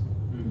elves.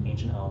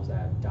 Ancient elves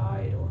that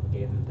died or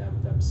gave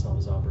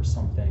themselves up or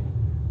something,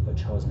 but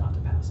chose not to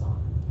pass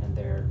on. And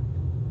they're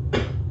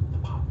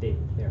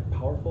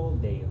powerful.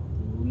 They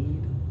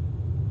lead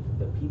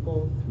the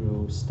people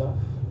through stuff.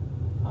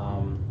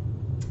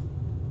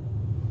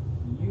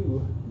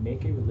 You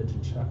make a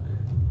religion check.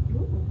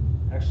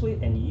 Actually,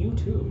 and you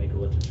too make a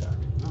religion check.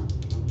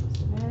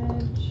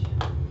 Edge.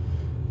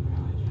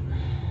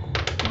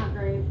 Not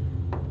great.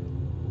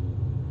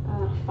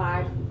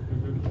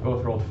 5.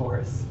 Both rolled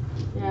 4s.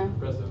 Yeah.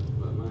 Impressive,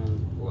 but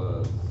mine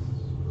plus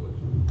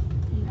religion.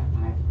 You got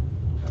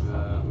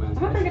 5. Mine's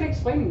I'm not very good at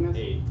explaining this.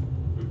 8.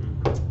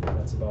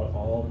 That's about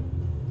all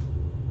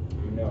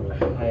you know.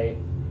 I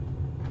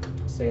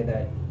say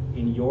that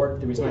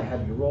the reason I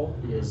have you roll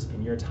is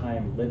in your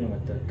time living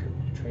with the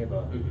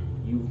Treva,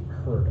 you've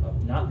heard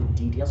of, not the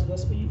details of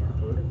this, but you've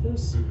heard of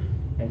this,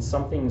 and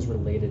some things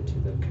related to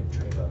the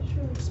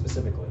Treva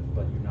specifically,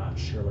 but you're not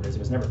sure what it is. It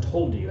was never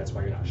told to you, that's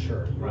why you're not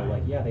sure. You were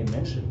like, yeah, they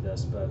mentioned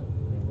this, but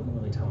they wouldn't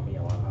really tell me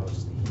a lot. I was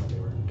just the human they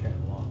were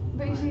carrying along.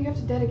 But you see, you have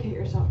to dedicate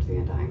yourself to the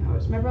Undying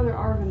Host. My brother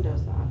Arvin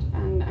does that,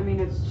 and I mean,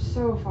 it's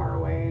so far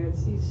away, and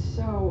he's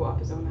so up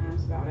his own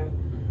ass about it.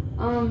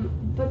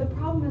 But the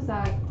problem is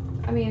that,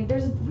 I mean,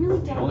 there's a really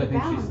The only delicate thing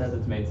she balance says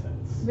it's made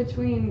sense.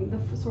 between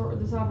the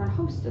Sovereign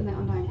Host and the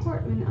Undying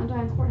Court. I mean, the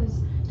Undying Court has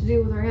to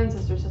do with our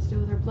ancestors, has to do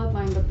with our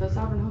bloodline, but the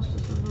Sovereign Host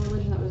is sort of a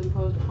religion that was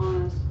imposed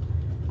upon us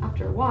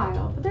after a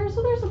while. But there's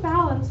a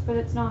balance, but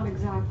it's not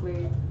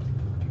exactly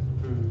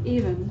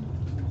even.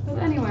 But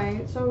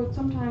anyway, so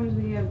sometimes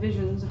we have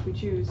visions if we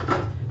choose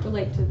to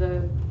relate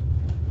to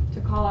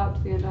call out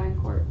to the Undying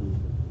Court and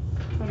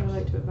try to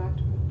relate to it back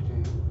to it.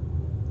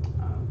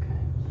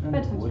 Okay.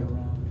 Bedtime story.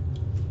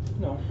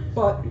 No,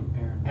 but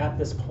at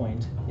this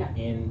point, Yeah.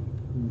 in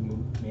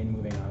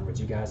moving onwards,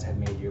 you guys have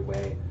made your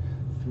way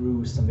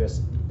through some this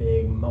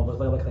big,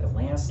 like a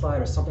landslide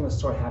or something that's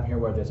sort of happening here,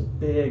 where there's a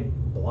big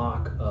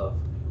block of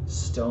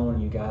stone.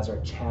 You guys are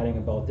chatting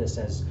about this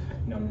as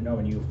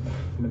when you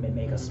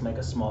make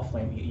a small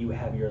flame, you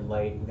have your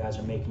light. You guys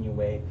are making your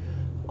way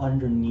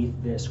underneath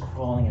this,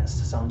 crawling, and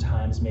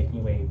sometimes making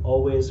your way.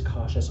 Always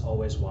cautious,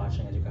 always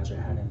watching as you guys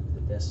are having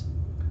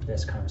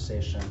this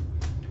conversation.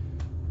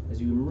 As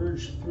you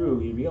emerge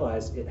through, you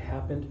realize it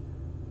happened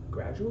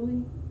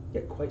gradually,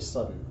 yet quite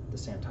sudden at the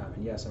same time.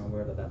 And yes, I'm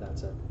aware that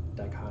that's a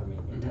dichotomy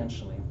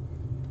intentionally.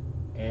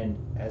 And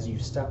as you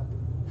step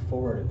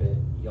forward a bit,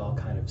 you all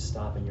kind of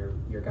stop, and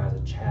your guys'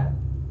 chat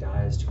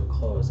dies to a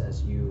close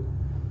as you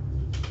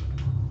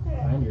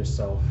find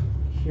yourself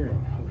hearing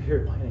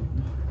planning.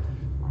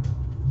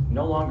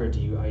 No longer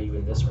are you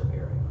in this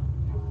area.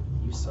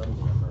 You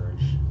suddenly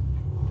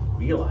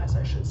realize,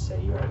 I should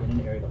say, you are in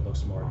an area that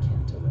looks more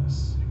akin to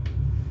this.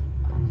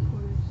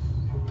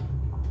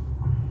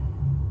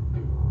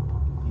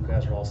 You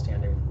guys are all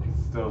standing.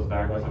 Still as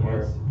dark as right it here.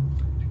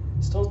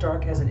 was. Still as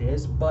dark as it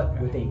is, but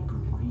with a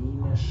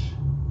greenish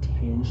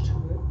tinge to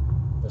it.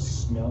 The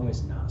snow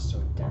is not so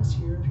dense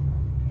here,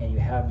 and you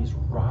have these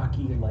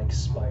rocky-like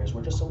spires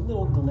where just a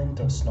little glint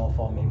of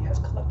snowfall maybe has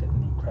collected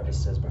in the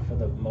crevices, but for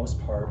the most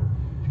part,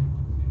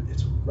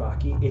 it's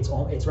rocky. It's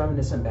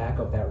reminiscent back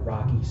of that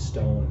rocky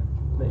stone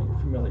that you're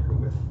familiar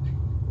with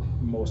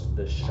most of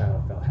the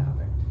Shadowfell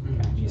having.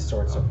 These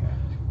sorts of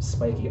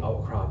spiky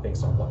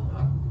outcroppings and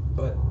whatnot.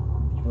 But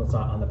even though it's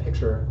not on the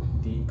picture,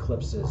 the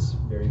eclipse is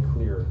very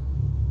clear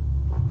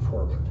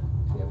forward.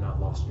 You have not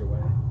lost your way.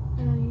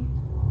 Annie,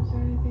 is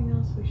there anything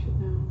else we should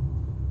know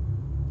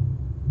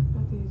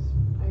about these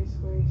ice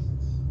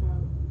wastes,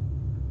 about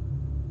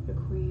the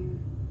Queen,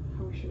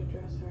 how we should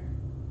address her?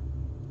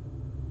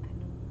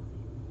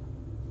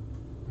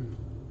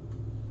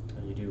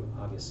 And you do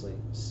obviously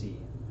see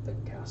the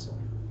castle.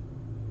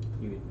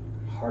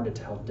 Hard to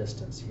tell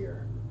distance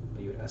here,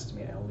 but you would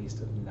estimate at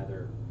least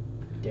another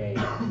day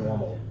of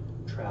normal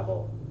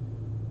travel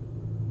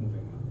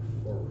moving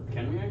forward.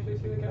 Can we actually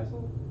see the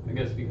castle? I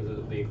guess because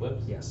of the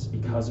eclipse? Yes,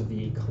 because of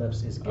the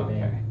eclipse is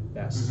giving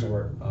that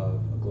sort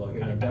of a glow.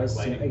 Kind And of it does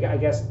seem, backlighting. I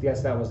guess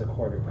that was the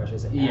core of your question.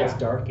 Is it Yeah. as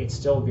dark? It's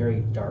still very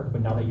dark,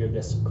 but now that you're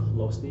this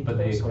close to the But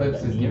the eclipse, whatever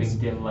eclipse that is means,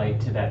 giving dim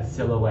light to that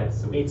silhouette,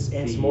 so we it's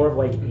can see. more of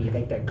like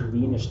that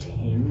greenish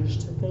tinge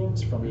to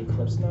things from the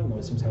eclipse now.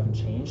 Those things haven't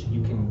changed.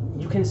 You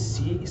can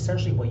see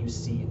essentially what you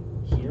see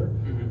here.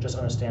 Just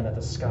understand that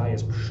the sky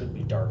should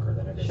be darker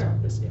than it is Sure.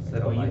 on this image.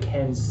 Little But you light.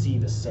 can see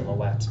the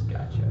silhouette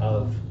Gotcha.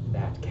 of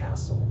that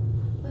castle.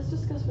 Let's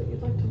discuss what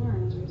you'd like to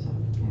learn as we said.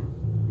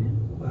 Yeah.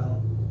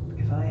 Well,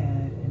 if I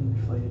had an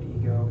inflated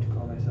ego to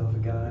call myself a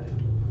god,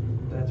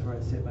 that's where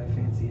I'd sit my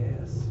fancy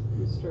ass.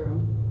 It's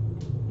true.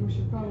 We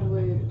should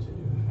probably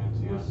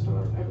Fancy ass restore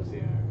or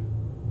everything. fancier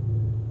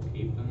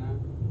keep than that?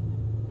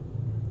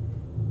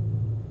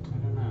 I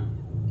don't know.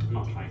 I'm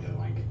not trying to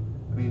like.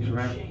 I mean,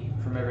 shame.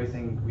 from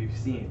everything we've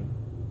seen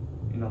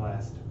in the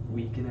last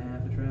week and a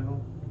half of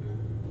travel,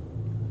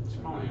 It's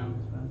probably not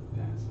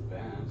as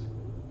bad.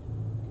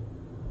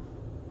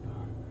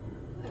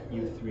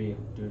 You three,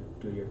 do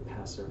your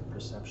passive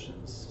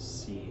perceptions,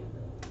 see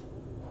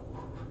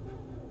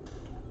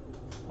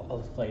a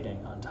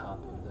lighting on top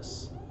of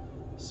this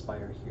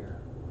spire here.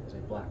 There's a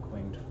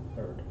black-winged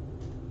bird.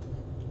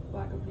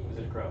 Black of Is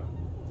the it a crow?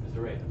 Is it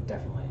a raven?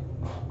 definitely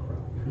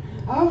crow.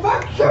 Oh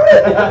fuck!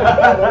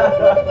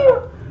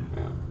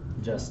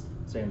 Just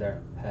sitting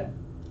there, head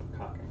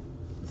cocking.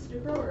 Is it a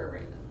crow or a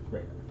raven?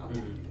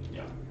 Raven.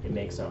 Yeah. It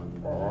makes a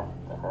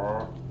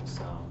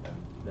sound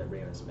that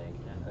ravens make,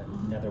 and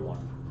another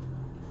one.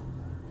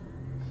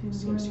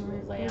 seems to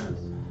land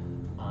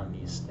on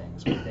these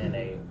things. Within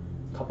a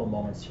couple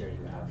moments here,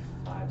 you have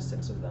 5,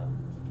 6 of them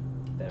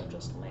that have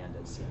just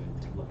landed, seeming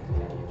to look at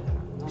you.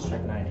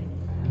 Strike 9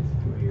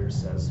 through your ears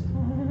says,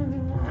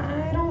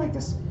 I don't like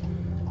this.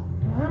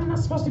 I'm not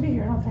supposed to be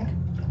here, I don't think.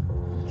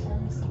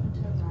 Send something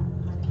to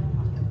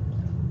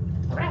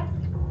a rat. A rat?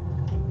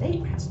 They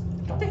eat rats,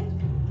 don't they?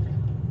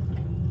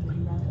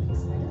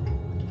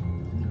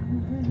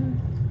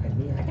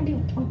 I can be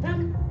one of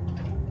them.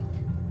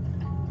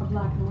 A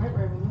black and white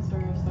raven, that's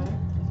very aesthetic.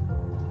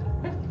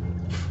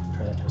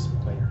 Try that to a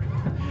spider.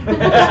 Just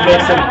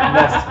makes a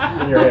nest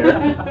in your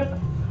hair.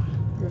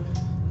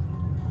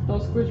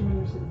 Don't squish me.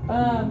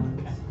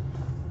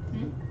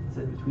 Is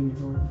it between your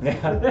doors?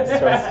 Yeah, it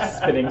starts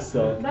spinning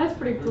still. That's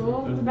pretty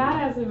cool. It's a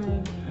badass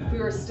image. If we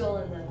were still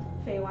in the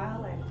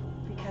Feywild, I'd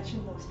be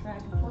catching those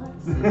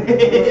dragonflies.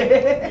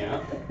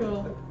 Yeah.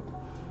 Cool.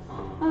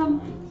 Well,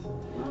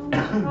 we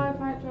should probably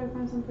try to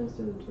find some place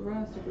to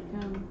rest if we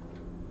can.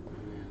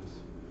 It's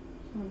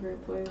not a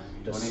great place.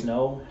 The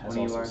snow has One of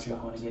you also archers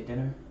want stopped. to get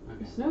dinner?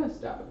 The snow is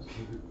stopped.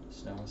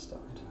 Snow has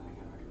stopped.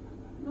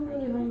 I'm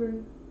really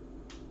hungry.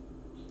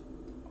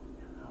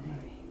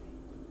 Hungry.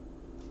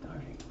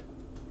 Starving.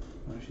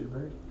 Want to shoot a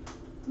bird?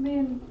 I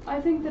mean, I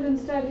think that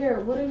instead here,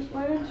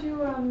 why don't you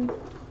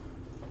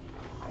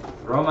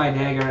Throw my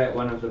dagger at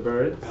one of the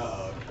birds.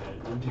 Oh,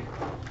 okay.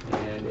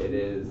 And it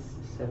is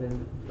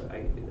 7. I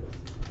can do this.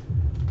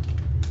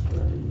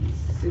 11,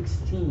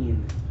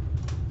 16.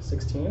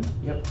 16?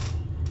 Yep.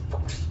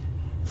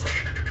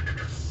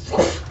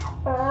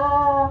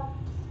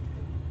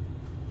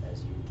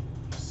 As you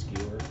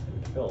skewer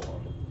and kill one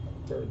of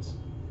the birds.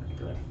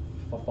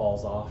 It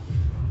falls off.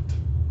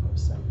 Out of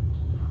sight.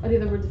 are the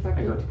other birds I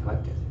affected? go to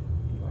collect it.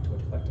 You want to go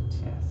collect it.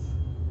 Yes.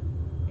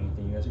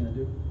 Anything you guys are gonna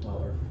do?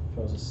 While Earth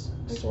throws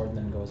his sword and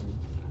then goes and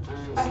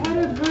I had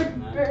a good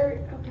very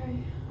okay.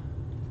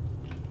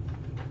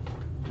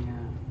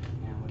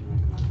 Yeah, wouldn't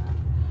recommend that.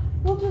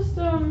 We'll just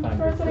Find start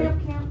your setting up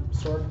food. camp.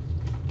 sword.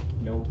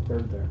 No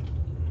bird there.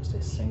 Just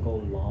a single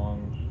long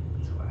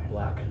That's what I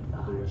black fucking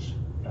thought. bluish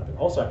feather.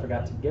 Also, I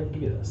forgot to give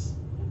you this.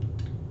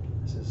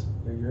 This is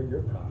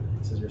your product.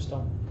 This is your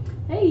stone.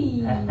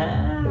 Hey.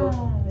 Cool.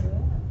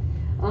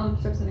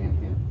 Start setting up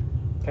camp.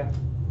 Okay.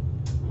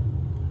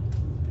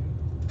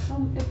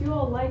 If you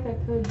all like, I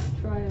could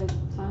try a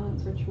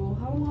silence ritual.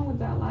 How long would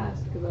that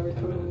last? Because I would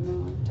 10 totally minutes.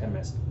 know. 10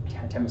 minutes.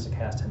 10 minutes to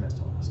cast. 10 minutes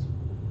to last.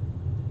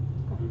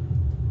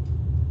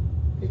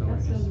 Could So we're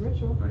cast it as just- a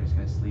ritual. We're just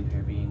gonna sleep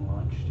here being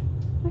watched.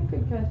 I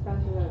could cast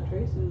Pass Without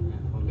Trace and If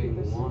we're keep being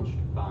us watched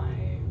by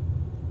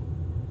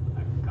a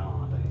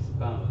god, I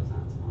suppose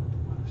that's not the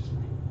worst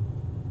thing.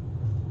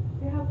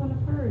 We have one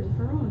of hers,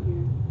 her own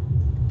here.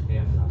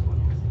 Yeah, that's what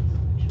it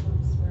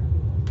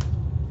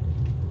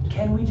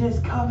Can we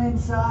just come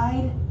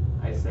inside?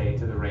 I say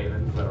to the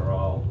ravens that are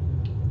all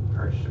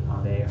perched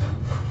upon the And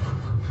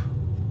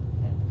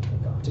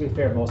take off. To be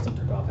fair, most of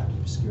them took off after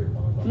you skewered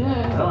one of them.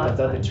 Yeah. The- Oh, that's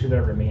the fine. 2 that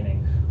are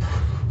remaining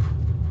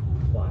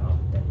fly off,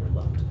 then you're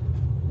left.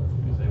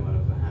 You say what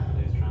is a half a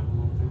day's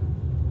travel up there?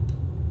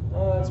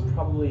 It's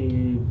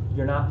probably,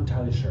 you're not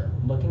entirely sure.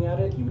 Looking at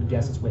it, you would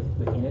guess it's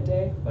within a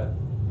day, but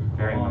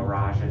Very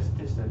mirageous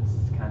distance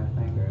kind of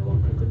thing. very well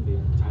could be.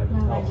 Hard to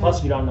No, tell. I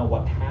Plus, you don't know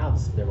what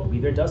paths there will be.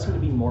 There does seem to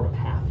be more of a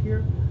path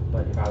here,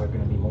 but if either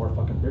going to be more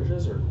fucking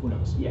bridges or who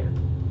knows. Yeah.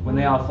 When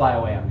they all fly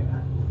away, I'm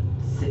gonna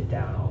sit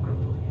down all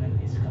grumpily in a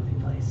nice comfy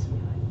place. And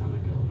be like, That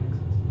might be able to make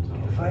sense. So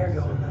Get a fire we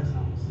going, serve then.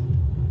 ourselves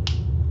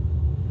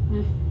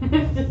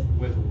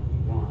with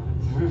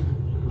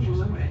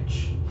wine.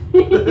 rich.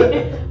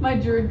 My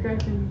druid crack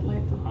can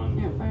light the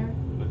campfire.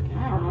 With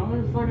I don't know,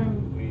 there's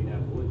fucking. We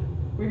have wood.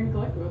 We can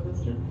collect with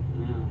this too.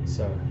 Yeah.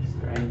 So, Is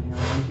there anything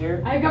around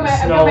here? I got my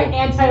anti-light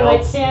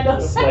melts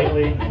candles.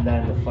 slightly, and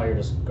then the fire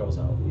just goes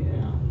out.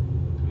 Yeah.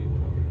 We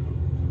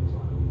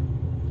probably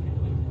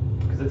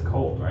Because it's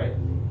cold, right?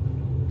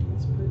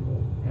 It's pretty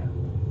cool. Yeah.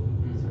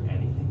 Is there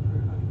anything for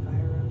a fucking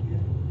fire around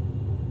here?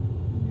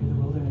 Near the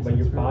wilderness. But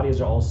your it's really- bodies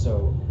are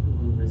also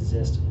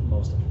resist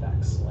most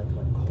effects, like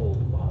cold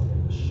while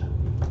in the shadow.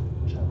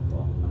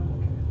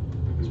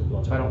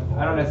 So I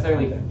don't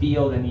necessarily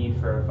feel the need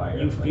for a fire.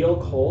 You Like, feel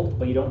cold,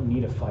 but you don't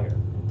need a fire.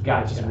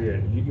 Gotcha. Which is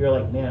weird. You're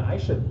like, man,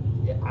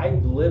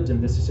 I've lived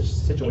in this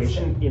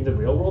situation in the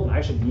real world, and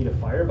I should need a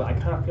fire, but I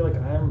kind of feel like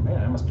I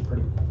must be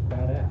pretty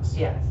badass.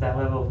 Yeah, it's that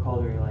level of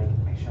cold where you're like,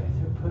 should I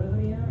put a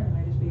hoodie on or am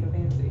I just being a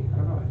fancy? I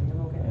don't know, I think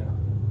I'm okay. Yeah.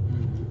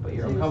 But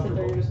you're So you sit there,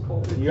 uncomfortable. you're just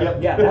cold.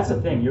 Yeah, that's the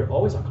thing. You're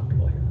always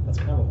uncomfortable here. That's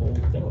kind of a whole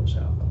thing with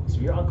Shadow. So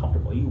you're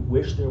uncomfortable. You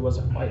wish there was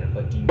a fire,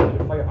 but do you need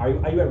a fire?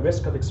 Are you at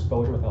risk of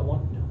exposure without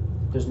one? No.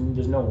 There's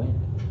no wind.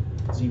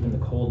 So even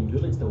the cold,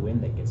 usually it's the wind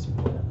that gets you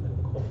in the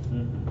cold. We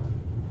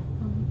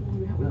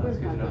No, both it's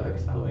good got to know that.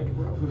 it's not like Yeah,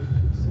 My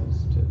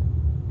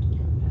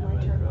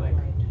but turn for will like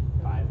light.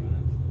 5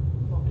 minutes.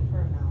 Well,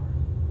 for an hour.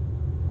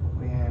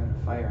 When you're having a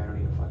fire, I don't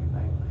need a fucking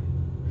nightlight.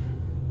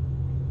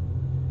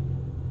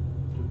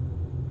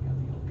 Got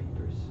the old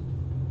peepers.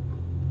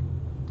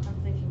 I'm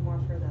thinking more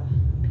for the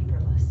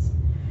peeperless.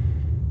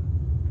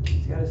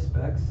 He's got his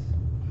specs.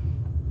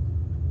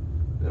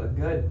 look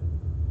good.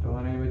 Don't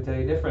want anybody to tell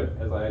you different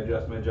as I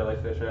adjust my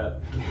jellyfish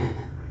hat.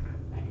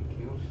 Thank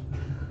you.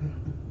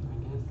 I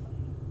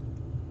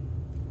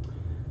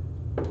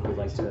guess. If you'd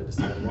like to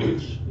decide watch,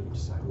 you can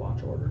decide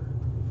watch order.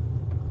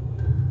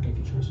 If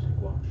you choose to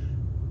take watch.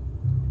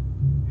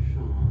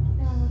 Sure.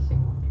 Yeah, let's take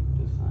watch.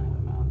 Decide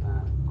about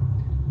that.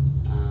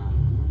 Let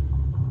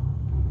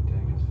me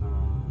take his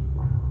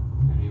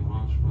phone. Any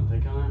watch? We'll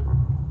take on it.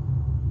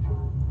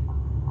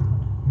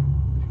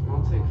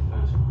 I'll take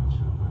first watch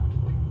on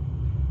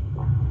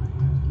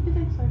You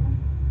can take second.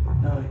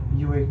 No,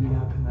 you wake me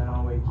up and then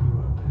I'll wake you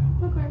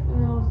up. Okay, and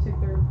then I'll just take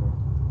third and fourth.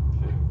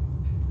 that.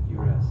 You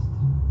rest.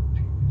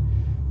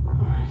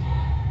 Alright.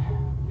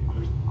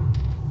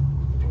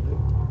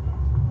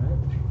 Alright,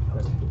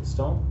 let's put the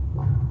stone.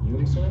 You,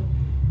 I'm assuming?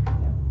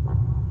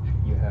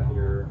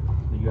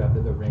 You have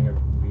the ring of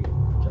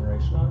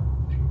regeneration on.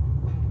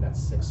 And that's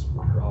 6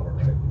 per hour,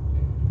 right?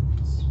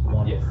 It's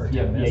 1 Yes. per 10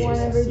 Yeah, minutes. One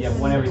every yeah, 10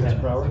 one every 10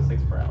 minutes per hour. minutes, so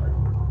 6 per hour.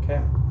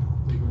 Okay.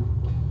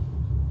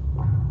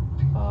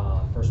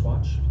 First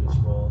watch, please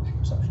roll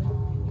perception.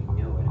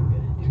 You know what I'm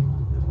gonna do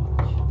on the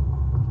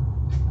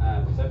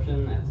watch.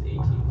 Perception, that's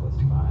 18 plus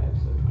 5,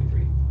 so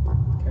 23.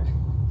 Okay.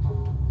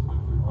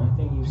 The only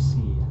thing you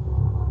see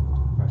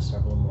are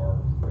several more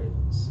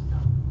ravens.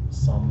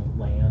 Some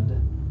land,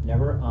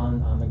 never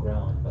on the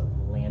ground, but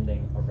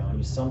landing around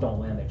you. Some don't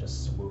land, they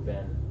just swoop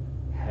in,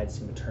 heads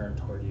seem to turn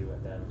toward you,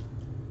 and then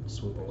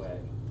swoop away.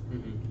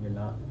 You're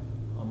not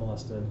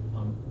unmolested,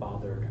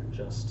 unbothered,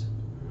 just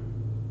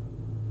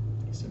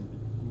you seem to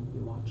be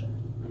watching.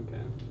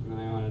 Okay. And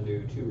I want to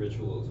do 2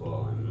 rituals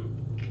while I'm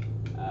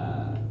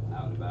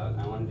out and about.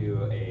 I want to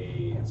do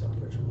a Hands off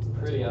rituals.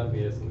 pretty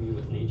obvious commune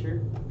with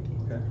nature,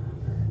 Okay.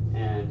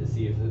 and to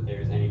see if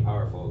there's any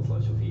powerful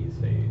celestial fiends,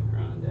 fey, or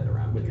undead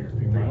around Within here.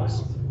 3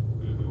 miles?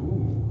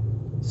 Ooh.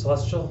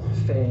 Celestial,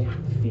 fey,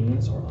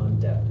 fiends, or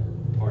undead?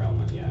 Or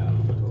element, yeah,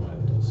 elemental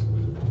levels.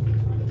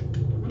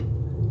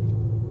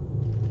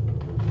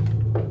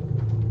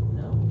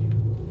 No.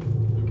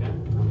 Okay,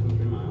 not from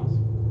 3 miles.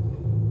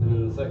 And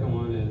then the second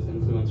one is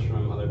influence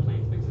from other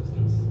planes of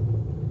existence.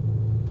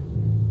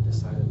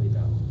 Decidedly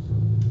no.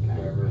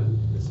 Okay, However,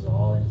 good. this is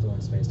all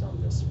influence based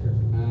on this sphere.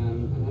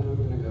 And then I'm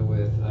gonna go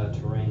with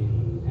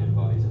terrain and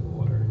bodies of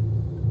water.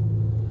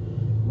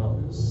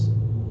 Mountains,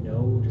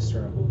 no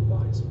discernible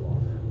bodies of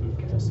water.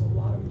 Okay. Just a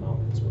lot of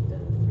mountains within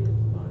 3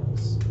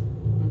 miles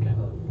Okay.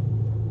 of.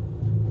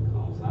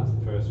 Cool, so that's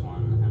the first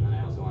one, and then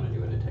I also want to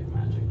do a detect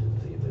magic to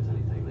see if there's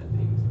anything that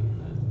pings me in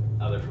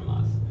the other from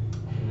us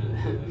in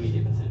the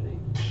immediate vicinity.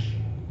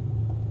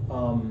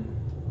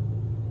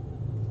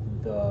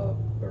 The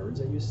birds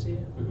that you see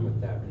Mhm.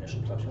 with that initial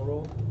perception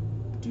roll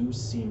do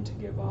seem to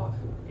give off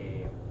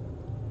a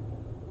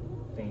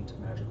faint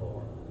magical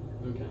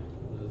aura. Okay.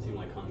 Does it seem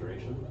like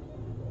conjuration?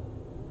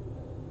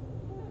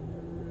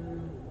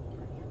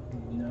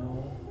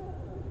 No,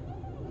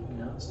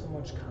 not so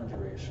much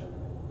conjuration.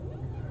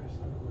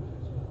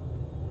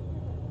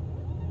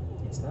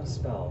 It's not a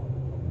spell,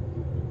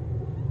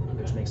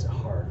 which makes it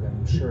hard.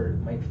 I'm sure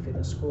it might fit in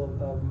the school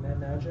of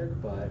magic,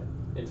 but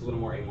It's a little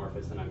more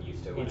amorphous than I'm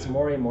used to. when it's I-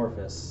 more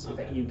amorphous.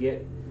 Okay. You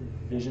get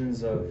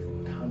visions of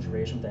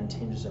conjuration, then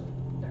tinges of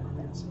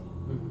necromancy.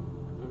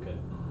 Okay.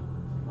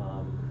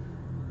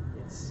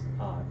 It's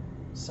odd.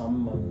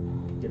 Some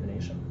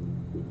divination.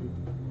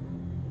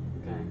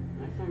 Okay.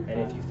 I think And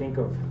if you think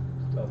of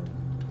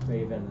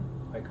raven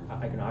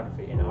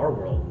iconography in our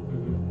world,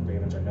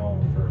 ravens are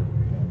known for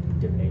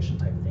divination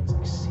type of things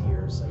like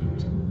seers, like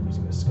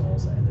using the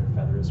skulls and their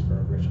feathers for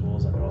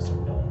rituals, and they're also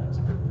known as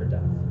for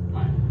death.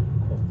 Right.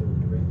 Both the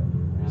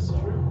raven. That's So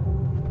true.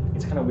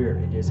 it's kind of weird.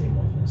 It is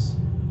amorphous.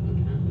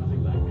 Okay.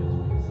 Nothing that gives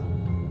me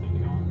something to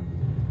go on.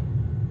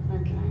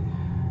 Okay.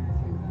 I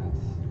think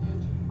that's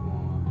it for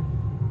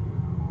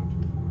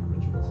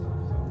ritual stuff,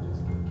 so I'll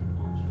just keep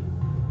watching.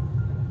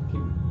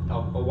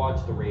 I'll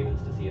watch the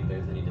ravens to see if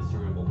there's any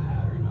discernible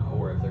pattern,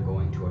 or if they're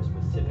going to a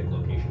specific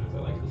location, if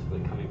they're like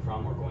specifically coming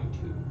from or going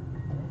to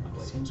a It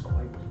place. seems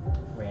quite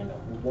random.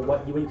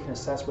 What you can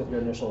assess with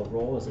your initial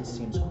roll is it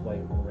seems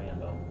quite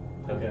random.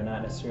 Like Okay. they're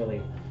not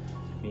necessarily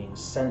being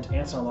sent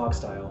ants on a log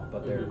style,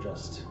 but they're Mhm.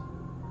 just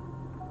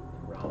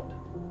around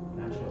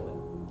naturally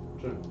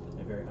Sure.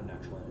 in a very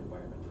unnatural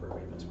environment for a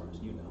raven, as far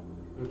as you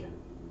know. Okay.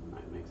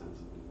 Alright, makes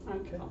sense.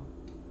 Alright, Okay. so-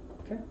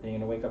 Okay. Are you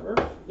gonna wake up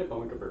Earth? Yep, I'll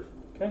wake up Earth.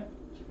 Okay.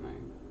 Check my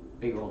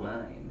Big ol'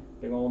 9.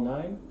 Big old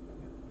 9.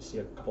 You see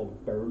a couple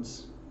of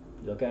birds.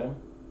 You look at them.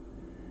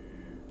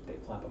 They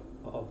flap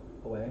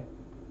away.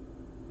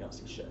 You don't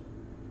see shit.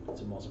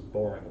 It's the most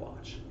boring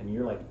watch. And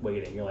you're like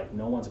waiting. You're like,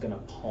 no one's gonna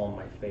palm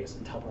my face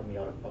and teleport me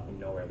out of fucking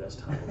nowhere this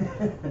time.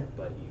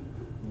 But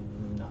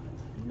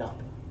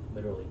nothing.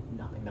 Literally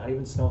nothing. Not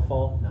even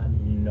snowfall.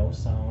 No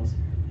sounds.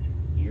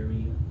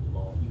 Eerie,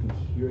 low. You can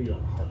hear your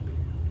own heartbeat.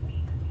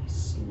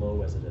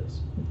 Slow as it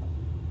is.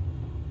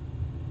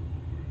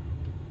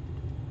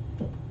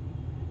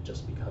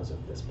 Just because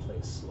of this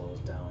place slows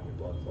down your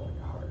blood flow in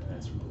your heart, and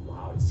it's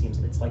loud.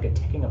 It's like a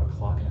ticking of a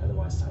clock in an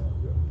otherwise silent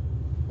room.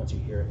 Once you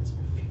hear it, it's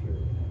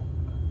infuriating.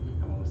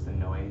 I'm almost just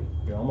annoyed.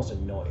 You're almost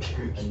annoyed,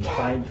 and you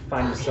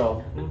find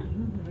yourself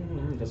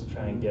just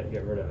trying to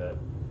get rid of it.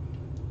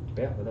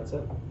 But yeah, but that's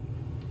it.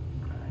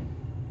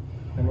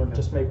 And we'll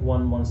just make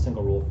one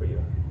single roll for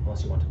you,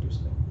 unless you want to do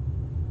something.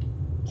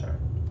 Sorry.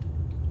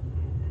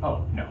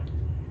 Oh, no.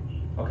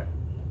 Okay.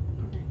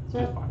 So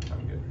Just fine.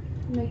 I'm good.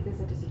 make this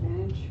a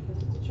disadvantage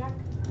because it's a check.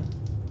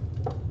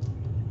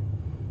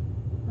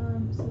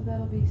 So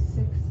that'll be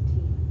 16.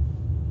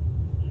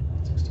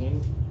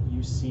 16.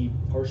 You see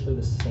partially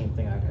the same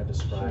thing I had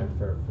described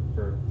for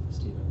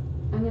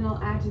Stephen. And then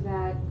I'll add to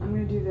that, I'm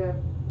going to do the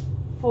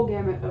full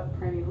gamut of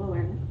primeval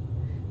awareness.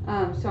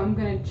 So I'm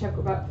going to check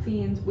about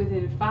fiends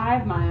within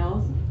 5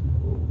 miles.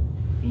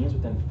 Fiends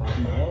within 5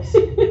 miles?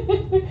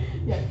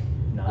 Yes.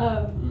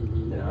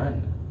 None.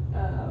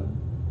 None.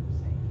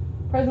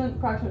 Present,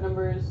 approximate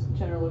numbers,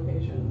 general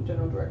location,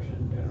 general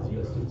direction, general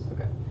 0. distance.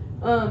 Okay.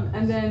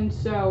 And then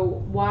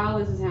so while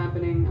this is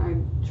happening, I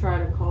try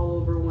to call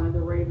over one of the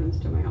ravens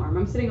to my arm.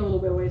 I'm sitting a little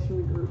bit away from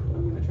the group, but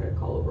I'm going to try to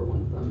call over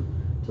one of them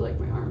to like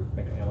my arm.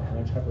 Make an animal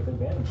handling check with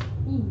advantage.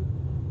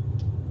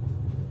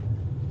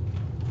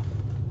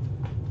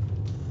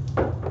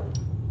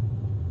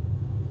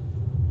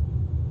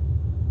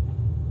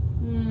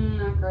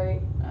 Not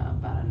great.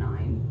 About a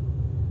 9.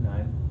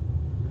 9.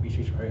 You reach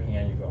your right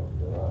hand, you go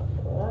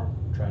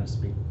trying to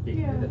speak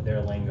Yeah.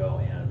 their lingo,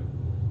 and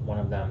one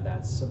of them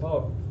that's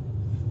about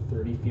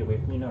 30 feet away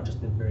from you now,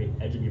 just the very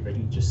edge of your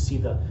vision, you just see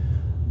the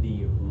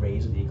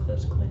rays of the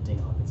eclipse glinting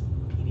off its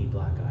beady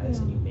black eyes,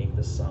 and you make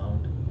the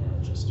sound, and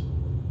it just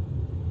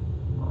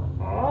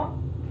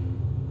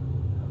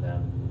and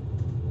then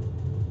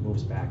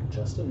moves back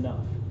just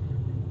enough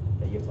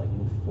that you have to like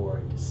move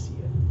forward to see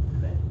it,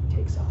 and then it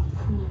takes off.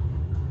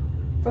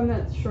 From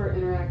that short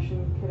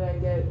interaction, could I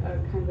get a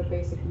kind of a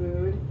basic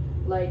mood?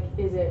 Like,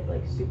 is it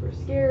like super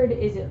scared?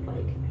 Is it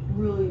like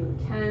really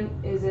intent?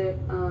 Is it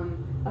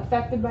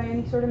affected by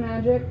any sort of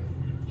magic?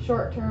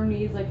 Short-term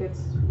needs, like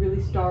it's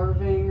really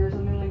starving or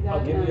something like that?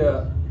 I'll give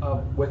you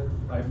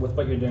with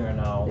what you're doing right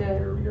now, Yeah.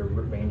 your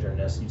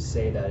rangerness, you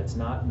say that it's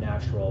not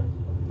natural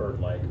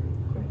bird-like.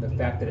 The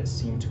fact that it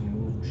seemed to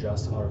move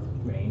just out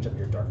of range of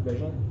your dark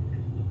vision,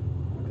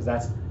 because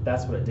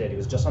that's what it did. It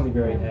was just on the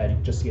very edge. You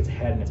could just see its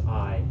head and its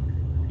eye.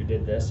 You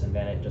did this, and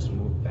then it just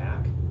moved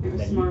back. It And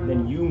was then smart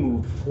enough. you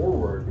moved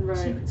forward so you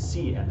Right. could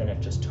see, and then it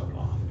just took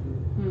off.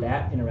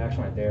 That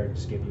interaction right there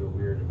just gave you a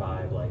weird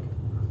vibe, like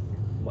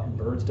what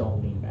birds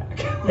don't lean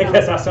back. Like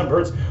that's how some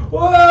birds.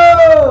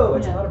 Whoa!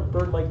 It's Yeah. not a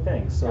bird-like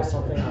thing. So Gotcha.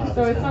 something.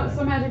 So it's not,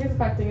 some magic is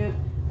affecting it.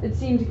 It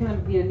seemed to kind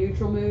of be a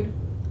neutral mood.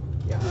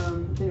 Yeah.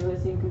 Didn't really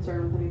seem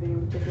concerned with anything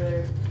in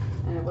particular,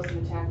 and it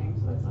wasn't attacking,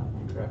 so that's not a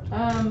thing.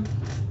 Correct.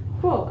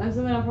 Cool. And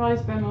so then I'll probably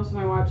spend most of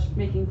my watch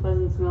making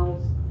pleasant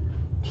smells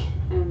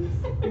and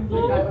things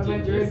like that with my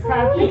druid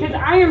craft because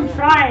I am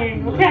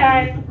trying.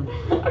 Okay.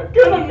 I'm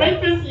gonna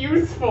make this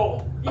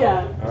useful.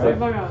 Yeah. All So right.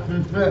 fuck off.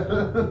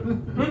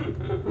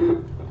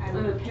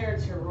 I'm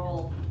prepared to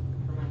roll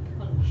for my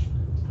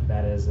punishment.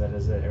 That is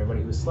it.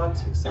 Everybody who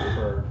slept except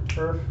for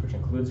Turf, which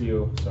includes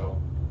you. So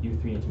you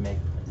three need to make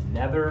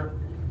another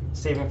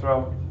saving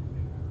throw.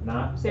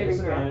 Not Saving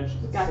throw. disadvantage,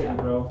 it's a Gotcha. saving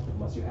throw,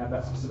 unless you have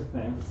that specific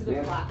thing. Is it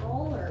a flat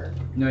roll or?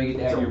 No, you get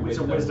to add your It's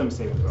a wisdom. wisdom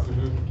saving throw.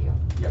 Thank you.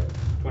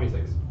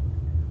 26.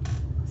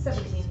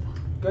 17.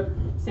 Good.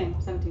 Same.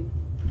 17.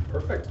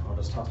 Perfect. I'll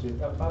just toss you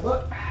that 5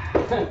 up.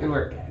 Good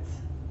work, guys.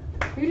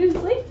 You didn't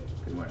sleep?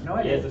 Good work. No,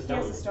 I He has a didn't. stone.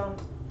 Yes, a stone.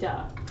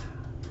 Duh.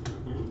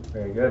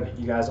 Very good.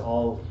 You guys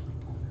all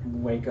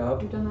wake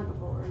up. We've done that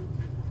before.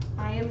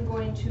 I am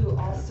going to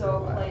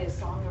also play a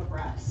Song of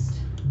Rest.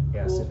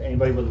 Yes, if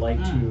anybody would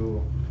like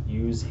to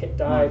use hit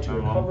die to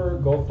recover,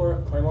 go for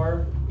it.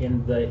 Claymore,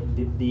 in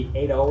the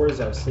 8 hours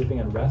of sleeping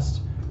and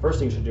rest, first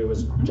thing you should do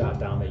is jot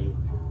down that you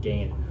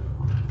gain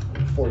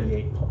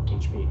 48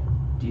 HP.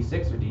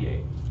 D6 or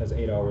D8? That's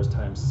 8 hours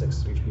times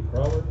 6 HP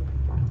per hour.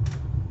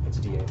 It's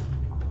a D8.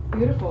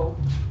 Beautiful.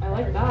 I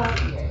like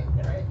that.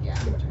 Yeah, right? Yeah.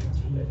 Pretty much it's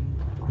a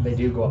D8. They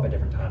do go up at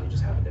different times, you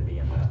just happen to be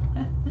in that.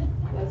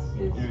 That's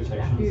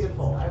Irritations.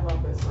 beautiful. I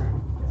love this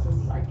room.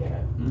 I get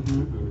it.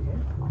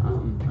 Mm-hmm. I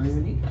don't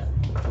even need that.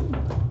 Ooh.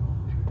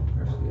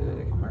 That's good.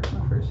 I can mark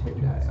my first hit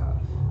die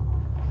off.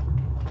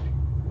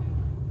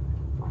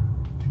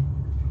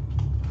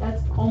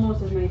 That's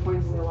almost as many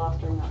points as I lost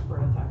during that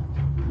bird attack.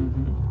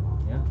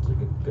 Mm-hmm. Yeah, it's a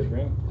good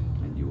ring.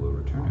 And you will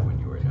return it when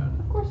you are done.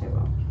 Of course I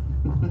will.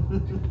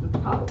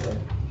 Probably.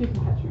 If you can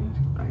catch me.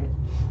 Right.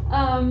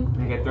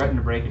 They get threatened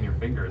to breaking your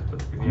fingers,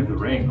 but if you have the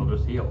ring, they'll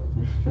just heal.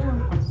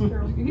 True. It's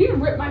true. You can even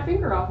rip my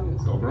finger off and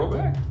it's Go roll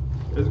back.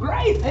 It's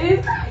great. It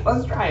is great.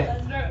 Let's try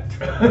it.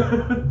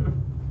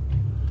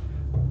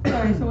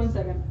 Sorry, so 1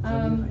 second. So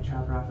if I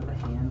chop her off with a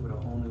hand with a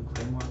whole new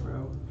claymore,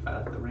 bro. If I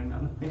left the ring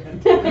on the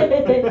hand.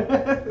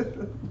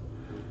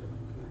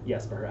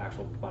 Yes, but her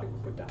actual body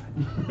would die.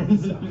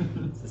 So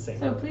it's the same.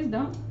 So please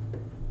don't.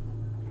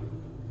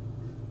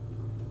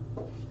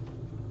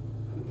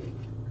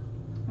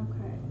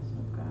 Okay, so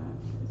I've got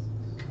this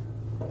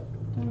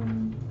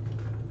done.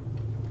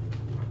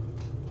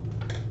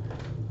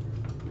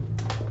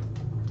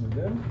 You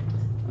good?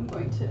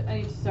 I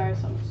need sorry,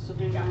 so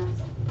doing Yeah.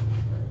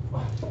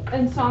 that.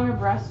 And Song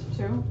of Rest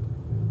too.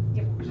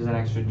 Which is an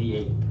extra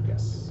D8.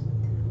 Yes.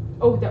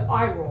 Oh, the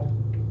eye roll.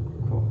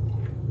 Cool.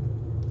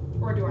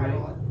 Or do I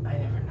roll it? I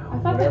never know. I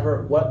thought that.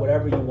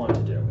 Whatever you want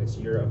to do. It's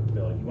your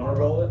ability. You want to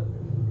roll it?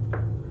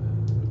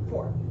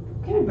 4.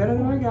 Okay, better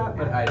than I got,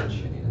 but I didn't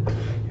need it.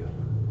 Thank you.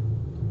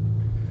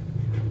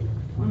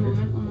 One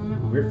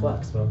moment. Weird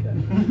flex, but okay.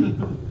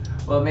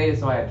 Well, it made it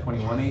so I had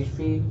 21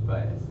 HP, but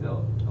I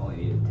still only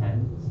needed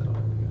 10, so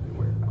it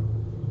worked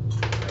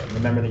out.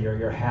 Remember that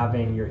you're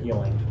having your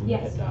healing from the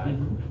Yes. hit die.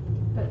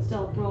 But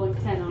still rolling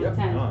 10 on Yep.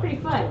 10. No, Pretty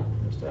fun.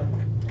 understood.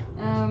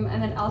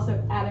 And then also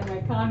adding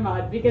my con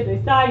mod because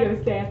I saw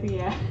your sassy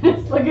ass.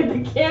 Look at the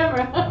I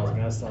camera. was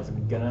gonna say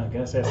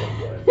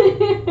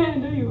something. I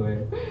knew you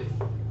were.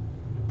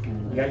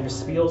 You got your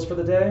spiels for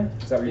the day?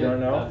 Is that what you're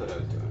doing now? That's what I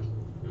was doing.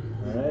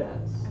 Alright.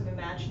 I'm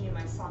imagining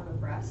my Song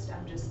of Rest.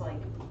 I'm just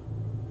like,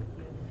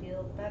 you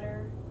feel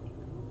better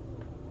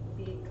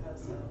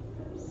because of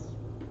this.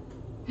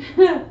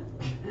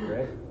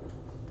 Great.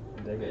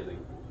 Dig it.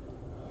 Amazing.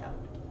 Yep.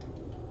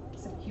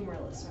 Some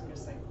humorless. I'm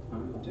just like,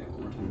 Do it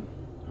one more time.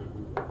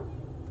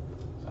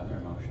 Other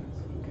emotions.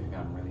 You could have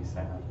gotten really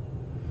sad.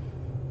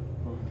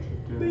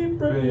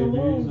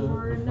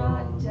 we're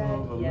not dead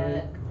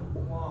yet.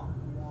 Wah,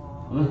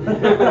 wah.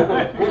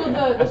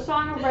 So the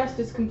Song of Rest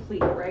is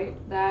complete, right?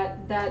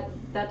 That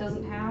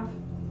doesn't have.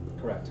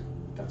 Correct.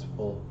 That's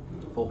full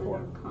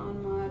 4.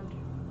 Con mod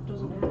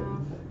doesn't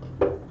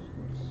have.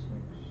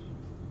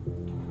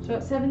 So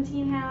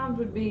 17 halved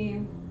would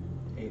be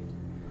 8.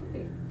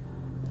 8.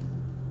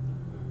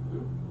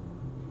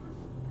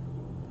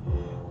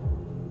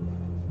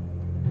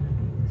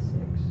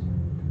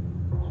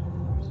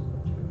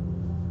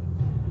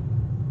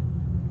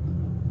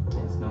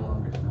 It's no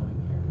longer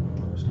snowing here.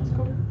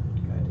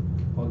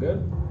 Good. All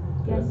good?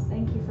 Yes,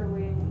 thank you for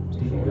waiting.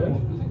 Steve, good?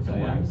 So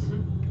yeah.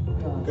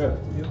 Good.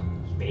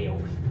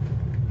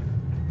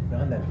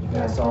 Now then, you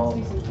guys all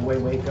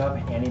wake up.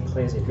 Annie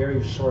plays a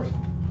very short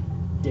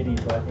ditty,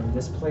 but in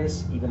this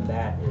place, even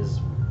that is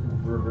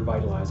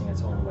revitalizing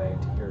its own way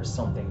to hear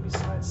something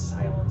besides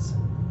silence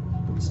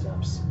and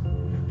footsteps.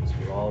 So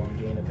you all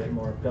regain a bit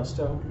more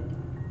gusto.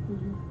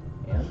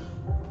 And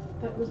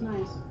That was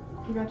nice.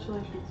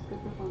 Congratulations.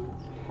 Good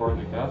performance. Toward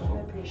the I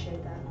castle.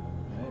 appreciate that.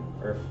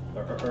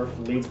 Earth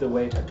leads the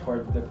way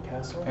toward the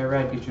castle. Hey,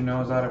 Red, get your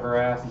nose out of her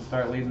ass and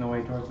start leading the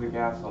way towards the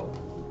castle.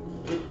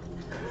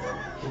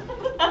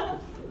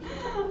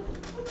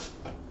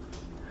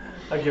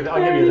 I'll give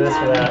you this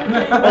for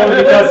that.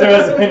 Only because there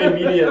was an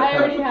immediate. I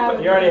already have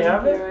it. You already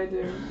have Yeah, it? I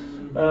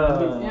do.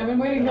 Uh, Yeah, I've been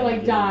waiting to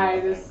like die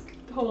this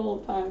whole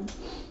time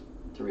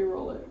to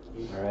re-roll it.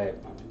 All right.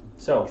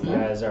 So you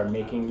guys are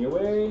making your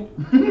way,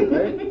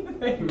 right?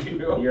 Thank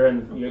you. You're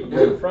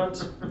in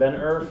front, then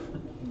Earth,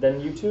 then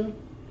you two.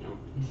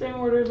 Same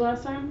order as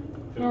last time.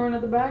 Norman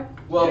at the back.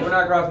 Well, if we're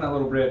not crossing that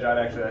little bridge, I'd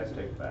actually like to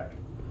take it back.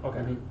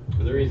 Okay.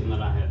 The reason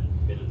that I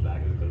had been in the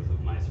back is because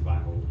of my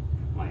survival,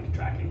 like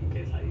tracking in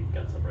case I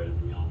got separated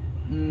from y'all.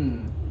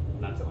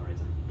 That's the only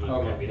reason. I'm not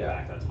Okay, gonna be the yeah.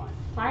 back, that's fine.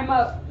 Time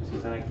up. Just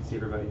because then I can see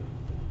everybody.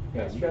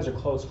 Yeah, you guys are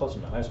close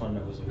enough. I just want to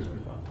know who's going to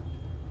be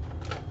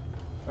fun.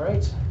 All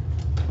right.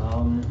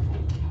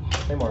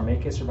 Claymore,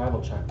 make a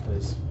survival check,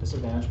 please.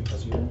 Disadvantage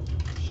because you're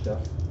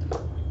stuff.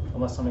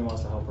 Unless somebody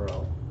wants to help her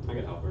out. I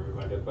can help her if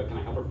I get, but can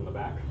I help her from the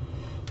back?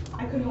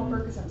 I could help her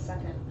because I'm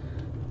second.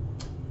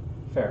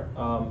 Fair.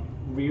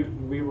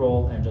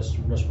 Re-roll and just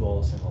roll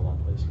a single one,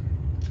 please.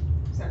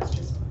 So that's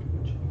just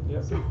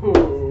Yep. Is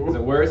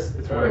it worse?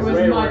 It's It worse. was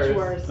way much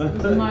worse. worse. It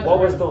was much What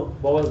worse.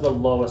 was the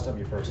lowest of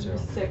your first two?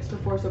 6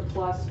 before, so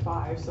plus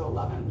 5, so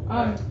 11.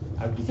 I'll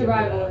give you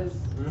Survival that. is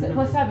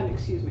plus 7,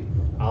 excuse me.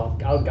 I'll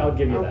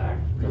give you that Okay.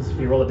 because if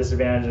you roll a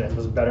disadvantage and it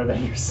was better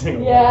than your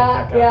single one,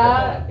 I can't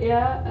count for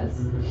Yeah. That's,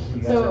 that.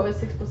 You guys so are- it was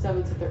 6 plus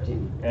 7, so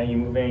 13. And are you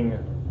moving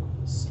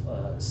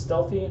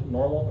stealthy,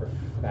 normal, or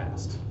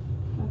fast?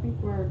 I think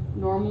we're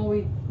normal.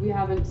 We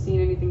haven't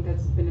seen anything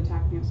that's been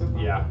attacking us so far.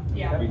 Yeah.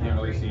 Yeah. We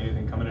can't really see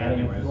anything coming in At a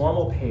anyways.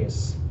 normal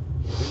pace,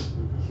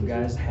 you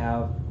guys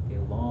have a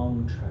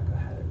long trek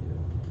ahead of you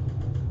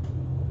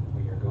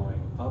where you're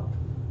going up.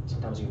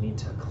 Sometimes you need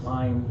to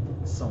climb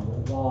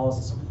some walls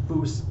and some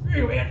boosts.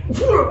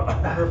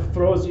 Earth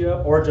throws you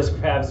up or just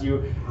grabs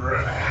you.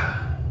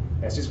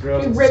 As these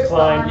girls She rips the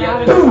climb, arm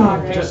out of the the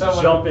socket. just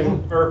someone-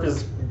 jumping. Earth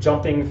is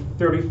jumping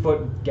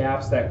 30-foot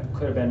gaps that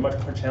could have been much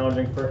more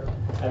challenging for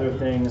other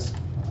things.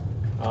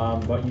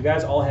 But you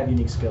guys all have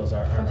unique skills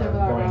are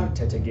going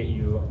to get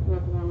you.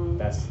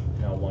 That's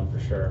one for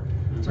sure.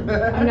 I'm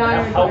not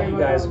I'll even help talking you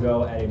about guys that.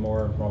 go at a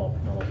more normal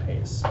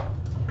pace.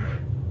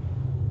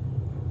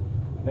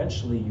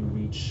 Eventually, you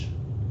reach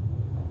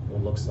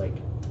what looks like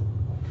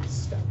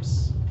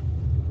steps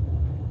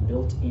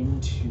built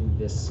into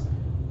this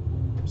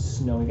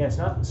snow. Again, it's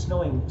not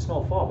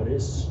snowfall, but it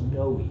is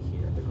snowy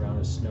here. The ground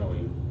is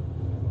snowy,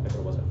 like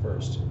it was at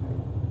first,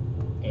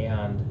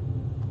 and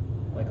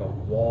like a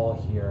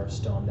wall here of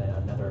stone, then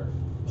another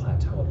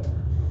plateau there,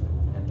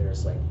 and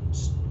there's like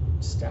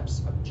steps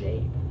of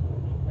jade.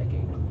 like a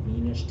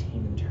greenish tint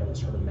interior that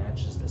sort of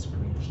matches this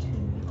greenish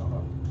tint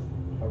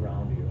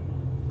around you.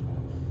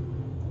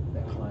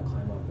 That climb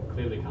up there.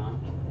 Clearly con.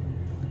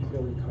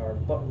 Clearly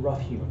carved, but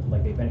rough hewn.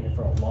 Like they've been here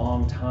for a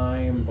long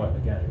time, but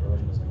again,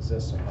 erosion doesn't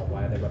exist, so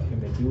why are they rough hewn?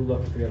 They do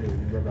look fairly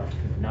rough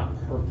hewn, not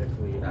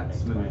perfectly. Not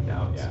smoothed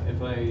out, Yeah,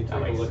 if I take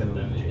like a look at smooth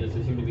them, shape. does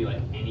there seem to be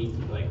like any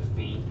like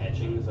faint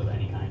etchings of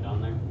any kind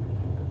on there?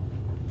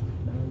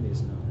 None of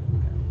these, no.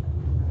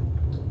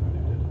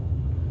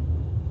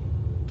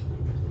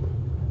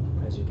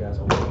 As you guys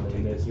ultimately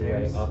Take the make your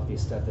way stairs. up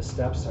these steps, the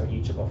steps are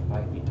each about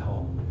 5 feet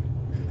tall.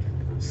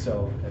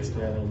 So that's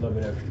fairly a little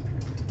bit of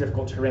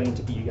difficult terrain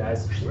to beat you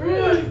guys.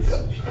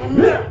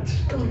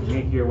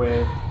 Make your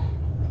way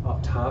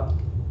up top.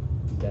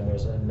 Then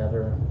there's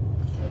another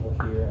level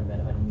here, and then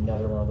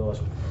another one of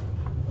those.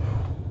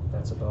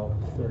 That's about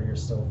 30 or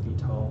so feet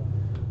tall,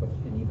 with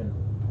an even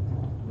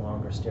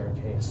longer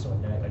staircase. So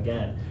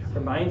again,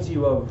 reminds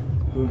you of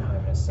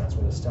Boonheim in a sense,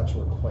 where the steps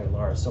were quite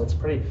large. So it's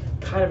pretty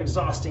kind of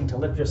exhausting to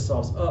lift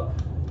yourselves up.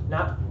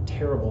 Not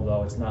terrible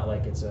though. It's not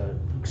like it's a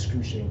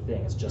excruciating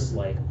thing. It's just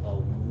like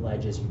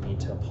ledges you need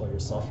to pull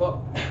yourself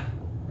up,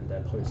 and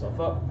then pull yourself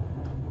up.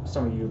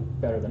 Some of you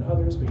better than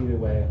others, but either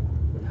way,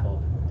 with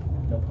help,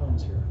 no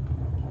problems here.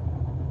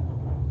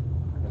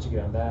 Once you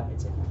get on that,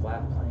 it's a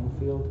flat playing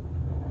field.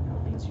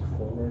 It leads you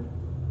forward.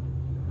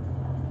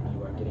 And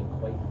you are getting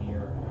quite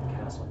near the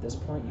castle. At this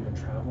point, you've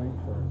been traveling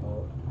for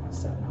about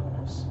 7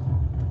 hours.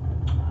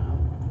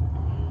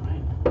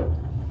 Alright.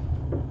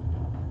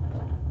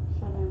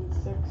 7,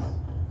 6,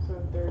 so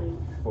 30,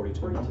 42.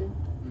 42.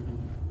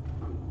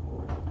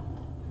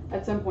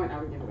 At some point, I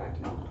would give it back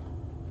to him.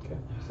 Okay.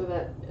 So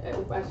that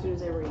as soon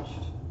as I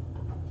reached.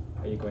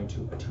 Are you going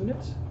to attune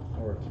it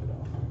or keep it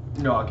off?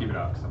 No, I'll keep it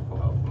out because I'm full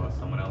health unless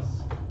someone else.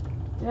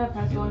 Yeah,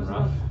 pass along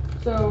Feeling rough.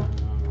 So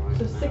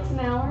 6 an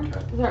hour? Okay.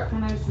 Is that,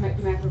 can I just make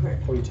the math real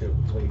quick? 42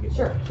 is what you get.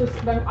 Sure. So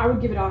but I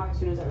would give it off as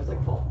soon as I was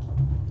like full.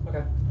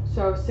 Okay.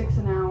 So 6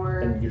 an hour.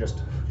 And you're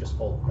just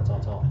full. That's all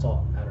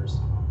that matters.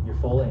 You're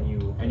full and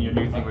you. And your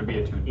new thing would be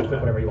attuned to Equip that.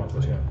 whatever you want to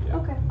attune. Yeah.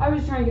 Okay. I was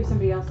just trying to give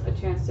somebody else a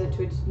chance to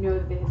know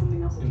that they had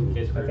something else to In do.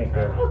 case I we're think.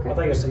 traveling. Okay. I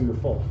thought you said you were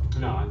full.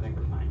 No, I think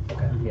we're fine.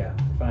 Okay. Yeah.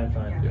 Fine.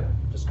 Yeah.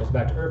 Just goes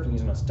back to Earth and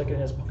he's gonna stick it in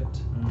his pocket.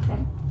 Okay.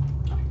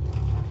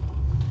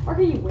 Or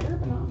can you wear it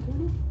but not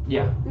do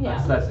Yeah.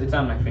 Yeah. That's it's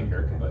on my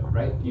finger, but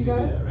right? You can got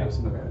do it? that, right?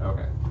 Absolutely.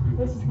 Okay. it?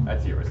 This is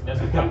That's yours. It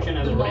doesn't function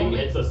as a ring,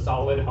 it's a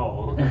solid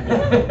hole.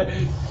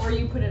 Or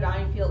you put it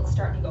on, you feel it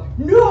start, and you go,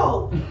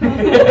 no!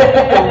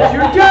 Don't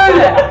you do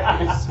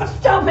that!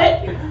 Stop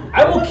it!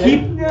 I will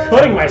keep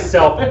cutting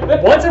myself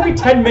once every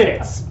 10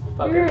 minutes.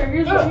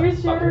 Here's your how many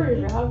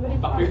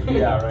Fucker.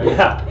 Yeah, right.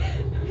 Yeah.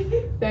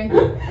 Thank you.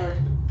 Or-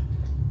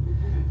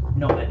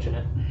 No mention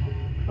it.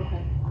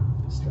 okay.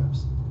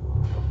 Straps.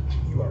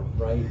 You are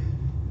right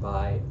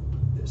by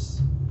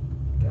this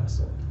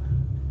castle.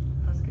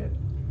 That's good.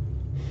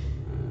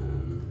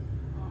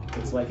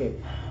 It's like the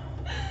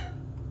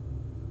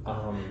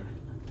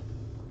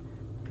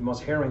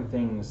most harrowing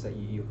things that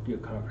you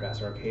come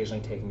across are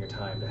occasionally taking your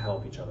time to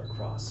help each other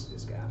cross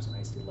these gaps and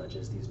icy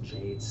ledges, these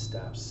jade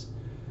steps.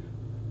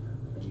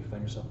 And you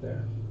find yourself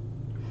there,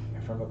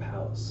 in front of a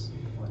palace.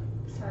 What?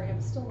 Sorry, I'm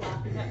still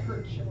laughing at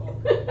her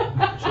joke.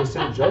 She was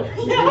saying a joke?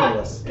 You're Yeah.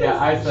 doing this. Yeah,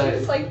 I She said.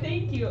 was like,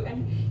 thank you.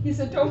 And he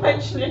said, don't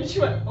mention it. She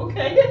went,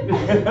 okay.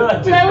 Just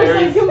I was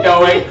very like, come on.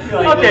 stoic.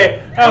 Like Okay,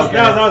 this.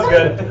 that was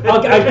good.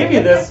 I'll give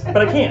you this, but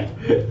I can't.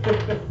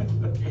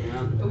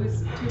 It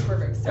was too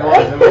perfect. It Sorry.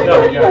 was, it was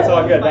No, it's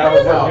all good. That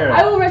was worth hearing.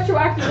 I will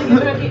retroactively give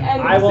it at the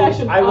end of I the will.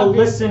 session. I will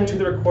obviously. listen to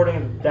the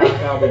recording.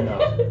 That'll be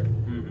enough.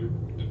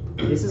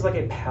 Mm-hmm. This is like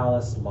a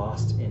palace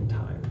lost in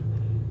time.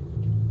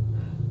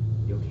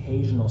 The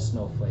occasional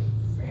snowflake,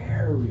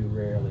 very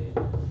rarely,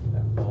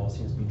 that falls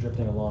seems to be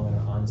drifting along in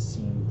an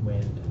unseen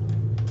wind.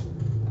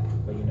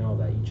 But you know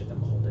that each of them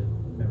hold a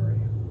memory.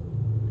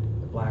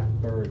 The black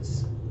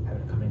birds have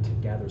been coming to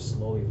gather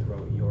slowly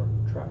throughout your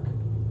trek.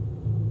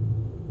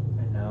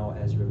 And now,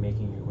 as you're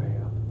making your way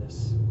up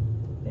this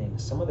thing,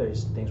 some of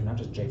those things are not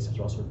just jade steps,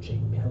 they're also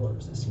jade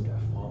pillars that seem to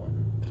have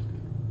fallen.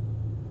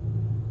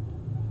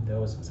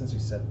 Those, since you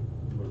said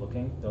you were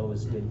looking,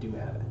 those they do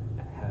have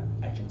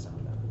etchings on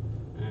them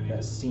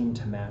that seem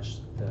to match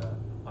the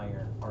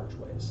iron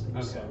archways that you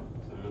Okay, saw. so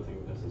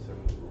nothing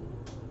necessarily.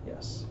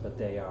 Yes, but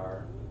they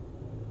are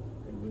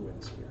in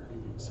ruins here.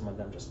 Some of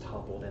them just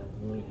toppled and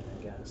leaning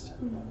against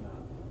and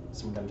whatnot.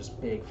 Some of them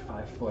just big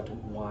 5 foot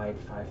wide,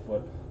 5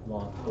 foot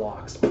long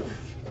blocks of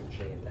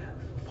jade that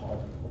have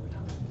fallen over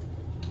time.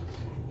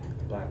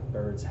 The black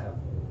birds have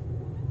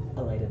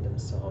alighted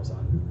themselves on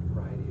a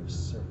variety of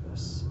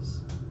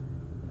surfaces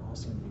and all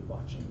seem to be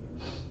watching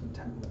you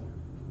intently.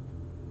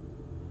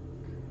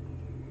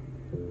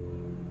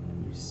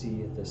 You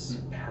see this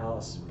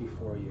palace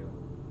before you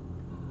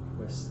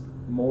with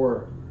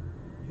more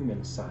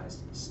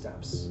human-sized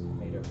steps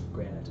made of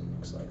granite, it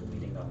looks like,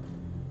 leading up.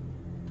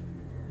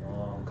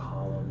 Long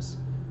columns,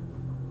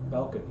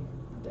 balcony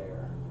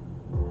there,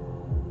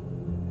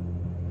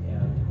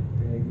 and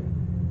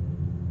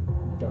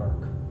big,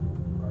 dark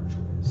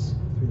archways,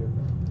 3 of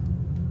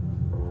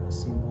them,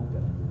 seem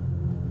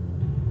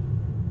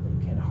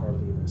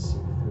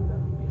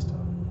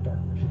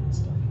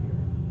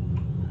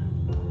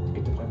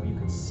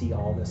see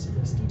all this in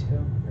this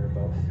detail, you're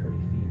about 30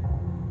 feet.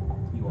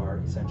 You are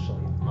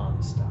essentially on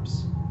the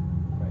steps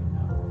right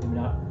now. You're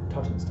not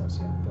touching the steps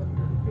yet, but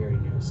you're very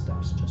near the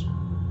steps, just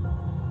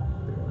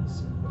barely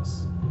seeing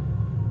this.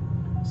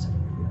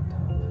 Setting your feet on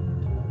top. Do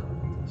not go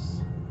like this.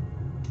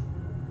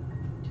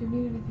 Do you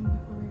need anything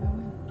before we go in?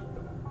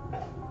 I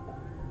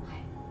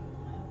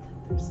don't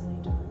think there's any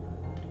time.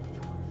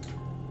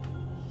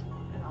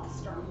 And I'll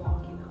start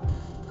walking up.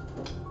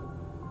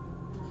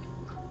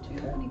 Do you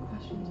have any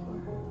questions for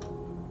her?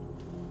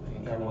 We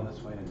can come all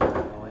this way and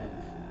go in.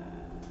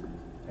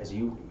 As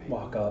you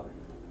walk up,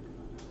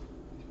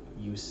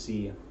 you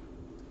see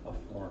a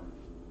form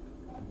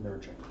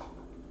emerging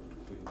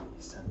through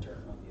the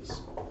center of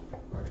these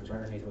arches, right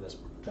underneath where this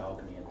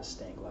balcony and the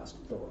stained glass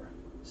door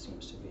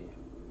seems to be.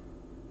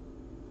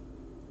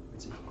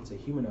 It's a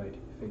humanoid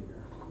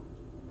figure,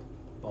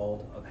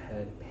 bald of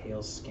head,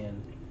 pale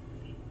skin,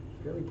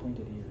 fairly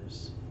pointed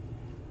ears,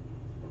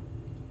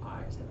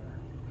 eyes that are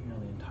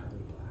nearly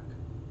entirely black,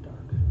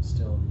 dark,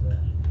 still in the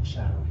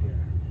shadow here.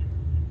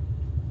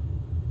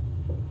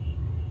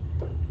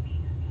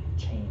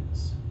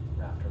 Chains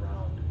wrapped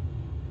around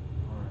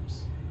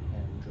arms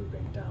and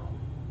drooping down.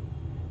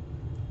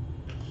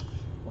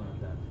 One of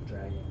them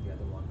dragging, the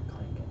other one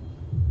clanking.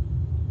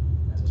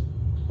 As this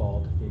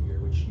bald figure,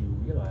 which you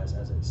realize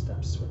as it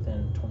steps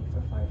within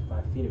 5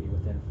 feet of you,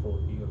 within full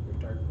view of your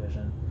dark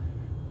vision,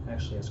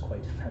 actually has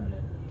quite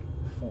feminine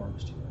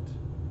forms to it.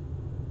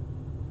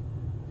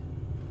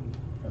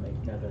 From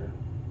another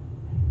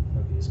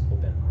of these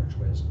open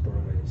archways,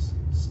 doorways,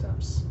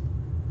 steps,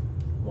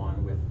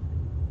 one with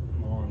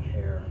long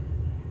hair,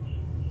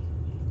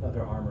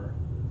 leather armor,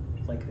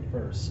 like the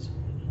first,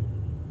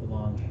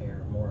 long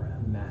hair, more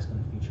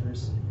masculine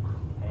features,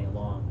 and a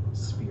long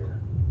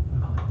spear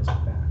on his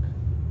back.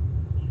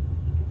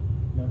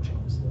 No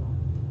chains though.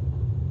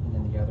 And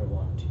then the other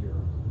one to your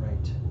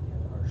right, the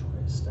other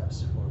archway,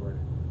 steps forward.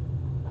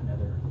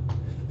 Another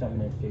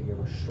feminine figure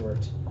with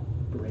short,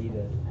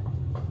 braided,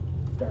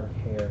 dark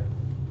hair,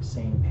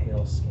 same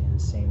pale skin,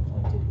 same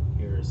pointed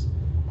ears,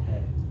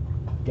 and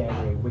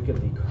dagger, a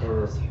wickedly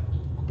curved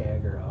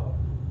dagger out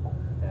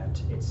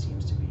that it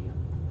seems to be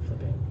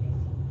flipping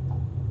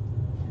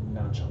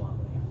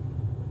nonchalantly.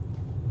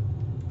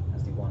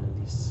 As the one in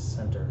the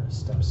center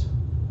steps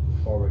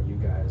forward, you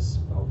guys,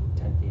 about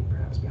 10 feet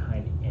perhaps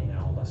behind Annie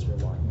now, unless you're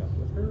walking up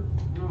with her.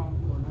 No,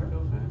 we're not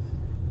real fast.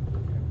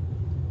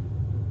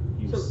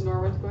 You So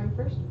Norwood's going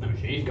first? No,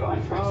 she's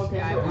going first. Oh,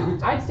 okay.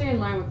 I'd stay in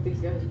line with these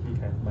guys.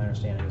 Okay, my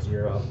understanding is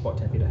you're about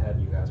 10 feet ahead,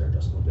 you guys are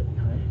just a little bit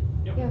behind.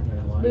 Yep. Yeah. You're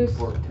in line. Loose.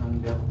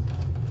 Fork-tongued devil.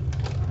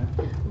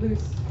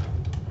 Loose.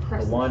 The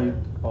Press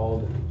one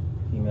bald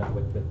female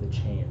with the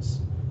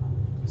chains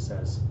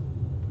says,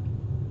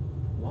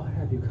 "Why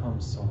have you come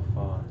so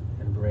far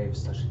and braved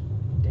such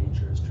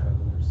dangerous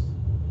travelers?"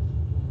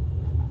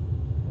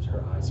 As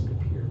her eyes seem to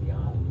peer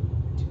beyond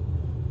to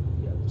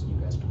the others, you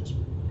guys can just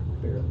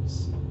barely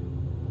see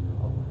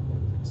her outline, but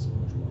you can see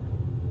much more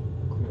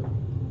clearly.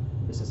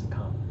 This isn't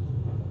common.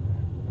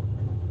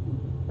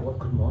 What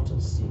could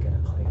mortals seek in a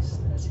place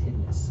that has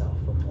hidden itself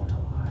from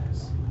mortal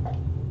eyes?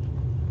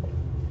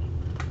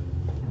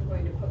 I'm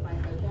going to put my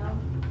hood down,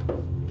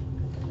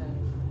 and then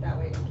that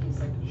way he's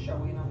like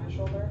showing on my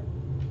shoulder.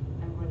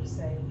 I'm going to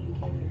say, we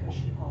came because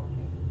she called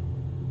me.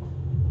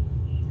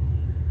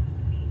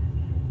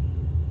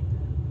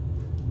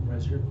 What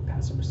is your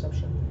passive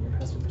perception? Your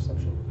passive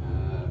perception?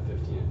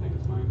 15, I think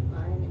is mine.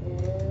 Mine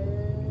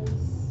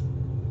is.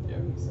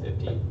 Yep,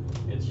 15.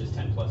 It's just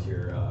 10 plus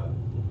your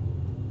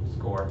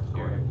Score.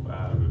 Score.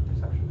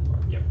 Perception score.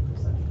 Yep.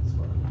 Perception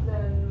score.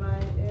 Then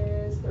mine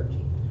is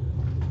 13.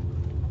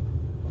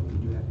 You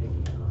do have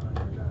Iggy on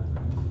your guys,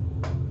 right?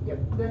 Yep.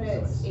 Then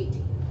it's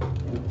 18.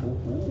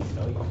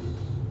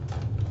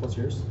 What's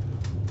yours?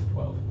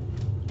 12.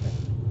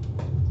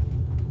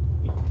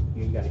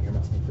 You gotta hear my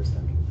thing for a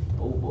second.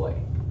 Oh boy.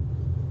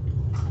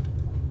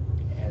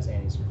 As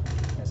Annie's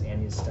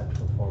stepped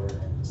forward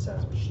and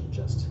says what she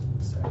just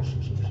said,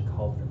 she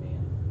called for me.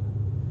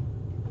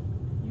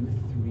 You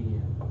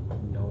three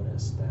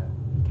notice that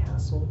the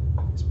castle,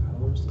 these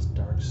pillars, this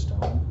dark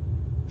stone,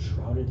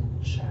 shrouded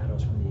in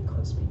shadows from the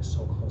eclipse being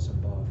so close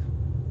above,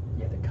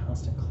 yet the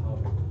constant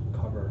cloud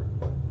cover,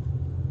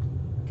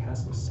 the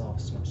castle itself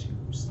seems to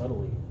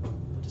subtly but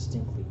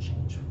distinctly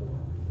change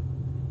form.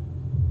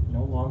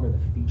 No longer the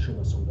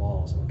featureless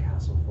walls of a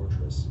castle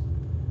fortress,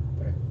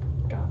 but a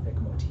Gothic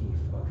motif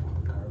of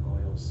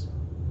gargoyles,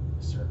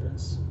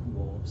 serpents,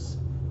 wolves,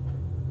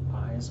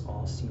 eyes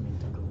all seeming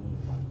to gleam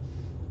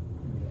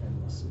in the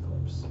endless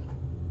eclipse.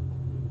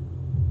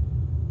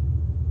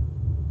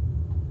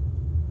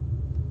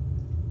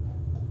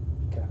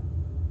 Okay.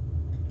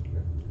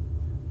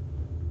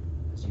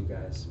 As you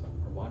guys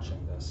are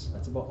watching this,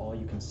 that's about all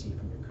you can see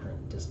from your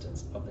current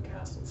distance of the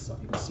castle itself.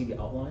 You can see the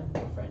outline,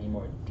 but for any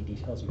more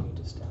details, you need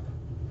to step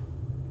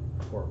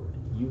forward.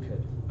 You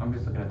could. I'm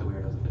just looking at the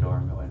weirdos at the door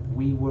and going,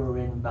 we were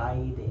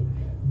invited.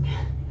 If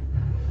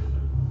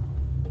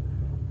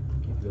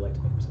you would like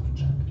to make a perception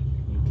check,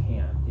 you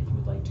can. If you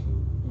would like to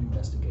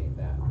investigate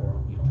that,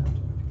 or you don't have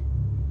to.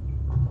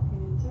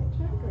 And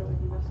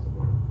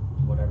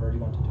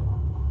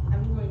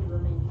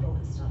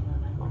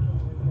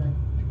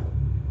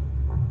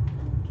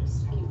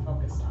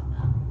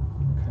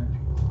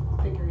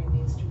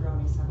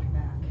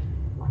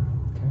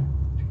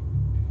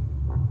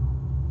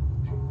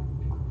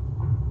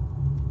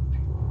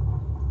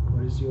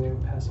is your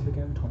passive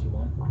again?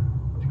 21.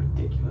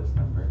 Ridiculous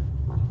number.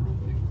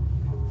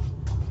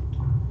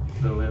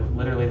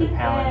 Literally the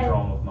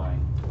palindrome of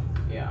mine.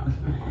 Yeah.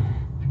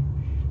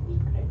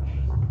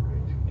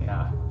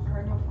 Yeah.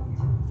 Or no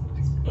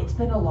phone. It's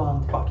been a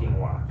long fucking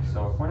walk,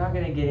 so if we're not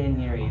gonna get in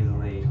here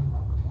easily,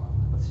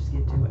 let's just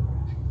get to it.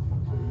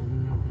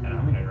 And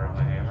I'm gonna draw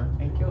my hammer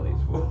and kill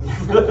these fools.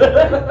 Bang,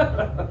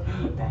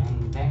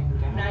 bang,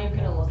 bang. Now you're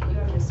gonna look at you.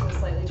 I'm just gonna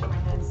slightly turn my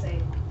head and say,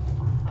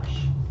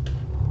 hush.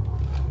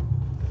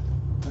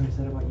 What is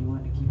that about you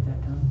wanting to keep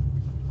that tongue?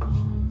 You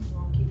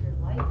won't keep your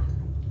life.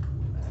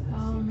 You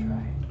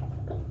try.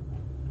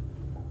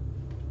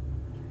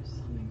 There's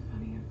something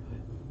funny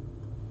afoot.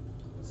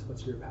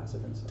 What's your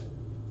passive insight?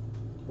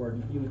 Or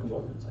you can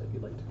roll insight if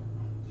you'd like to.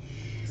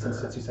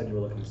 Since you said you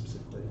were looking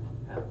specifically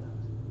at that.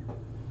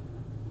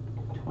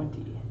 20.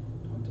 20.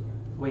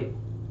 Wait,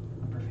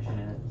 I'm proficient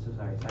in it, so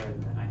sorry, it's higher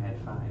than that. I had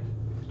 5.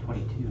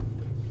 22.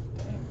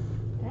 Dang.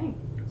 Dang.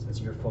 Since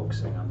you're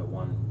focusing on the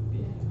one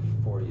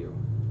before you.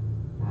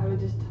 I would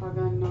just tug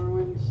on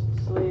Norwin's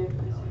sleeve.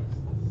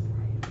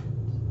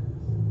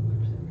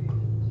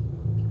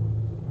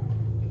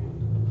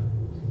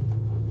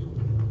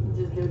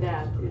 Just do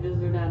that. You just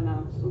do that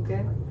now,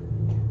 okay?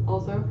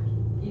 Also,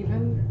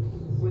 even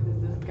with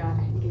this guy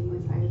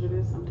getting as high as it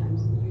is,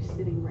 sometimes you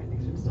sitting right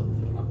next to him still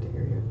doesn't come up to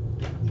hear you.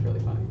 It's really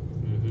funny.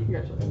 Mhm. The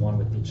Congratulations. one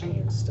with the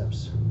chain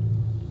steps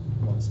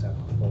one step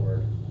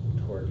forward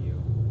toward you.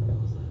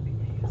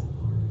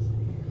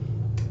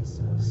 It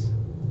says,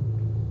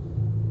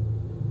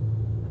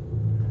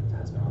 it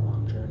has been a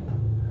long journey,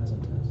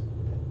 hasn't it?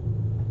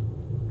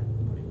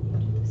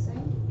 Wouldn't you do the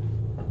same?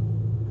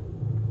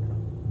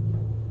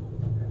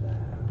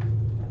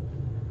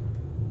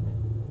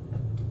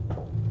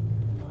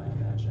 And I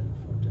imagine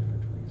for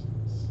different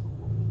reasons.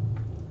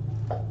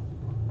 And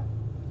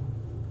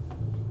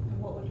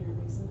what would your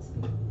reasons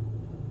be?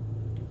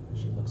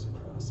 She looks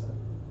across at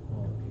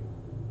all of you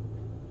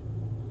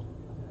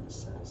and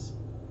says,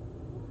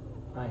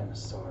 I am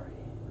sorry,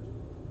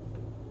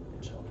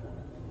 children.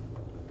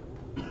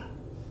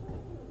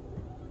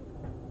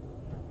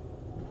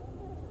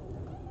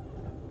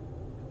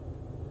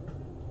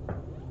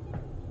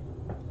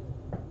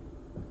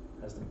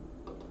 As the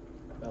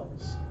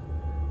bells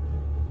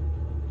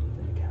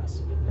in the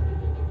castle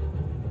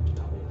begin to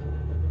toll,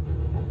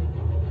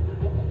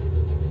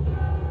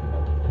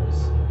 multiples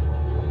of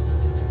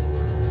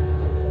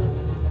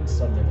them, and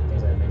suddenly the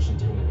things I mentioned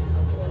to you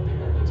become more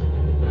apparent.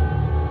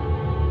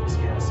 This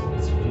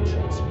castle's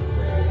future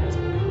gray has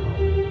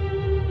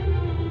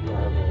become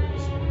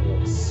gargoyles,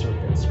 real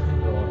serpents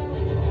crawling along the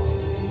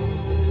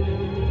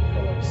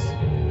pillars.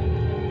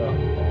 The of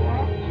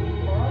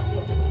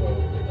the crow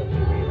of the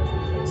raven is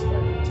replaced by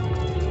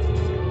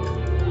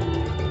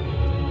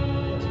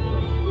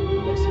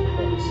you see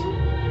crows,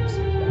 you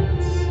see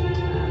bats,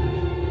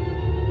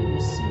 you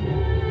see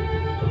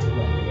the two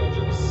on the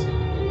edges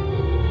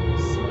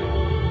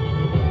smiling,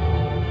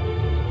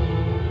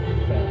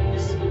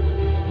 fangs,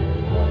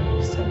 one in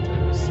the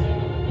center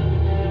saying,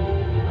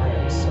 I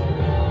am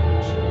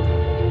sorry,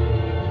 children,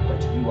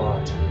 but you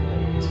are too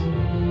late.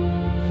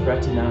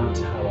 Fret not,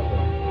 however,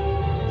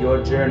 your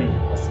journey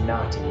was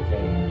not in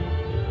vain.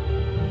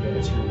 The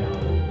other two now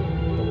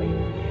blatantly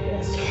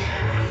hiss,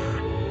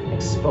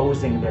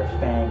 exposing their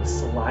fangs,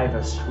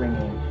 saliva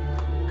stringing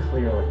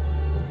clearly.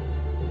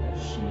 As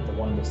she, the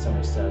one in the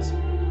center, says,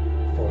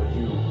 for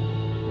you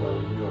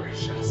will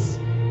nourish us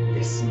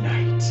this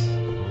night.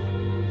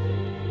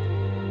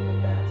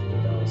 With that, the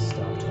bells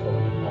stop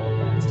tolling and all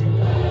bats take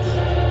off.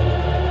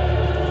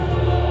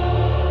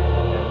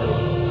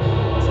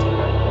 Everyone, let's take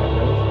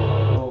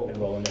out and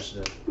roll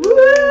initiative.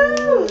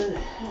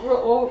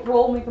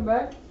 Roll, make them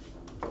back.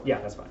 Yeah,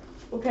 that's fine.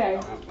 Okay.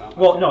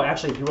 Well, no,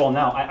 actually, if you roll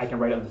now, I can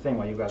write it on the thing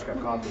while you guys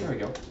grab coffee. There we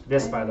go.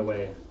 This, by the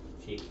way,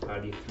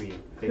 are the 3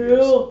 figures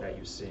Cool. that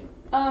you see.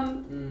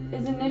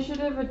 Is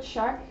initiative a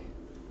check?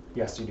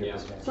 Yes, you do Yeah.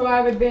 this game. So I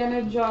have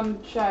advantage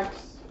on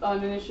checks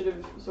on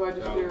initiative, so I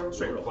just So, do.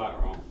 Straight roll. Flat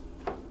roll.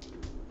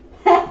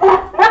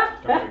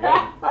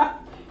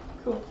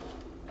 Cool.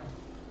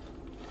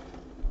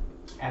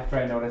 After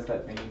I noticed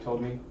that thing you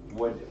told me,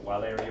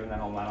 while they were giving that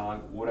whole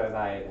monologue, would have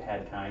I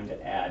had time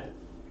to add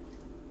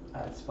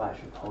a splash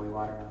of holy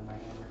water on my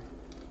hammer?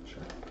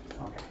 Sure.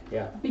 Okay.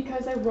 Yeah.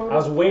 Because I wrote I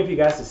was waiting for you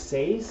guys to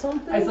say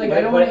something. I was like, but-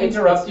 I don't but wanna it's-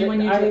 interrupt you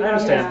when you I take-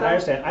 understand. Yeah.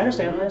 I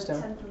understand.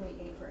 10 for me,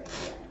 8 for AD. I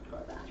have to go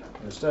to the bathroom.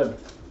 Understood.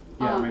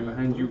 Yeah, Um, right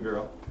behind you,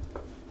 girl.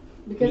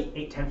 because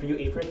 8, 10 for you,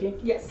 8 for Icky?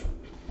 Yes.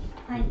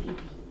 Fine, Phoebe.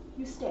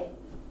 You stay.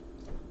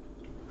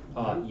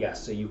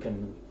 Yes, so you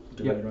can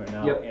do Yep. it right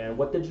now. Yep. And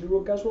what did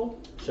you guys roll?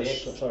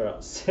 Six. Sorry,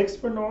 6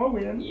 for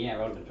Norwin. Yeah, I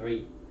rolled a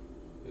 3.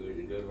 It was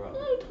a good roll.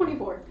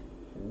 24.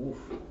 Oof.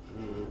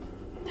 Well,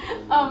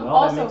 Well,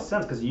 also that makes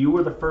sense because you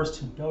were the first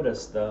to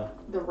notice the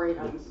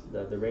ravens.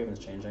 ravens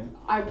changing.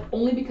 I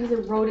only because I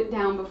wrote it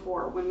down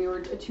before when we were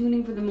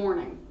attuning for the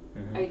morning.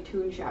 Mhm. I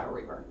tuned Shadow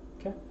Reaver.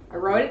 Okay. I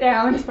wrote it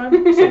down. That's fine.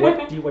 So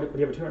what do you have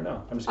to turn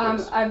now? I'm just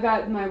curious. I've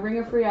got my Ring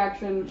of Free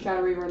Action,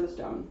 Shadow Reaver, and the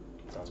Stone.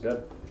 Sounds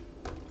good.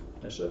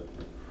 Initiative.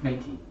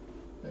 19.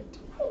 Hey,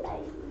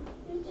 baby,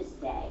 you just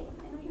stay.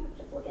 I know you have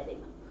to forget him.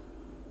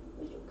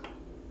 It's okay.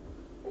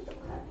 It's okay.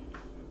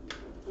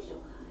 It's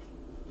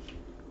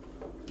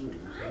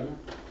okay.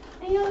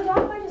 And you know, the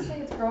dog might just say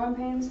it's growing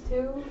pains too,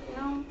 you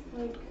know?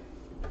 Like,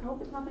 I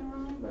hope it's nothing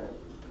wrong, but.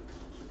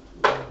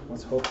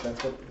 Let's hope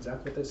that's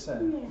exactly what they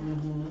said.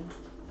 Mm-hmm.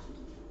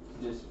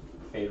 Just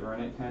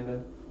favoring it kind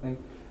of thing.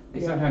 They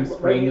Yeah, sometimes right,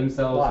 sprain right.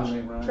 themselves Watch. when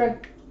they run.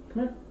 Fred,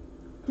 come here.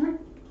 Come here.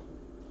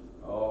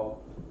 Oh,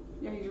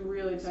 Yeah, he's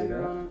really See tender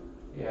that? on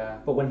it. yeah.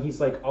 But when he's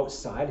like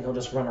outside, he'll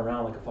just run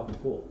around like a fucking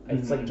fool.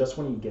 It's like Mhm. just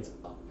when he gets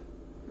up.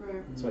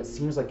 Right. So it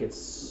seems like it's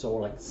so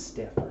like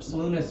stiff or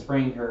something. Luna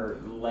sprained her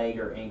leg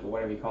or ankle,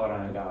 whatever you call it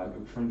on a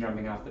dog, from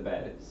jumping off the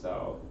bed.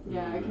 So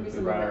Yeah, it can be we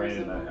something brought her very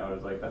in, and simple. I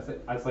was like, that's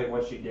it. That's like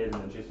what she did,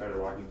 and then she started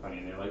walking funny,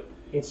 and they're like,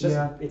 It's just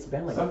Yeah. it's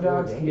been like some 4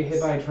 dogs can get hit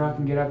days. by a truck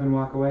and get up and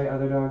walk away.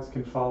 Other dogs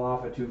can fall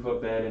off a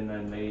 2-foot bed and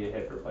then they need a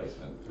hip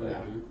replacement. Like,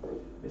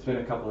 it's been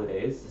a couple of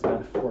days. It's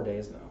been 4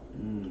 days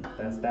now.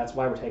 That's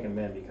why we're taking him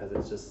in, because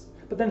it's just.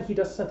 But then he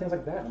does some things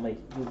like that, and like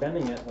you're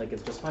bending it, like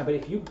it's just fine. But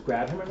if you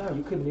grab him right now,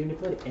 you could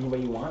manipulate it any way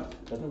you want.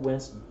 Doesn't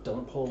wince,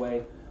 doesn't pull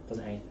away,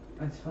 doesn't anything.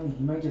 That's funny.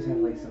 He might just have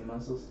like some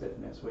muscle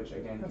stiffness, which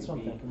again That's could what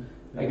I'm be.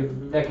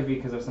 thinking. That could be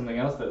because of something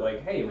else. That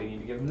like, hey, we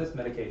need to give him this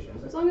medication.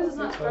 As long as it's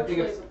not So I think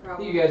structurally it's- a I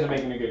problem. think you guys are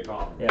making a good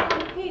call.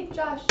 Yeah. Hey,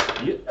 Josh.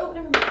 Yeah. Oh,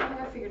 never mind. I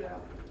think I figured it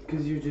out.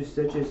 Because you're just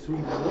such a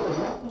sweet boy.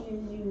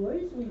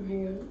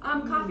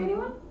 Coffee,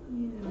 anyone?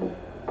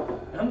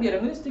 I'm good. I'm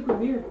gonna stick with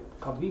beer.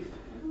 Called beef.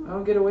 I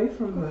don't get away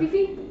from the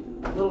Fifi?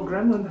 little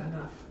gremlin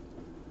enough.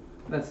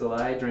 That's the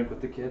lie. I drank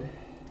with the kid.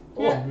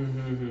 Yeah.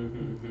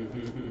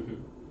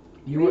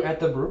 You were at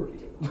the brewery.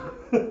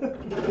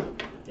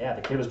 Yeah,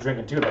 the kid was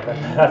drinking too.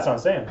 That's what I'm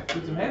saying.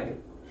 Keeps him happy.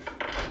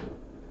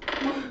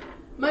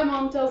 My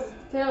mom tells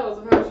tales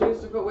of how she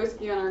used to put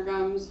whiskey on her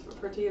gums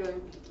for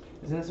teething.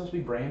 Isn't it supposed to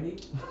be brandy?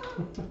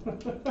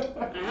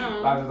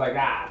 know. I was like,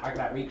 fuck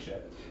that weak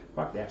shit.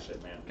 Fuck that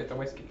shit, man. Get the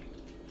whiskey.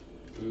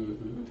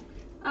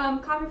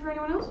 Coffee for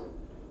anyone else?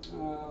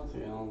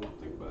 See, I'll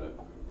think about it.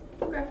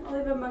 Okay, I'll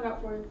leave a mug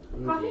out for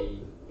you.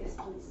 Coffee? Yes,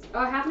 please.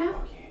 Half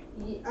now?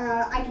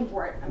 I can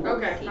pour it. I'm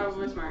going Okay, to see.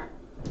 probably smart.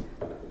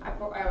 I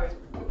always.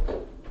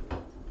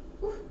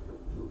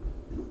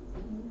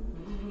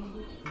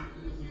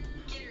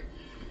 Get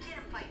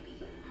him, Pipey.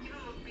 Give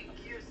him a big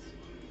kiss.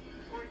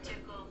 Or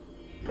tickle.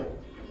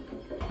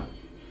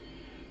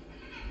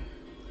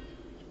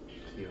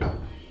 Cute.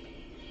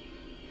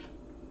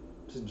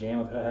 Just jam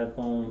with her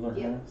headphones or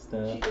Yep.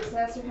 stuff. She just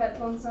has her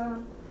headphones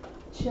on,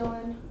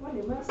 chilling. What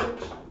a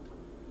message.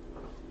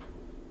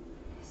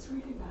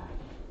 Sweetie bye.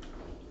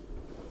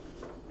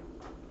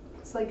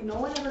 It's like no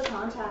one ever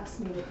contacts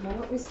me. The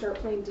moment we start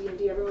playing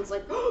D&D, everyone's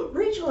like, oh,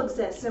 Rachel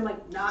exists. And I'm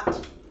like,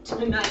 not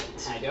tonight.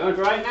 I don't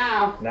right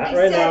now. Not I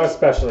right now, said-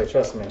 especially.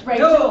 Trust me.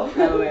 Rachel.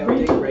 Oh, yeah,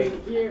 big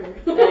break. Here.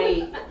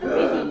 Hey,